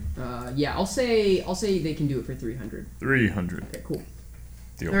 400. Yeah, I'll say they can do it for 300. 300. Okay, cool.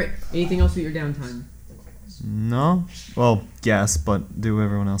 Deal. All right. Anything else with your downtime? No? Well, yes, but do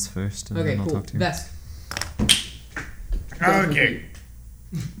everyone else first, and Okay, then I'll cool. talk to you. Best. Okay.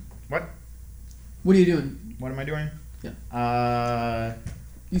 What? What are you doing? What am I doing? Yeah.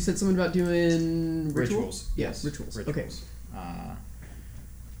 You said something about doing Rituals. Yeah, Yes. rituals. Okay. Rituals.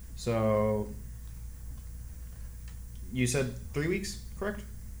 So you said 3 weeks, correct?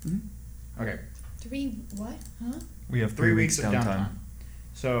 Mm-hmm. Okay. 3 what? Huh? We have 3 weeks of downtime.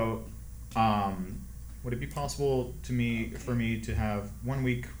 So, would it be possible for me to have 1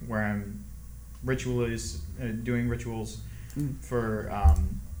 week where I'm doing rituals for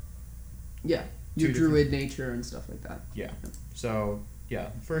Yeah, your 2 druid different- nature and stuff like that. Yeah. So yeah,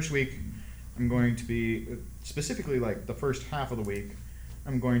 first week I'm going to be specifically like the first half of the week.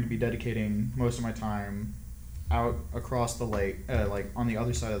 I'm going to be dedicating most of my time out across the lake, like on the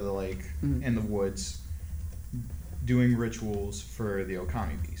other side of the lake in the woods, doing rituals for the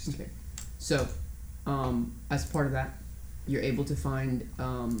Okami beast. Okay. So, as part of that, you're able to find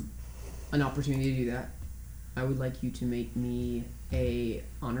an opportunity to do that. I would like you to make me a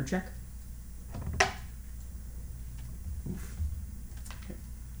honor check. Oof. Okay.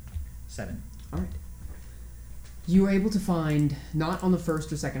 7. All right. You were able to find, not on the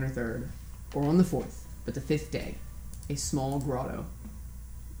first or second or third, or on the fourth, but the 5th day, a small grotto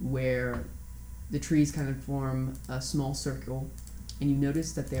where the trees kind of form a small circle, and you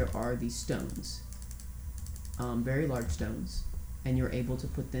notice that there are these stones, very large stones, and you're able to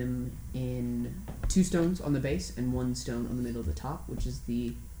put them in 2 stones on the base and 1 stone on the middle of the top, which is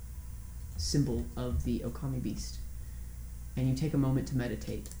the symbol of the Okami beast. And you take a moment to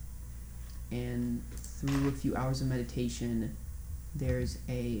meditate. And through a few hours of meditation, there's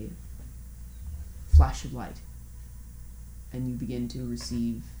a flash of light, and you begin to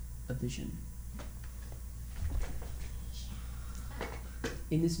receive a vision.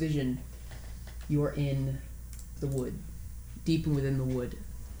 In this vision, you are in the wood, deep within the wood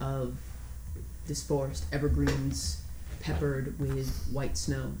of this forest, evergreens peppered with white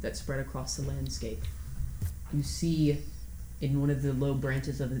snow that spread across the landscape. You see in one of the low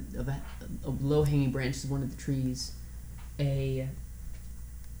branches of a low-hanging branches of one of the trees a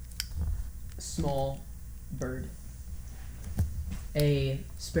small bird, a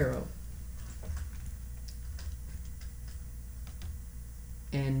sparrow.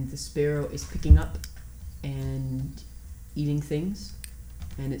 And the sparrow is picking up and eating things,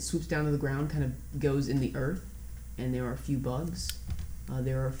 and it swoops down to the ground, kind of goes in the earth, and there are a few bugs.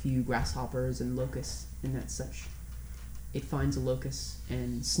 There are a few grasshoppers and locusts and that such. It finds a locust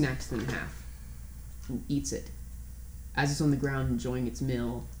and snacks it in half and eats it. As it's on the ground enjoying its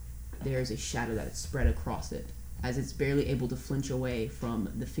meal, there's a shadow that is spread across it, as it's barely able to flinch away from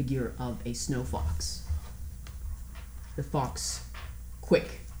the figure of a snow fox. The fox,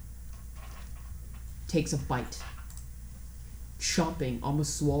 quick, takes a bite, chomping,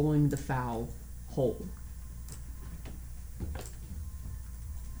 almost swallowing the fowl whole.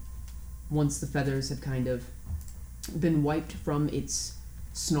 Once the feathers have kind of been wiped from its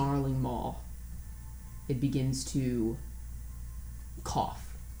snarling maw, it begins to cough.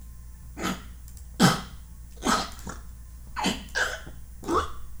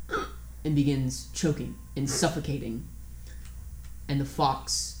 And begins choking and suffocating. And the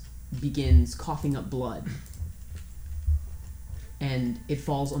fox begins coughing up blood. And it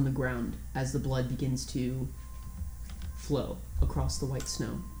falls on the ground as the blood begins to flow across the white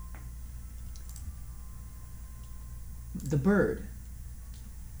snow. The bird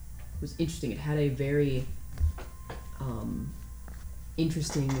was interesting. It had a very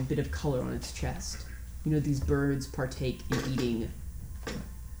interesting bit of color on its chest. You know, these birds partake in eating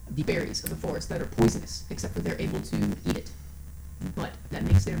the berries of the forest that are poisonous, except that they're able to eat it. But that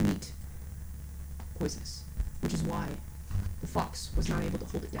makes their meat poisonous, which is why the fox was not able to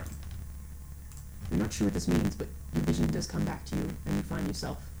hold it down. I'm not sure what this means, but your vision does come back to you, and you find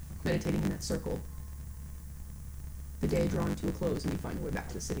yourself meditating in that circle. The day drawing to a close, and you find your way back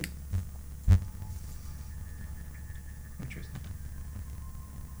to the city. Interesting.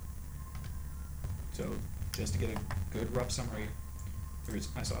 So, just to get a good rough summary,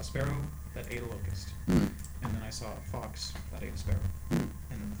 I saw a sparrow that ate a locust, and then I saw a fox that ate a sparrow, and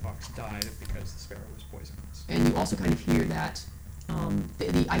then the fox died because the sparrow was poisonous. And you also kind of hear that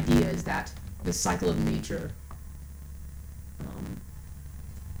the idea is that the cycle of nature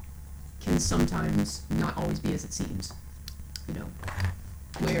can sometimes not always be as it seems. You know,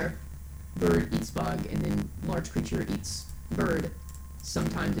 where bird eats bug and then large creature eats bird,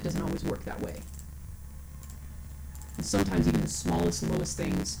 sometimes it doesn't always work that way. And sometimes even the smallest, lowest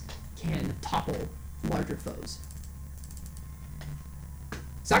things can topple larger foes.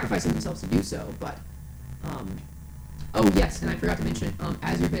 sacrificing themselves to do so, but oh yes, and I forgot to mention,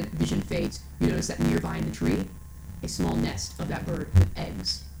 as your vision fades, you notice that nearby in the tree, a small nest of that bird with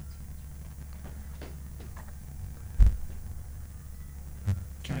eggs.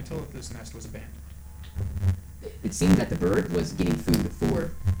 Can I tell if this nest was abandoned? It seemed that the bird was getting food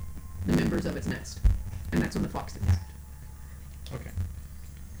for the members of its nest, and that's when the fox attacked. Okay.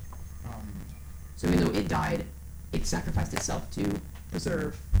 So even though it died, it sacrificed itself to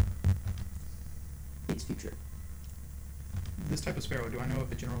preserve its future. This type of sparrow, do I know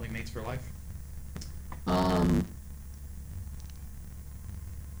if it generally mates for life?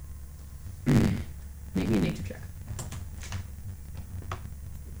 Make me a nature check.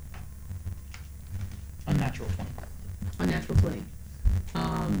 Unnatural 20. Unnatural 20.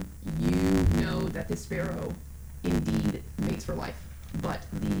 You know that this sparrow indeed mates for life, but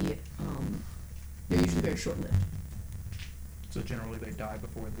they're usually very short-lived. So generally they die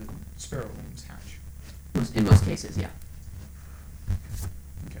before the sparrow wings hatch. In most cases, yeah.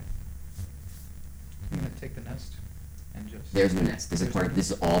 Okay. I'm gonna take the nest and just. There's no nest. This is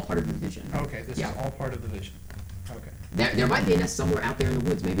all part of the vision. Okay, this is all part of the vision. Okay. There might be a nest somewhere out there in the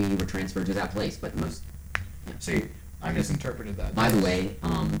woods. Maybe you were transferred to that place, but most. Yeah. See, I misinterpreted that. By the way,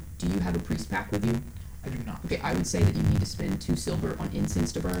 do you have a priest pack with you? I do not. Okay, I would say that you need to spend 2 silver on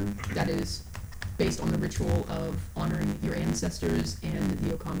incense to burn. That is based on the ritual of honoring your ancestors and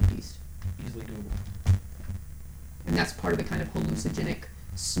the Okami beast. Easily doable. And that's part of the kind of hallucinogenic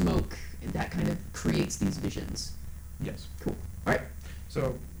smoke that kind of creates these visions. Yes. Cool. Alright.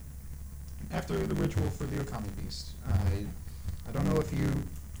 So, after the ritual for the Okami beast, I don't know if you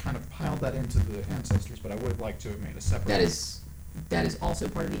kind of piled that into the ancestors, but I would have liked to have made a separate. That is also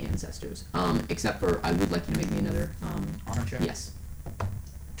part of the ancestors. Except for I would like you to make me another honor check. Yes.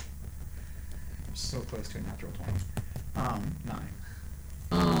 I'm so close to a natural 20.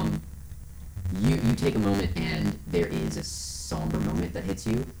 9. You take a moment and there is a somber moment that hits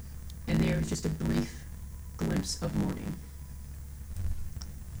you, and there's just a brief glimpse of mourning.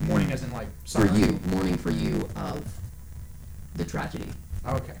 Mourning as in like for summer. you, mourning for you of the tragedy.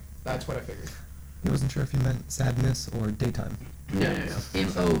 Okay, that's what I figured. I wasn't sure if you meant sadness or daytime. No.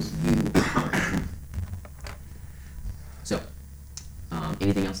 M-O-U. So,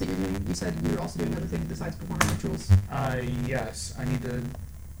 anything else that you're doing? You said you were also doing other things besides performing rituals. Yes, I need to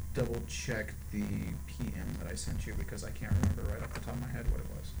double check the PM that I sent you because I can't remember right off the top of my head what it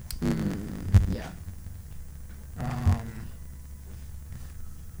was. Yeah.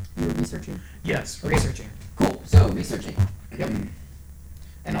 You were researching? Yes, researching. Cool. So, researching. Yep.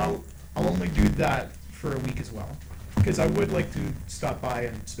 And I'll only do that for a week as well, because I would like to stop by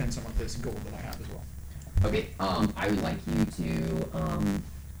and spend some of this gold that I have as well. Okay. I would like you to.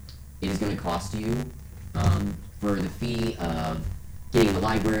 It is going to cost you, for the fee of getting in the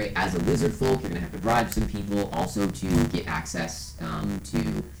library as a lizard folk. You're going to have to bribe some people, also to get access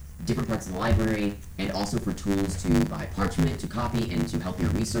to different parts of the library, and also for tools to buy parchment, to copy, and to help your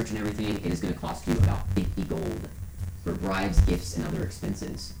research and everything. It is going to cost you about 50 gold for bribes, gifts, and other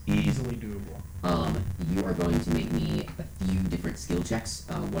expenses. Easily doable. You are going to make me a few different skill checks.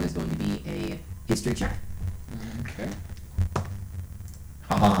 One is going to be a history check. Okay.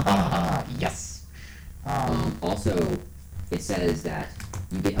 Yes. Also, it says that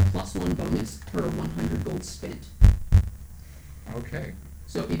you get a +1 bonus per 100 gold spent. Okay.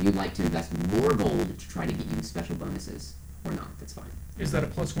 So if you'd like to invest more gold to try to get you special bonuses, or not, that's fine. Is that a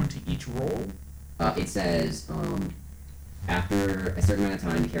 +1 to each roll? It says, after a certain amount of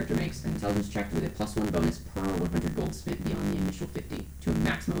time, the character makes an intelligence check with a +1 bonus per 100 gold spent beyond the initial 50 to a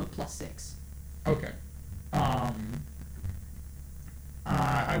maximum of +6. Okay. I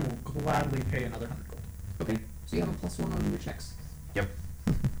will gladly pay another 100 gold. Okay, so you have a +1 on your checks. Yep.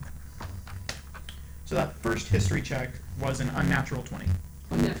 So that first history check was an unnatural 20.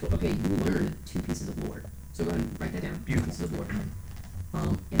 Unnatural. Okay, you learned 2 pieces of lore. So go ahead and write that down. Beautiful. 2 pieces of lore.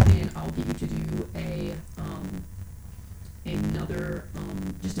 And then I'll get you to do another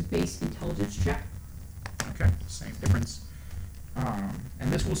just a base intelligence check. Okay, same difference.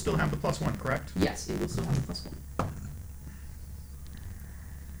 And this will still have the +1, correct? Yes, it will still have a +1.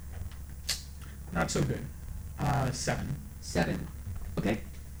 Not so good. 7. 7. Okay.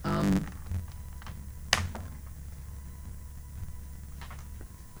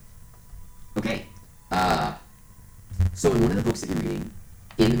 Okay. So in one of the books that you're reading,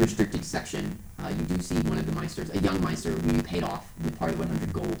 in the restricted section, you do see one of the Meisters, a young Meister, who you paid off with part of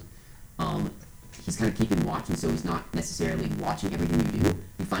 100 gold. He's kind of keeping watch, and so he's not necessarily watching everything you do.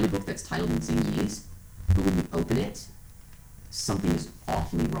 You find a book that's titled in Xingese, but when you open it, something is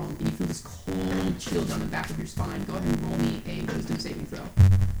awfully wrong, and you feel this cold chill down the back of your spine. Go ahead and roll me a wisdom saving throw.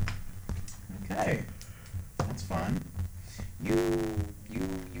 Okay. That's fun. You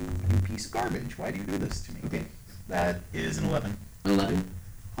piece of garbage. Why do you do this to me? Okay. That is an 11. An 11.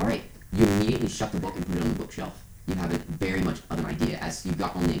 All right. You immediately shut the book and put it on the bookshelf. You haven't very much of an idea, as you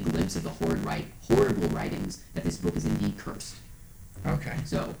got only a glimpse of the horrible writings that this book is indeed cursed. Okay.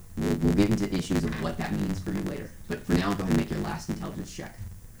 So we'll get into issues of what that means for you later. But for now, go ahead and make your last intelligence check.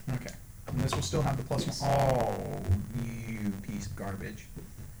 Okay. And this will still have the plus Yes. 1. Oh, you piece of garbage.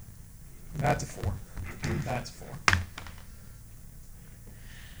 That's a 4. That's a 4.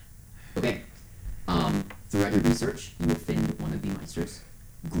 Okay. Throughout your research, you offend one of the Meisters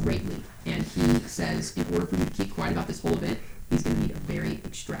greatly, and he says in order for you to keep quiet about this whole event, he's going to need a very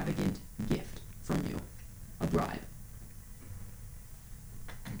extravagant gift from you, a bribe.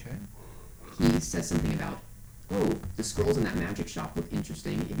 Okay. He says something about, oh, the scrolls in that magic shop look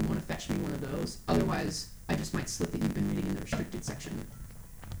interesting if you want to fetch me one of those. Otherwise, I just might slip that you've been reading in the restricted section.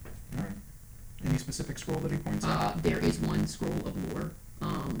 Alright. Any specific scroll that he points out? There is one scroll of lore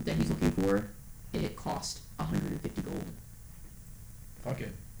that he's looking for. It cost 150 gold. Fuck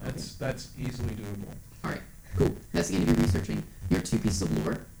it. That's easily doable. Alright, cool. That's the end of your researching. Your 2 pieces of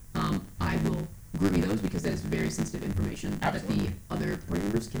lore. I will group those because that is very sensitive information Absolutely. that the other party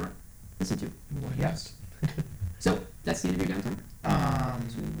members cannot listen to. Yes. So, that's the end of your downtime.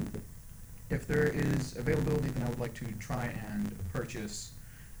 If there is availability, then I would like to try and purchase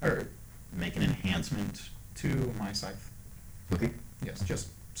or make an enhancement to my scythe. Okay. Yes, just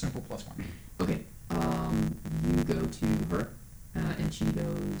simple +1. Okay. You go to her, and she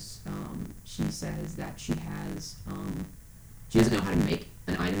goes, she says that she has, she doesn't know how to make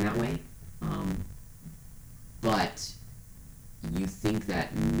an item that way, but you think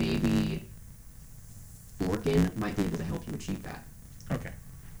that maybe Forkin might be able to help you achieve that. Okay.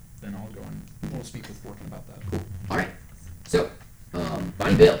 Then I'll go and we'll speak with Forkin about that. Cool. Alright. So,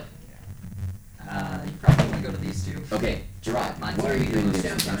 Bonnie Bill. You probably want to go to these two. Okay, Gerard, Mine's what are you doing the this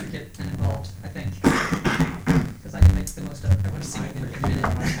most downtime? intricate and involved, I think. Because I can make the most of it. I want to see I what can we're think committed.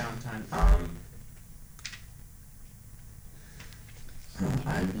 about my downtime. It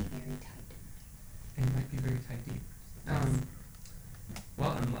would be very tight. It might be very tight deep.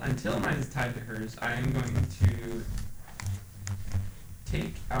 Well, until mine is tied to hers, I am going to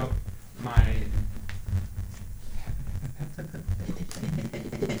take out my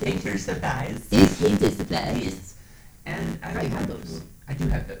painter's supplies. Painter's supplies. And I I don't have those. I do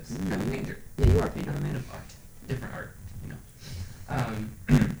have those. Mhm. I'm a painter. Yeah, you are a painter. I'm a man of art. Different art, you know.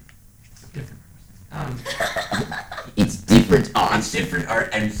 Different. It's different art. It's different art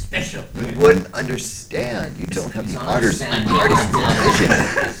and special. You wouldn't understand. You don't have the artist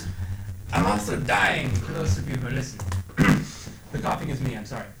vision. I'm also dying, for those of you who are listening. The coughing is me, I'm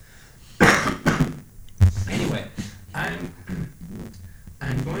sorry. Anyway, I'm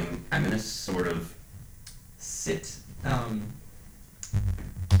gonna sort of sit,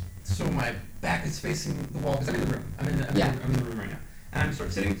 so my back is facing the wall, because I'm in the room. I'm in the room right now. And I'm sort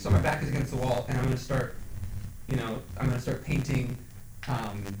of sitting, so my back is against the wall, and I'm gonna start, painting,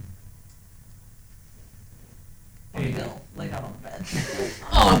 Bill, laid out on the bed.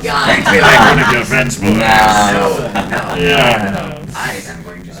 Oh God! Make me like one of your French boys. Yeah. I am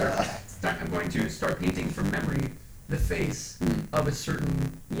going to start painting from memory the face of a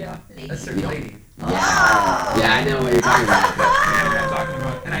certain lady. Yeah, I know what you're talking about. I know what I'm talking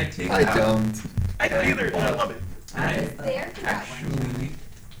about. And I take I out. don't. I don't either. I love it. I There for that one. actually.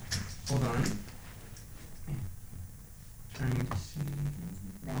 Hold on. Trying to see.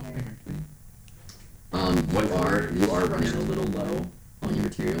 You are running a little low on your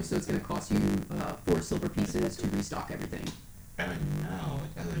material, so it's going to cost you 4 silver pieces to restock everything. Oh no,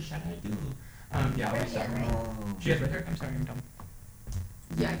 what should I do? Yeah, I'll restock her. She has red hair? I'm sorry, I'm dumb.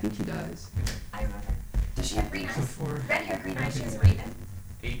 Yeah, I think she does. I remember. Does she have green So eyes? for Red hair, green eyes. She has raven.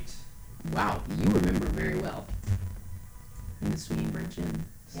 8. Wow, you remember very well. And the swinging branch in.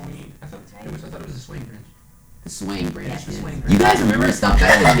 Swing. I thought it was a swing branch. The swaying branch Yes, the in. swaying You branch. guys remember stuff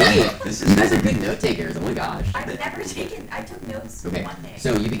better than me. You guys are good note takers. Oh my gosh. I've never taken. I took notes Okay, one day.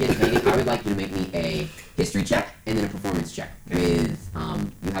 so you begin painting. I would like you to make me a history check and then a performance check. With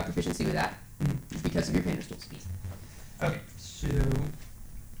you have proficiency with that because of your painter skills. Okay, so.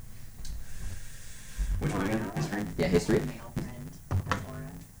 Which one again? History? Yeah, history. Male friend,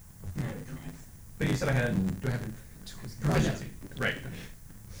 Aurora. But you said I had. Do I have proficiency? Right.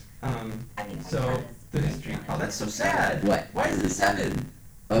 I mean, So the history. Oh, that's so sad. What? Why is it a 7?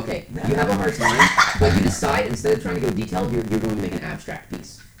 Okay, you have a hard time, but you decide instead of trying to go detailed, you're going to make an abstract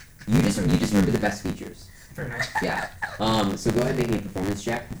piece. You just remember the best features. Fair enough. Yeah. So go ahead and make me a performance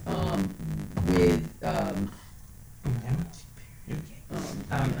check. With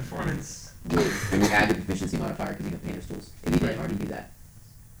Performance. and you add the proficiency modifier because you have painter's tools. If you didn't already do that.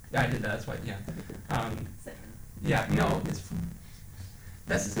 Yeah, I did that. That's why. Yeah. Yeah. No,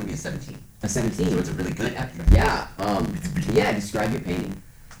 that's just gonna be a 17. A 17. So it's a really good abstract. Yeah. Yeah. Describe your painting.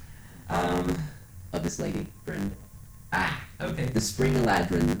 Of this lady, friend. Okay. The spring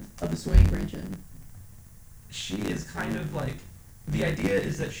eladrin of the swaying branch end. She is kind of like, the idea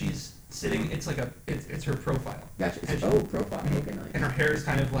is that she's sitting. It's like it's her profile. Gotcha. And Profile. Okay, nice. And her hair is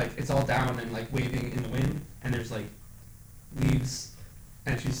kind of like, it's all down and like waving in the wind, and there's like leaves,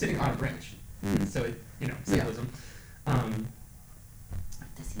 and she's sitting on a branch. So it, symbolism.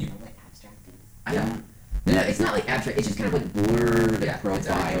 Does he know what abstract is? I don't. No, it's not like abstract. It's just kind of like blurred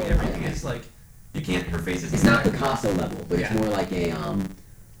profile. Everything is like, you can't. Her face is. It's not Picasso level, but it's more like a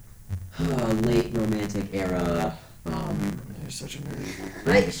late romantic era. You're such a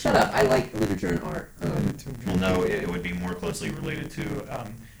nerd. Shut up. I like literature and art. Well, no, it would be more closely related to,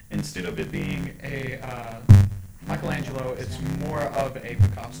 instead of it being a Michelangelo, it's more of a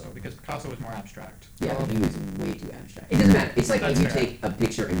Picasso, because Picasso was more abstract. Yeah, but he was way too abstract. It doesn't matter. It's like if you That's fair. take a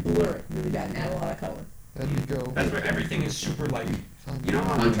picture and blur it really bad and add a lot of color. That's where everything is super like, how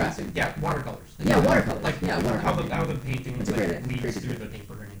contrasting. Yeah, watercolors. Yeah, watercolors. Like Yeah, watercolors. how the painting It's a like great- leads great through the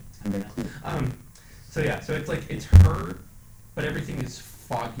paper and Very cool. so yeah, so it's like it's her, but everything is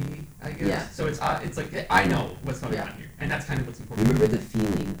foggy, I guess. Yeah. So it's like I know what's going on here, and that's kind of what's important. Remember the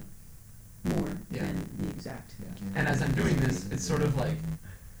feeling more Yeah. than the exact. And as I'm doing this, it's sort of like,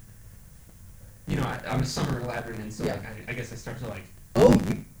 I'm a summer eladrin, and so Yeah. like I guess I start to like. Oh,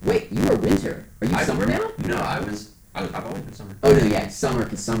 wait, you are winter. Are you summer now? No, I've always been summer. Oh no, yeah, it's summer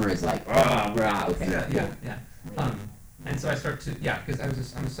because summer is like okay. Yeah. And so I start to because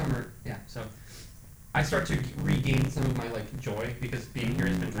I'm a summer so I start to regain some of my like joy because being here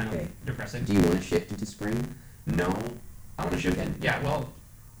has been kind of depressing. Do you want to shift into spring? No, I want to shift in. Yeah, well,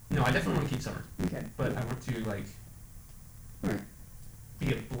 no, I definitely want to keep summer. Okay. But I want to like Alright.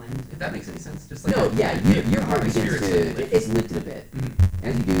 be a blend, if that makes any sense. Just like No, yeah, your heart begins spirits to it's lifted a bit. Mm-hmm.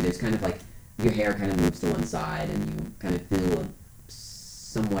 As you do, there's kind of like your hair kind of moves to one side, and you kind of feel a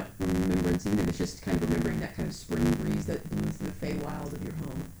somewhat remembrance, even if it's just kind of remembering that kind of spring breeze that blows through the Feywild of your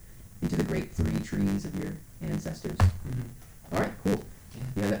home into the great 3 trees of your ancestors. Mm-hmm. All right, cool. Yeah.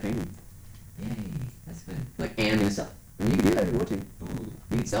 You have that painting. Yay, that's good. Like, and you're gonna sell it. I mean, you can do that if you want to. Ooh.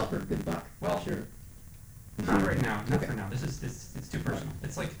 You can sell it for a good buck. Well, sure. Not right now. Not Okay. for now. It's too personal.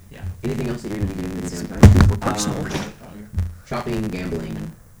 It's like Anything else that you're gonna be doing in your downtime? Shopping,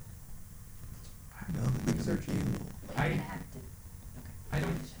 gambling. Researching. I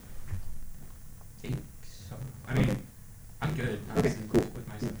don't think so. I mean, I'm good. Okay, cool. With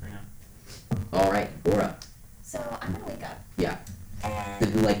my stuff right now. All right, Aura. So I'm gonna wake up. Yeah.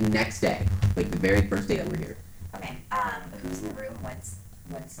 And Like next day, like the very first day that we're here. okay. Who's in the room? What's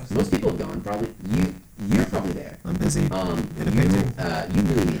Most people have gone. Probably you're probably there. I'm busy. You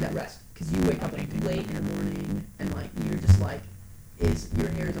really need that rest because you wake up like late in the morning and like you're just like your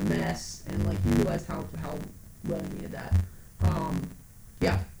hair is a mess and like you realize how well you needed that.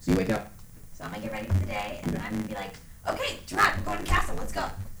 Yeah. So you wake up. So I'm gonna get ready for the day, and then I'm gonna be like, okay, Gerard, we're going to the castle. Let's go.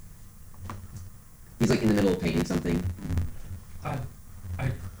 He's like in the middle of painting something.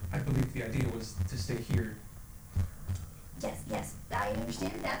 I believe the idea was to stay here. Yes, I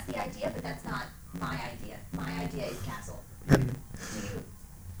understand that's the idea, but that's not my idea. My idea is castle. I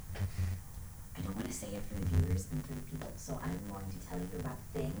don't want to say it for the viewers and for the people, so I'm going to tell you about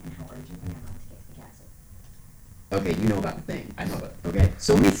the thing and how urgently I want to get to the castle. Okay, you know about the thing. I know it. Okay,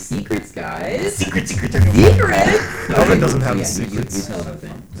 so many secrets, guys. Secrets. Elvin doesn't have yeah, secrets. You tell about the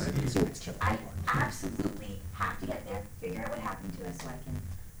thing. Alright, so I absolutely have to get there, figure out what happened to us so I can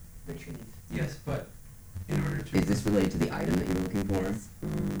retrieve. Yes, but in order to. is this related to the item that you're looking for? Yes.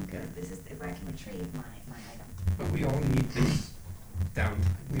 Okay. This is if I can retrieve my item. But we all need this downtime.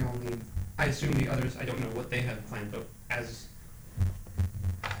 We all need. I assume the others. I don't know what they have planned, but as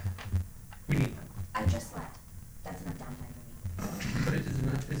we need them. I just left. That's enough downtime for me. But it is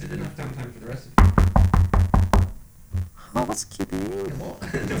enough. Is it enough downtime for the rest of you? Oh, what's keeping you?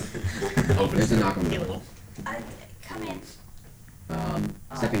 There's a knock on the door. Come in.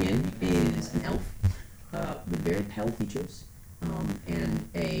 Stepping in is an elf with very pale features and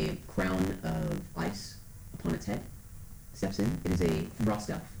a crown of ice upon its head. Steps in. It is a frost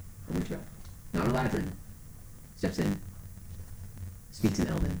elf, a winter elf, not a ladrin. Steps in. Speaks in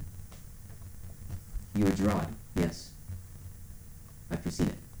Elven. You are Gerard, yes. I've foreseen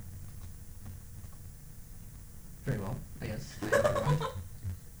it. Very well, I guess.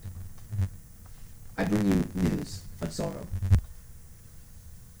 I bring you of sorrow.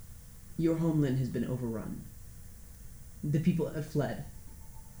 Your homeland has been overrun. The people have fled.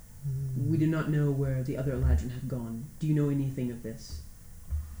 We do not know where the other Eladrin have gone. Do you know anything of this?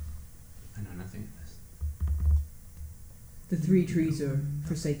 I know nothing of this. The 3 trees are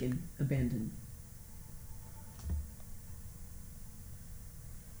forsaken, abandoned.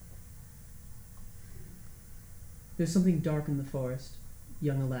 There's something dark in the forest,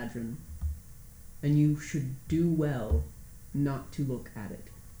 young Eladrin, and you should do well not to look at it.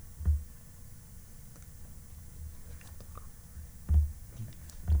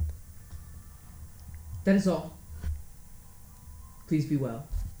 That is all. Please be well.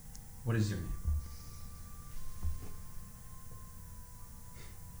 What is your name?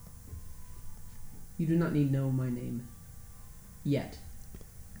 You do not need to know my name. Yet.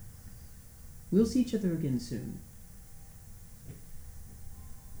 We'll see each other again soon.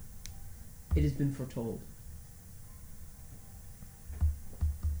 It has been foretold.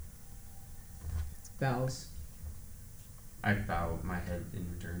 Bows. I bow my head in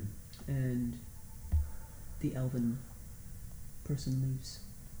return. And the elven person leaves.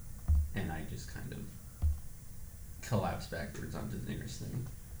 And I just kind of collapse backwards onto the nearest thing.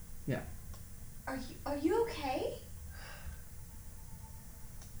 Yeah. Are you okay?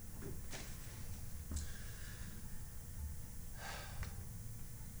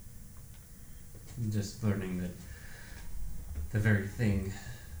 Just learning that the very thing,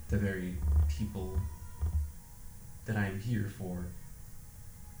 the very people that I'm here for,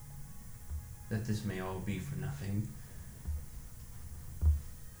 that this may all be for nothing.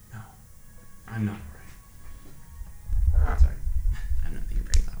 No, I'm not alright. Sorry, I'm not being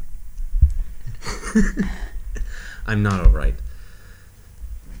very loud. I'm not alright.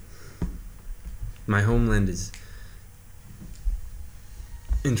 My homeland is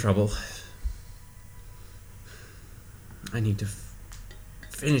in trouble. I need to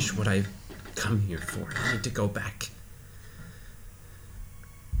finish what I've come here for. I need to go back.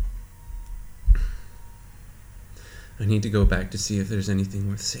 I need to go back to see if there's anything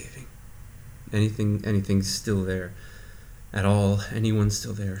worth saving. Anything's still there. At all. Anyone's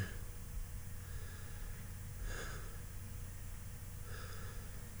still there.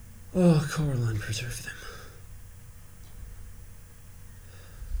 Oh, Coralon, preserve them.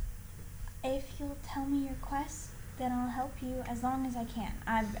 If you'll tell me your quest, then I'll help you as long as I can.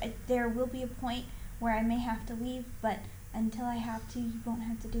 There will be a point where I may have to leave, but until I have to, you won't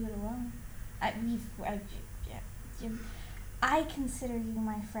have to do it alone. I consider you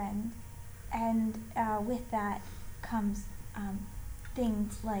my friend, and with that comes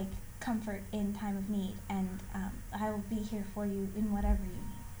things like comfort in time of need, and I will be here for you in whatever you need.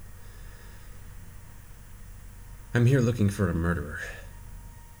 I'm here looking for a murderer.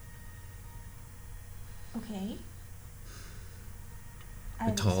 Okay. I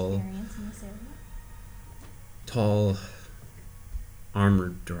have tall- experience in this area. Tall,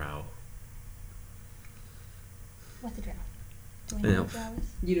 armored drow. What's a drow? Do I An know what a elf. drow is?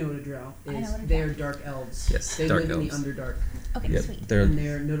 You know what a drow I know is. what a They drow are dark elves. Yes, they dark live in elves. the Underdark. Okay, Yep, sweet. they're And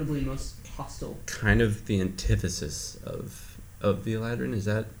they're notably most hostile. kind of the antithesis of the Eladrin. Is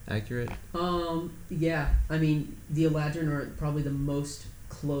that accurate? Yeah. I mean, the Eladrin are probably the most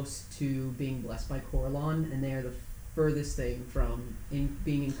close to being blessed by Coralon, and they are the furthest thing from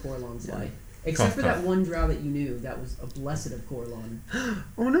being in Coralon's Yeah. life. Except Cough, for cough. that one drow that you knew, that was a blessed of Coralon.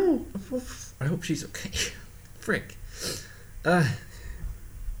 Oh no! I hope she's okay. Frick. No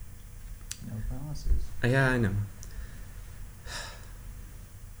promises. Yeah, I know.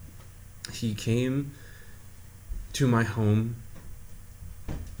 He came to my home,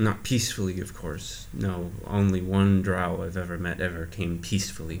 not peacefully, of course. No, only one drow I've ever met ever came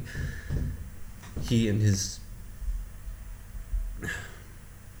peacefully. He and his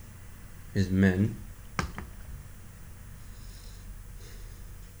men,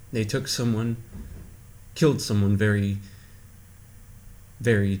 they took someone, killed someone very,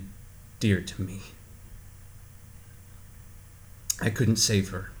 very dear to me. I couldn't save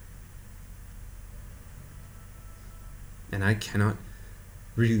her. And I cannot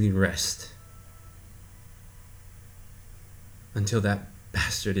really rest until that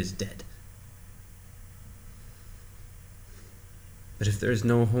bastard is dead. But if there is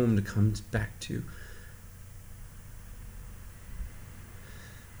no home to come back to,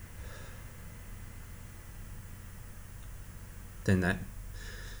 then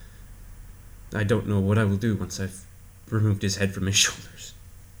I don't know what I will do once I've removed his head from his shoulders.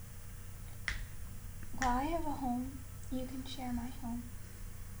 Well, I have a home. You can share my home.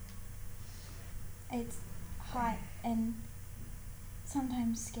 It's hot and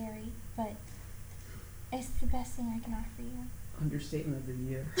sometimes scary, but It's the best thing I can offer you. Understatement of the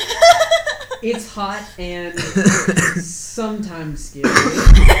year. It's hot and sometimes scary.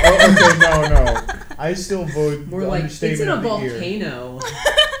 Okay, no. I still vote More the like understatement it's in a of the year. volcano.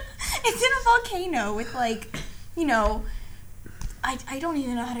 It's in a volcano with like, you know, I don't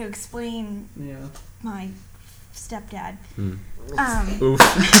even know how to explain my stepdad. Oof.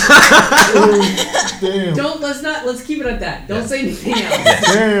 Damn. Let's keep it at that. Don't say anything else.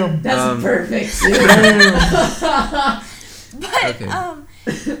 Damn. That's perfect. But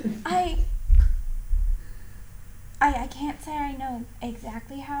Okay. I can't say I know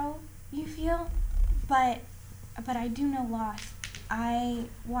exactly how you feel, but I do know loss. I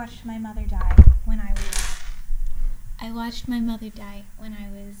watched my mother die when I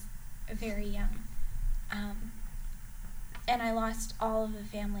was very young. And I lost all of the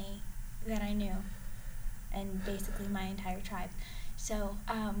family that I knew, and basically my entire tribe. So,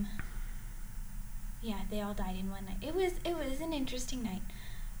 yeah, they all died in one night. It was an interesting night.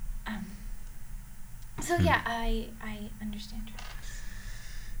 So yeah, I understand her.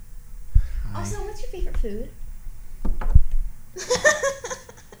 Also, what's your favorite food?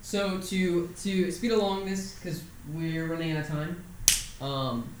 So to speed along this, because we're running out of time,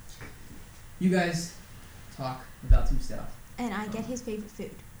 you guys talk about some stuff. And I get his favorite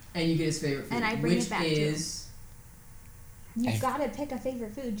food. And you get his favorite food. And I bring which it back to is him. You've got to pick a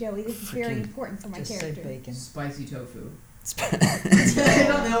favorite food, Joey. This is very Freaking- important for my just say character. bacon. spicy tofu. I I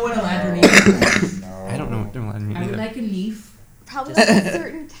don't know what Aladdin eats. I don't know. Don't let me I would either. like a leaf. Probably Just- like a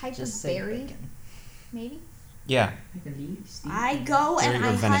certain type of Just say berry, bacon. maybe. Yeah. Like a leaf. Steve. I go and Berry or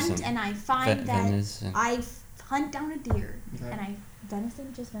I hunt venison? and I find that Venison. I hunt down a deer. Okay. And I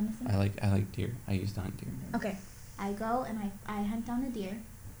venison, just venison. I like deer. I used to hunt deer. Okay. I go and I hunt down a deer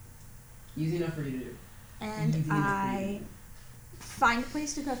Easy enough for you to do. and Easy enough for you I find a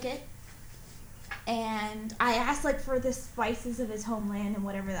place to cook it. And I ask like for the spices of his homeland and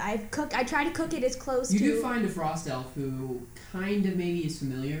whatever. I try to cook it as close You to. do find a frost elf who kind of maybe is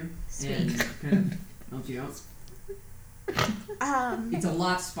familiar and kind of helps you out. It's a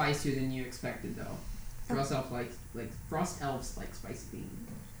lot spicier than you expected, though. Frost elf like frost elves like spicy beans.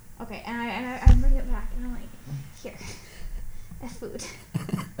 Okay, and I bring it back and I'm like, here, a food.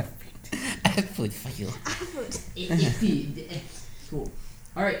 Food for you. Food. Cool.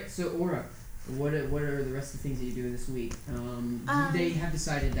 All right, so Aura, what are the rest of the things that you're doing this week? They have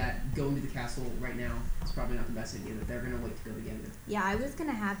decided that going to the castle right now is probably not the best idea. That they're gonna wait to go together. Yeah, I was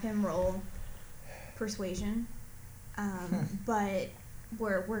gonna have him roll persuasion, but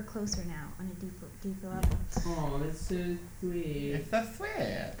we're closer now on a deeper level. Oh, that's so sweet. It's a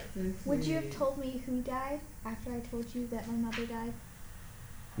sweat. Would you have told me who died after I told you that my mother died?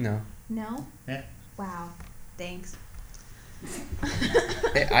 No. No? Yeah. Wow. Thanks.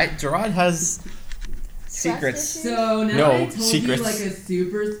 Gerard has secrets. So now No, I told secrets. you like a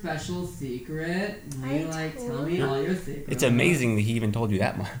super special secret. You like tell me all your secrets. It's amazing that he even told you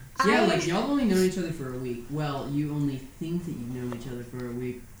that much. Yeah, like y'all only known each other for a week. Well, you only think that you've known each other for a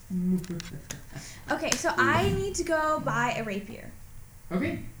week. Okay, so I need to go buy a rapier.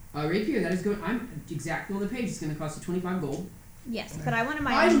 Okay, rapier. That is good. I'm exactly on the page. It's going to cost you 25 gold. Yes, but I wanted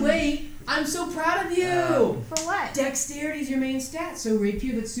my By the own. way, I'm so proud of you. For what? Dexterity is your main stat, so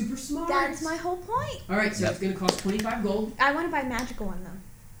rapier that's super smart. That's my whole point. All right, so it's going to cost 25 gold. I want to buy a magical one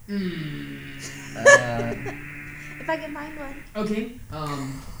though. If I can find one. Okay.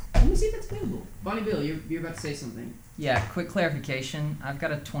 Let me see if that's available. Bonnie Bill, you're about to say something. Yeah, quick clarification. I've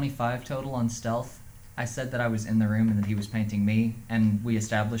got a 25 total on stealth. I said that I was in the room and that he was painting me, and we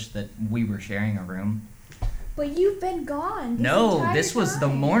established that we were sharing a room. But you've been gone. No, this was the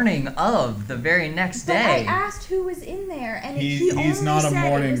morning of the very next But day. I asked who was in there, and he He's only not a said it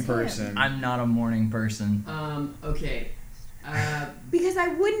morning was him. person. I'm not a morning person. Okay. Because I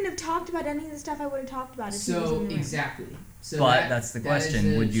wouldn't have talked about any of the stuff I would have talked about if he was in So the room. exactly. So But that's the that question,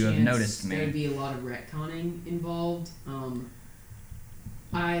 is a would you have chance noticed me? There'd be a lot of retconning involved.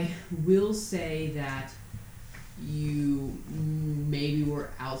 I will say that you maybe were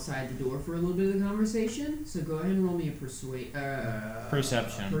outside the door for a little bit of the conversation. So go ahead and roll me a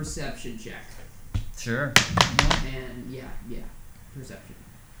Perception. Perception check. Sure. And yeah, perception.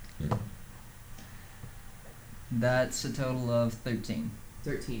 That's a total of 13.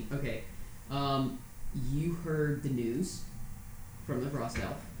 13. Okay. You heard the news from the Frost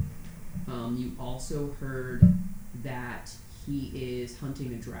Elf. You also heard that he is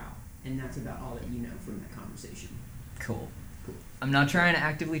hunting a drow, and that's about all that you know from that conversation. Cool. I'm not trying to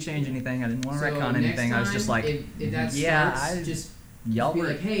actively change anything. I didn't want to retcon anything. I was just like, if that yeah, starts, just Y'all Be were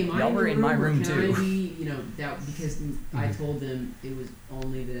like, hey, am I y'all in were the in my room Can too. I be, that because I told them it was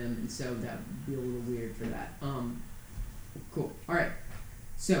only them, and so that would be a little weird for that. Cool. All right.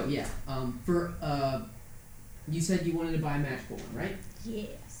 So yeah, you said you wanted to buy a magical one, right?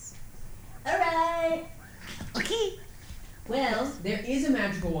 Yes. Alright. Okay. Well, there is a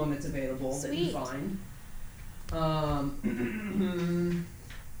magical one that's available that you Sweet. find.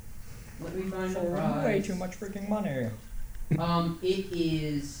 Let me find the For price. way too much freaking money. It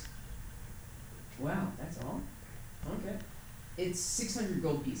is. Wow, that's all. Okay. It's 600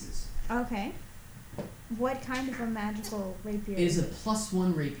 gold pieces. Okay. What kind of a magical rapier? It is a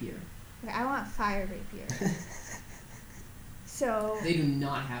 +1 rapier. Okay, I want fire rapier. So. They do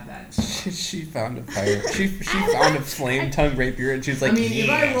not have that. She found a fire. She found a flame tongue rapier, and she's like, I mean, yes. if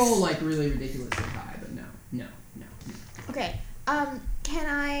I roll like really ridiculously high, but no. Okay. Can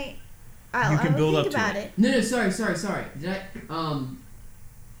I? You can build think up to about it. No, sorry. Did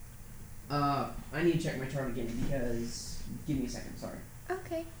I need to check my chart again because give me a second. Sorry.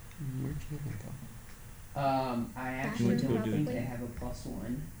 Okay. I actually Fashion, don't think probably. they have a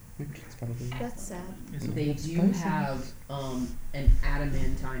 +1. That's sad. They do have an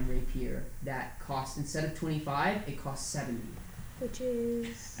adamantine rapier that costs, instead of 25, it costs 70. Which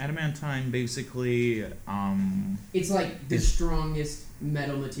is. Adamantine basically. It's like the strongest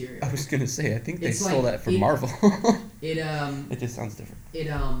metal material. I was gonna say, I think they It's stole like- that from it- Marvel. It It just sounds different.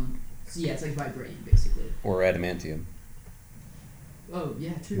 so yeah, it's like vibranium basically. Or adamantium. Oh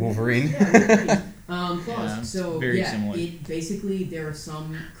yeah, true. Wolverine. Yeah, Wolverine. Close. Yeah, it's So very yeah, similar. it basically there are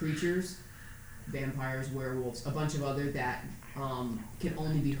some creatures, vampires, werewolves, a bunch of other that can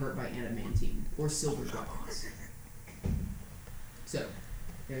only be hurt by adamantine or silver weapons. So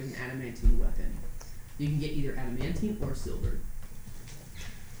there's an adamantine weapon. You can get either adamantine or silver.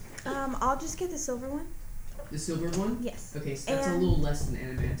 I'll just get the silver one. The silver one? Yes. Okay, so that's a And- little less than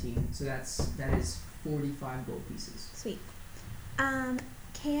adamantine. So that is 45 gold pieces. Sweet.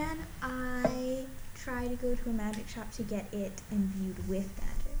 Can I try to go to a magic shop to get it imbued with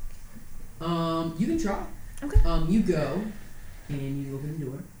magic? You can try. Okay. You go and you open the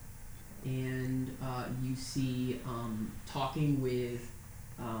door, and you see talking with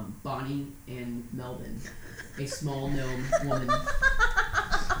Bonnie and Melvin, a small gnome woman.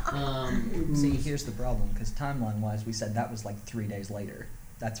 See, here's the problem, because timeline-wise, we said that was like 3 days later.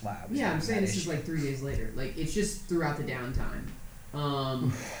 That's why I was. Yeah, I'm having saying that this is issue. like 3 days later. Like it's just throughout the downtime.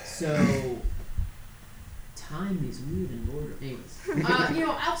 So time is weird and order. Anyways,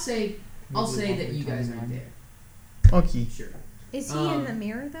 I'll say that you guys aren't there. Okay. Sure. Is he in the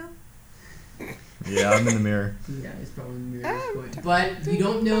mirror though? Yeah, I'm in the mirror. Yeah, it's probably in the mirror at this point. But you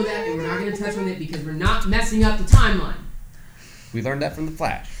don't know that, and we're not going to touch on it because we're not messing up the timeline. We learned that from the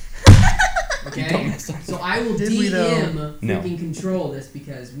Flash. Okay? Don't mess up. So I will Did we, though? DM No. freaking control this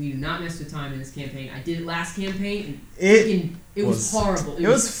because we do not mess with time in this campaign. I did it last campaign, and It was horrible. It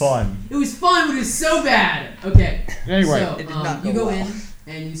was fun. It was fun, but it was so bad. Okay. Anyway. So, It did not you go go well. in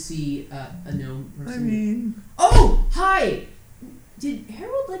and you see a gnome person. I mean, Oh, hi. Did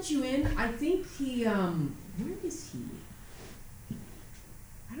Harold let you in? I think he. Where is he?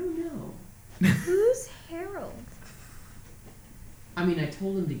 I don't know. Who's Harold? I mean, I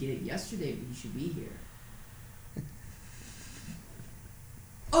told him to get it yesterday, but he should be here.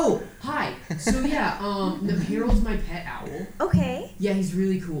 Oh, hi. So yeah, no, Harold's my pet owl. Okay. Yeah, he's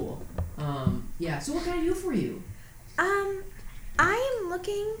really cool. Yeah. So what can I do for you? I am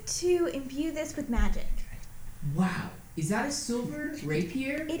looking to imbue this with magic. Wow. Is that a silver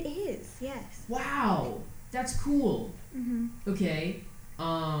rapier? It is, yes. Wow. That's cool. Mm-hmm. Okay.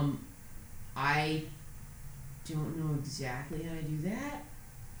 I don't know exactly how to do that.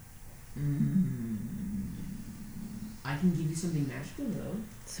 I can give you something magical though.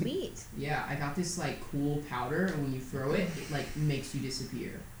 Sweet. Yeah, I got this like cool powder, and when you throw it, it like makes you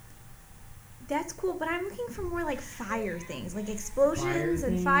disappear. That's cool, but I'm looking for more like fire things, like explosions Fire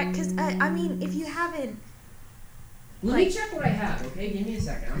and fire. Because I mean, if you haven't, Let me Like- check what I have. Okay, give me a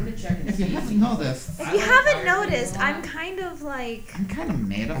second. I'm gonna check and If see. you haven't noticed, if I you like haven't fire noticed, things a lot. I'm kind of like. I'm kind of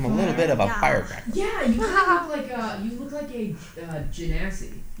made of I'm a little fire. bit of a Yeah. firecracker. Yeah, you kind of look like a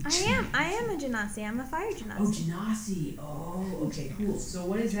genasi. I am a genasi. I'm a fire genasi. Oh, genasi. Oh, okay, cool. So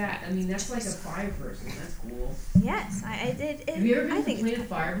what is that? I mean, that's like a fire person. That's cool. Yes, I did. Have you ever been I to think the it's Planet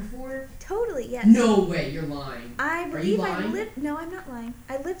Fire before? totally yes. No way, you're lying. I Are you believe I lying? lived. No, I'm not lying.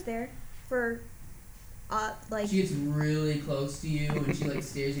 I lived there for, like She gets really close to you and she like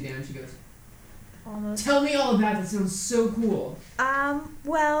stares you down. She goes, almost. "Tell me all about it. That sounds so cool."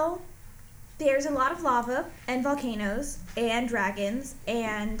 Well, there's a lot of lava and volcanoes and dragons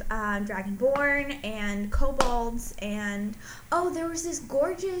and dragonborn and kobolds and there was this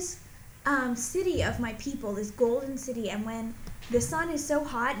gorgeous city of my people, this golden city, and when the sun is so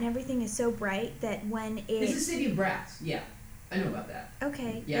hot and everything is so bright that when it... It's the city of brass. Yeah, I know about that.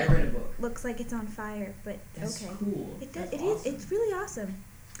 Okay. Yeah, I read a book. Looks like it's on fire, but That's okay. cool. It That's is. awesome. It's really awesome.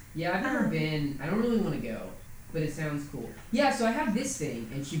 Yeah, I've never been. I don't really want to go, but it sounds cool. Yeah, so I have this thing,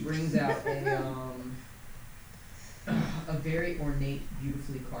 and she brings out a very ornate,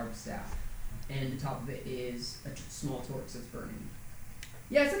 beautifully carved staff, and the top of it is a small torch that's burning.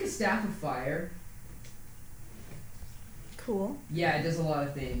 Yeah, it's like a staff of fire. Cool. Yeah, it does a lot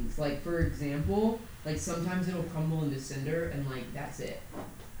of things. Like, for example, like sometimes it'll crumble into cinder, and like that's it.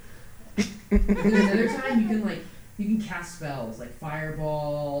 And then another time you can cast spells like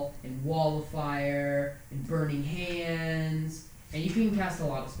fireball and wall of fire and burning hands, and you can cast a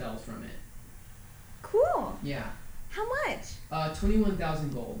lot of spells from it. Cool. Yeah. How much?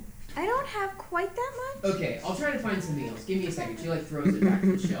 21,000 gold. I don't have quite that much. Okay, I'll try to find something else. Give me a second. She like throws it back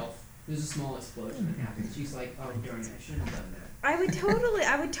to the shelf. There's a small explosion that happens. She's like, "Oh darn it! I shouldn't have done that." I would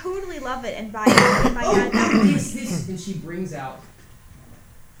totally love it and buy it if I had that money. This, and she brings out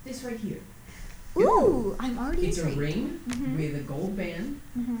this right here. Ooh, I'm already It's intrigued. a ring Mhm. with a gold band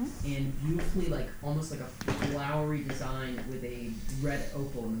Mhm. and beautifully, like almost like a flowery design with a red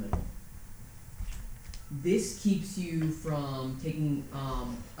opal in the middle. This keeps you from taking,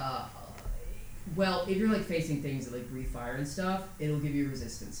 well, if you're like facing things that like breathe fire and stuff, it'll give you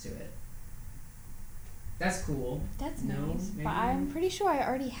resistance to it. That's cool. That's No, nice. maybe But I'm pretty sure I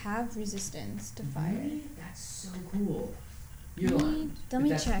already have resistance to fire. Really? That's so cool. You're Let me- lying. let but me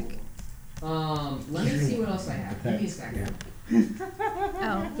that's check. Cool. Let me see what else I have. Give me a second.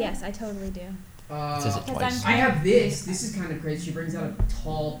 Oh, yes, I totally do. Says it 'Cause twice. I have this. This is kind of crazy. She brings out a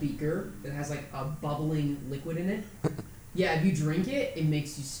tall beaker that has like a bubbling liquid in it. Yeah, if you drink it, it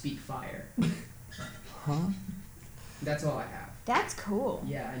makes you speak fire. Huh? That's all I have. That's cool.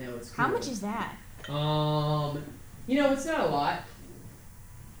 Yeah, I know it's cool. How much is that? It's not a lot.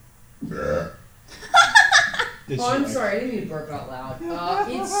 Did Oh, she, I'm like- sorry. I didn't mean to burp out loud.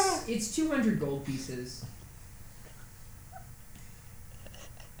 It's 200 gold pieces.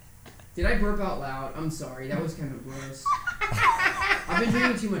 Did I burp out loud? I'm sorry. That was kind of gross. I've been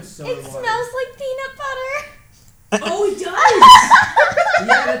drinking too much soda It water. smells like peanut butter. Oh, it does!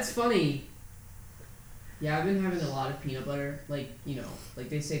 Yeah, that's funny. Yeah, I've been having a lot of peanut butter. Like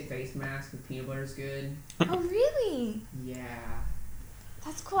they say face mask with peanut butter is good. Oh, really? Yeah.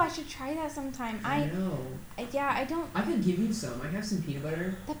 That's cool. I should try that sometime. I know. I don't. I could give you some. I have some peanut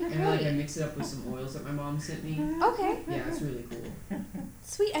butter. That'd be And I great. mix it up with some oils that my mom sent me. Okay. Yeah, it's really cool.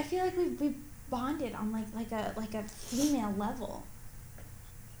 Sweet. I feel like we bonded on like a female level.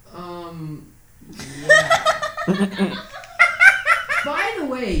 Yeah. By the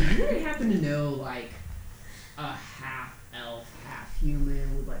way, you would happen to know like a half elf, half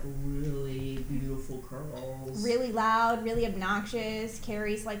human with like really beautiful curls? Really loud, really obnoxious.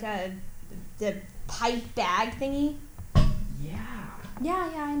 Carries like the pipe bag thingy. Yeah.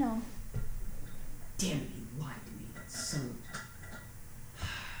 Yeah, I know. Damn it, you lied to me. That's so.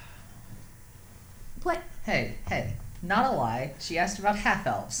 What? Hey, not a lie. She asked about half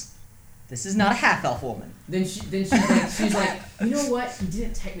elves. This is not a half elf woman. Then she's like, you know what? You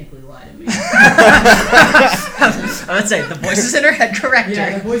didn't technically lie to me. I would say the voices in her head correct her.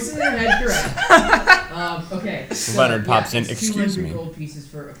 Yeah, the voices in her head correct. Okay. So, Leonard pops in, it's "Excuse 200 me." gold pieces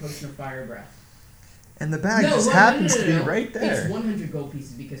for a potion of fire breath. And the bag just no, happens no, to be no. right there. It's 100 gold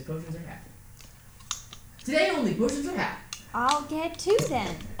pieces because potions are half. Today only, potions are half. I'll get 2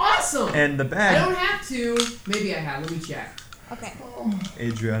 then. Awesome! And the I bag, don't have to. Maybe I have. Let me check. Okay.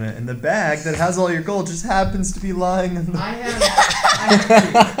 Adriana, and the bag that has all your gold just happens to be lying in the. I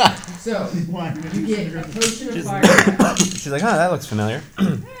have 2. So, you get a potion of fire breath. She's like, "Huh, that looks familiar."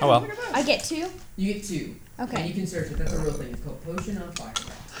 Oh well. I get 2. You get 2. Okay. And you can search it. That's a real thing. It's called potion of fire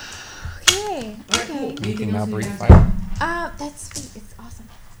breath. Okay. Alright, cool. Okay. You Anything can now else you breathe have? fire. That's sweet. It's awesome.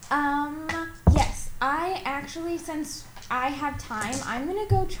 Yes. I actually, since I have time, I'm gonna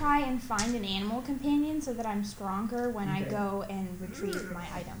go try and find an animal companion so that I'm stronger when I Okay. go and retrieve my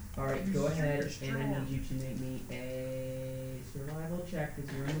item. Alright, go ahead, and I need you to make me a survival check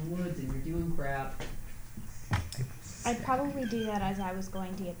because you're in the woods and you're doing crap. I'd probably do that as I was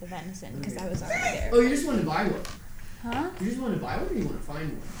going to get the venison because I was already there. Oh, you just want to buy one? Huh? You just want to buy one or you want to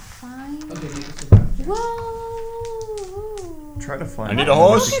find one? Fine. Okay, make a survival check. Whoa! Try to find. I need a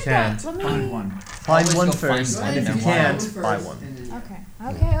horse. If you can. Let me. Find one. Find Always one go find first, one and if and you then can't, One buy first, one. and then- Okay.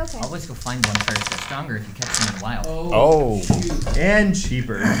 Always go find one first. They're stronger if you catch them in the wild. Oh, Oh. shoot. And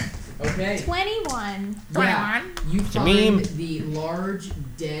cheaper. Okay. 21. Yeah, you a find meme. the large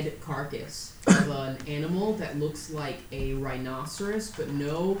dead carcass of an animal that looks like a rhinoceros, but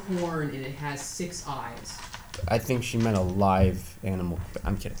no horn, and it has 6 eyes. I think she meant a live animal. But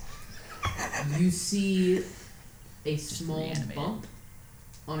I'm kidding. You see a small reanimated. bump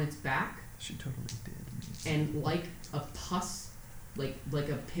on its back, She totally did. and like a pus, like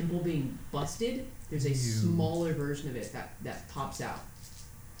a pimple being busted, there's a smaller version of it that pops out.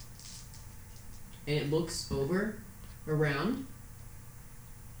 And it looks around,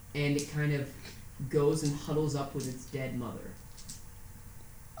 and it kind of goes and huddles up with its dead mother.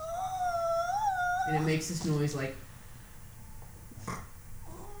 And it makes this noise like...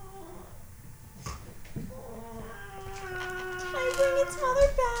 Can I bring its mother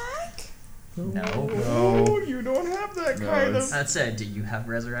back? No. No, you don't have that kind of. That's it. Do you have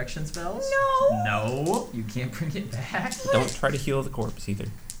resurrection spells? No. No. You can't bring it back. Don't try to heal the corpse either.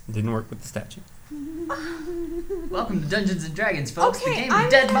 It didn't work with the statue. Welcome to Dungeons and Dragons, folks. Okay, the game I'm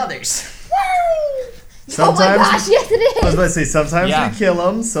of dead gonna- mothers. Oh my gosh, yes it is! I was about to say, sometimes Yeah. we kill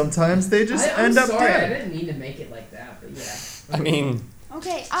them, sometimes they just I'm end up sorry, dead. I didn't mean to make it like that, but yeah. I mean,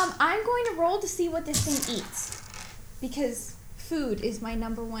 Okay, I'm going to roll to see what this thing eats. Because food is my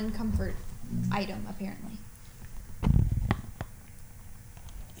number one comfort item, apparently.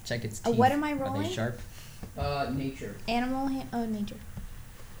 Check its teeth. What am I Are rolling? they sharp? Nature. Animal nature.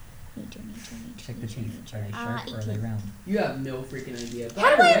 Nature. Check the teeth. Are they sharp or are 18. they round? You have no freaking idea. But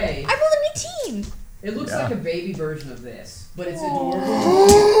How do either I? way, I rolled an 18! it looks Yeah. like a baby version of this, but it's adorable.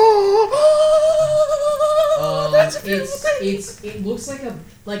 That's a beautiful thing! It looks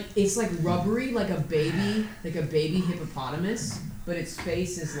it's like rubbery, like a baby hippopotamus, but its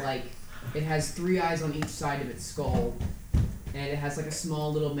face is like it has 3 eyes on each side of its skull, and it has like a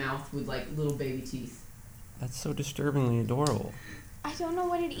small little mouth with like little baby teeth. that's so disturbingly adorable. I don't know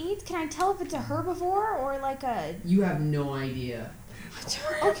what it eats. Can I tell if it's a herbivore or like a... You have no idea.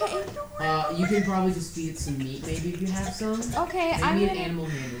 Okay. You can probably just feed it some meat, maybe if you have some. Okay, Maybe I'm an gonna... animal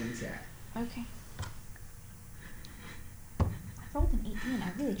handling check. Okay. I rolled an 18.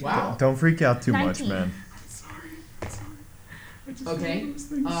 I really tried. Wow. Don't freak out too 19. much, man. Okay.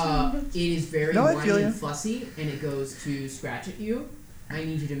 It is very No, I feel whiny ya. and fussy, and it goes to scratch at you. I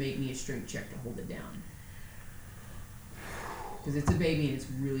need you to make me a strength check to hold it down. Because it's a baby and it's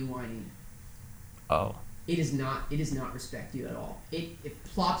really whiny. Oh. It does not respect you at all. It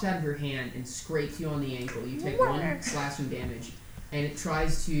plops out of your hand and scrapes you on the ankle. You take 1 slashing damage, and it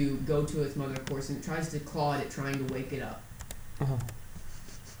tries to go to its mother, of course, and it tries to claw at it, trying to wake it up. Oh.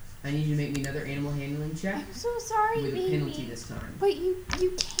 I need you to make me another animal handling check I'm so sorry, with a baby. penalty this time. But you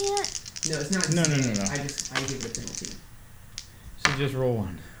can't... No, it's not. No. I give it a penalty. So just roll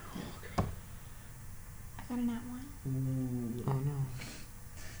one. I got a nat 1. Ooh. Oh no.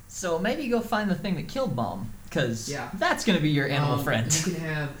 So maybe go find the thing that killed Bomb, because Yeah. that's going to be your animal friend. You can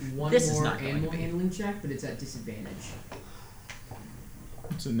have one This is more not going animal to be. handling check, but it's at disadvantage.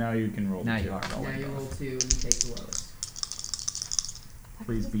 So now you can roll. Now two. you are Now rolling. you roll 2 and you take the lowest.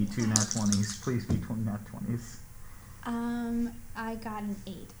 Please be 2 nat 20s. Please be 20 nat 20s. I got an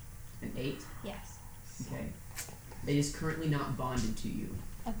 8. An 8. Yes. Okay. It is currently not bonded to you.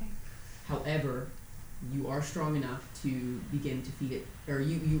 Okay. However, you are strong enough to begin to feed it, or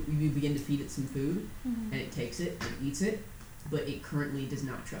you begin to feed it some food, Mhm. and it takes it and eats it, but it currently does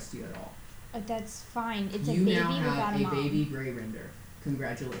not trust you at all. That's fine. It's you a baby now without have a a mom. baby gray render.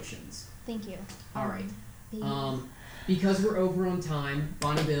 Congratulations. Thank you. All right. Baby. Because we're over on time,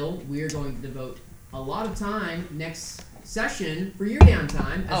 Bonnie Bill, we are going to devote a lot of time next session for your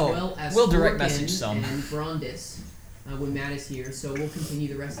downtime, as well as we'll direct Forkin message some. and Brondis when Matt is here. So we'll continue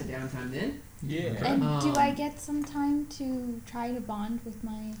the rest of the downtime then. Yeah. And do Um, I get some time to try to bond with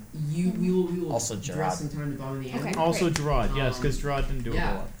my... We will Also dress Gerard. some time to bond with the Okay. animal. Also Gerard, yes, Um, because Gerard didn't do it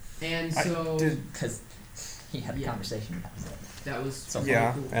yeah. a lot. And so Because he had a Yeah. conversation about that. that was So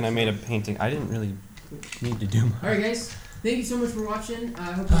Yeah, cool. and I made a painting. I didn't really need to do much. All right, guys. Thank you so much for watching.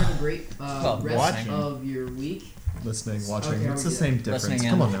 I hope you have a great rest watching. of your week. Listening, watching. Okay, it's I'll the do same that. difference. Listening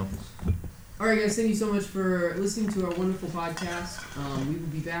Come and- on now. All right, guys. Thank you so much for listening to our wonderful podcast. We will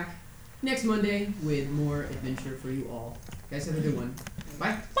be back next Monday with more adventure for you all. Guys, have a good one.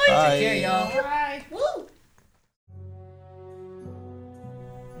 Bye. Bye. Take care, y'all. Bye. Woo!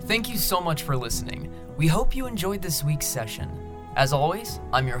 Thank you so much for listening. We hope you enjoyed this week's session. As always,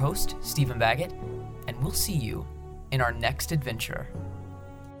 I'm your host, Stephen Baggett, and we'll see you in our next adventure.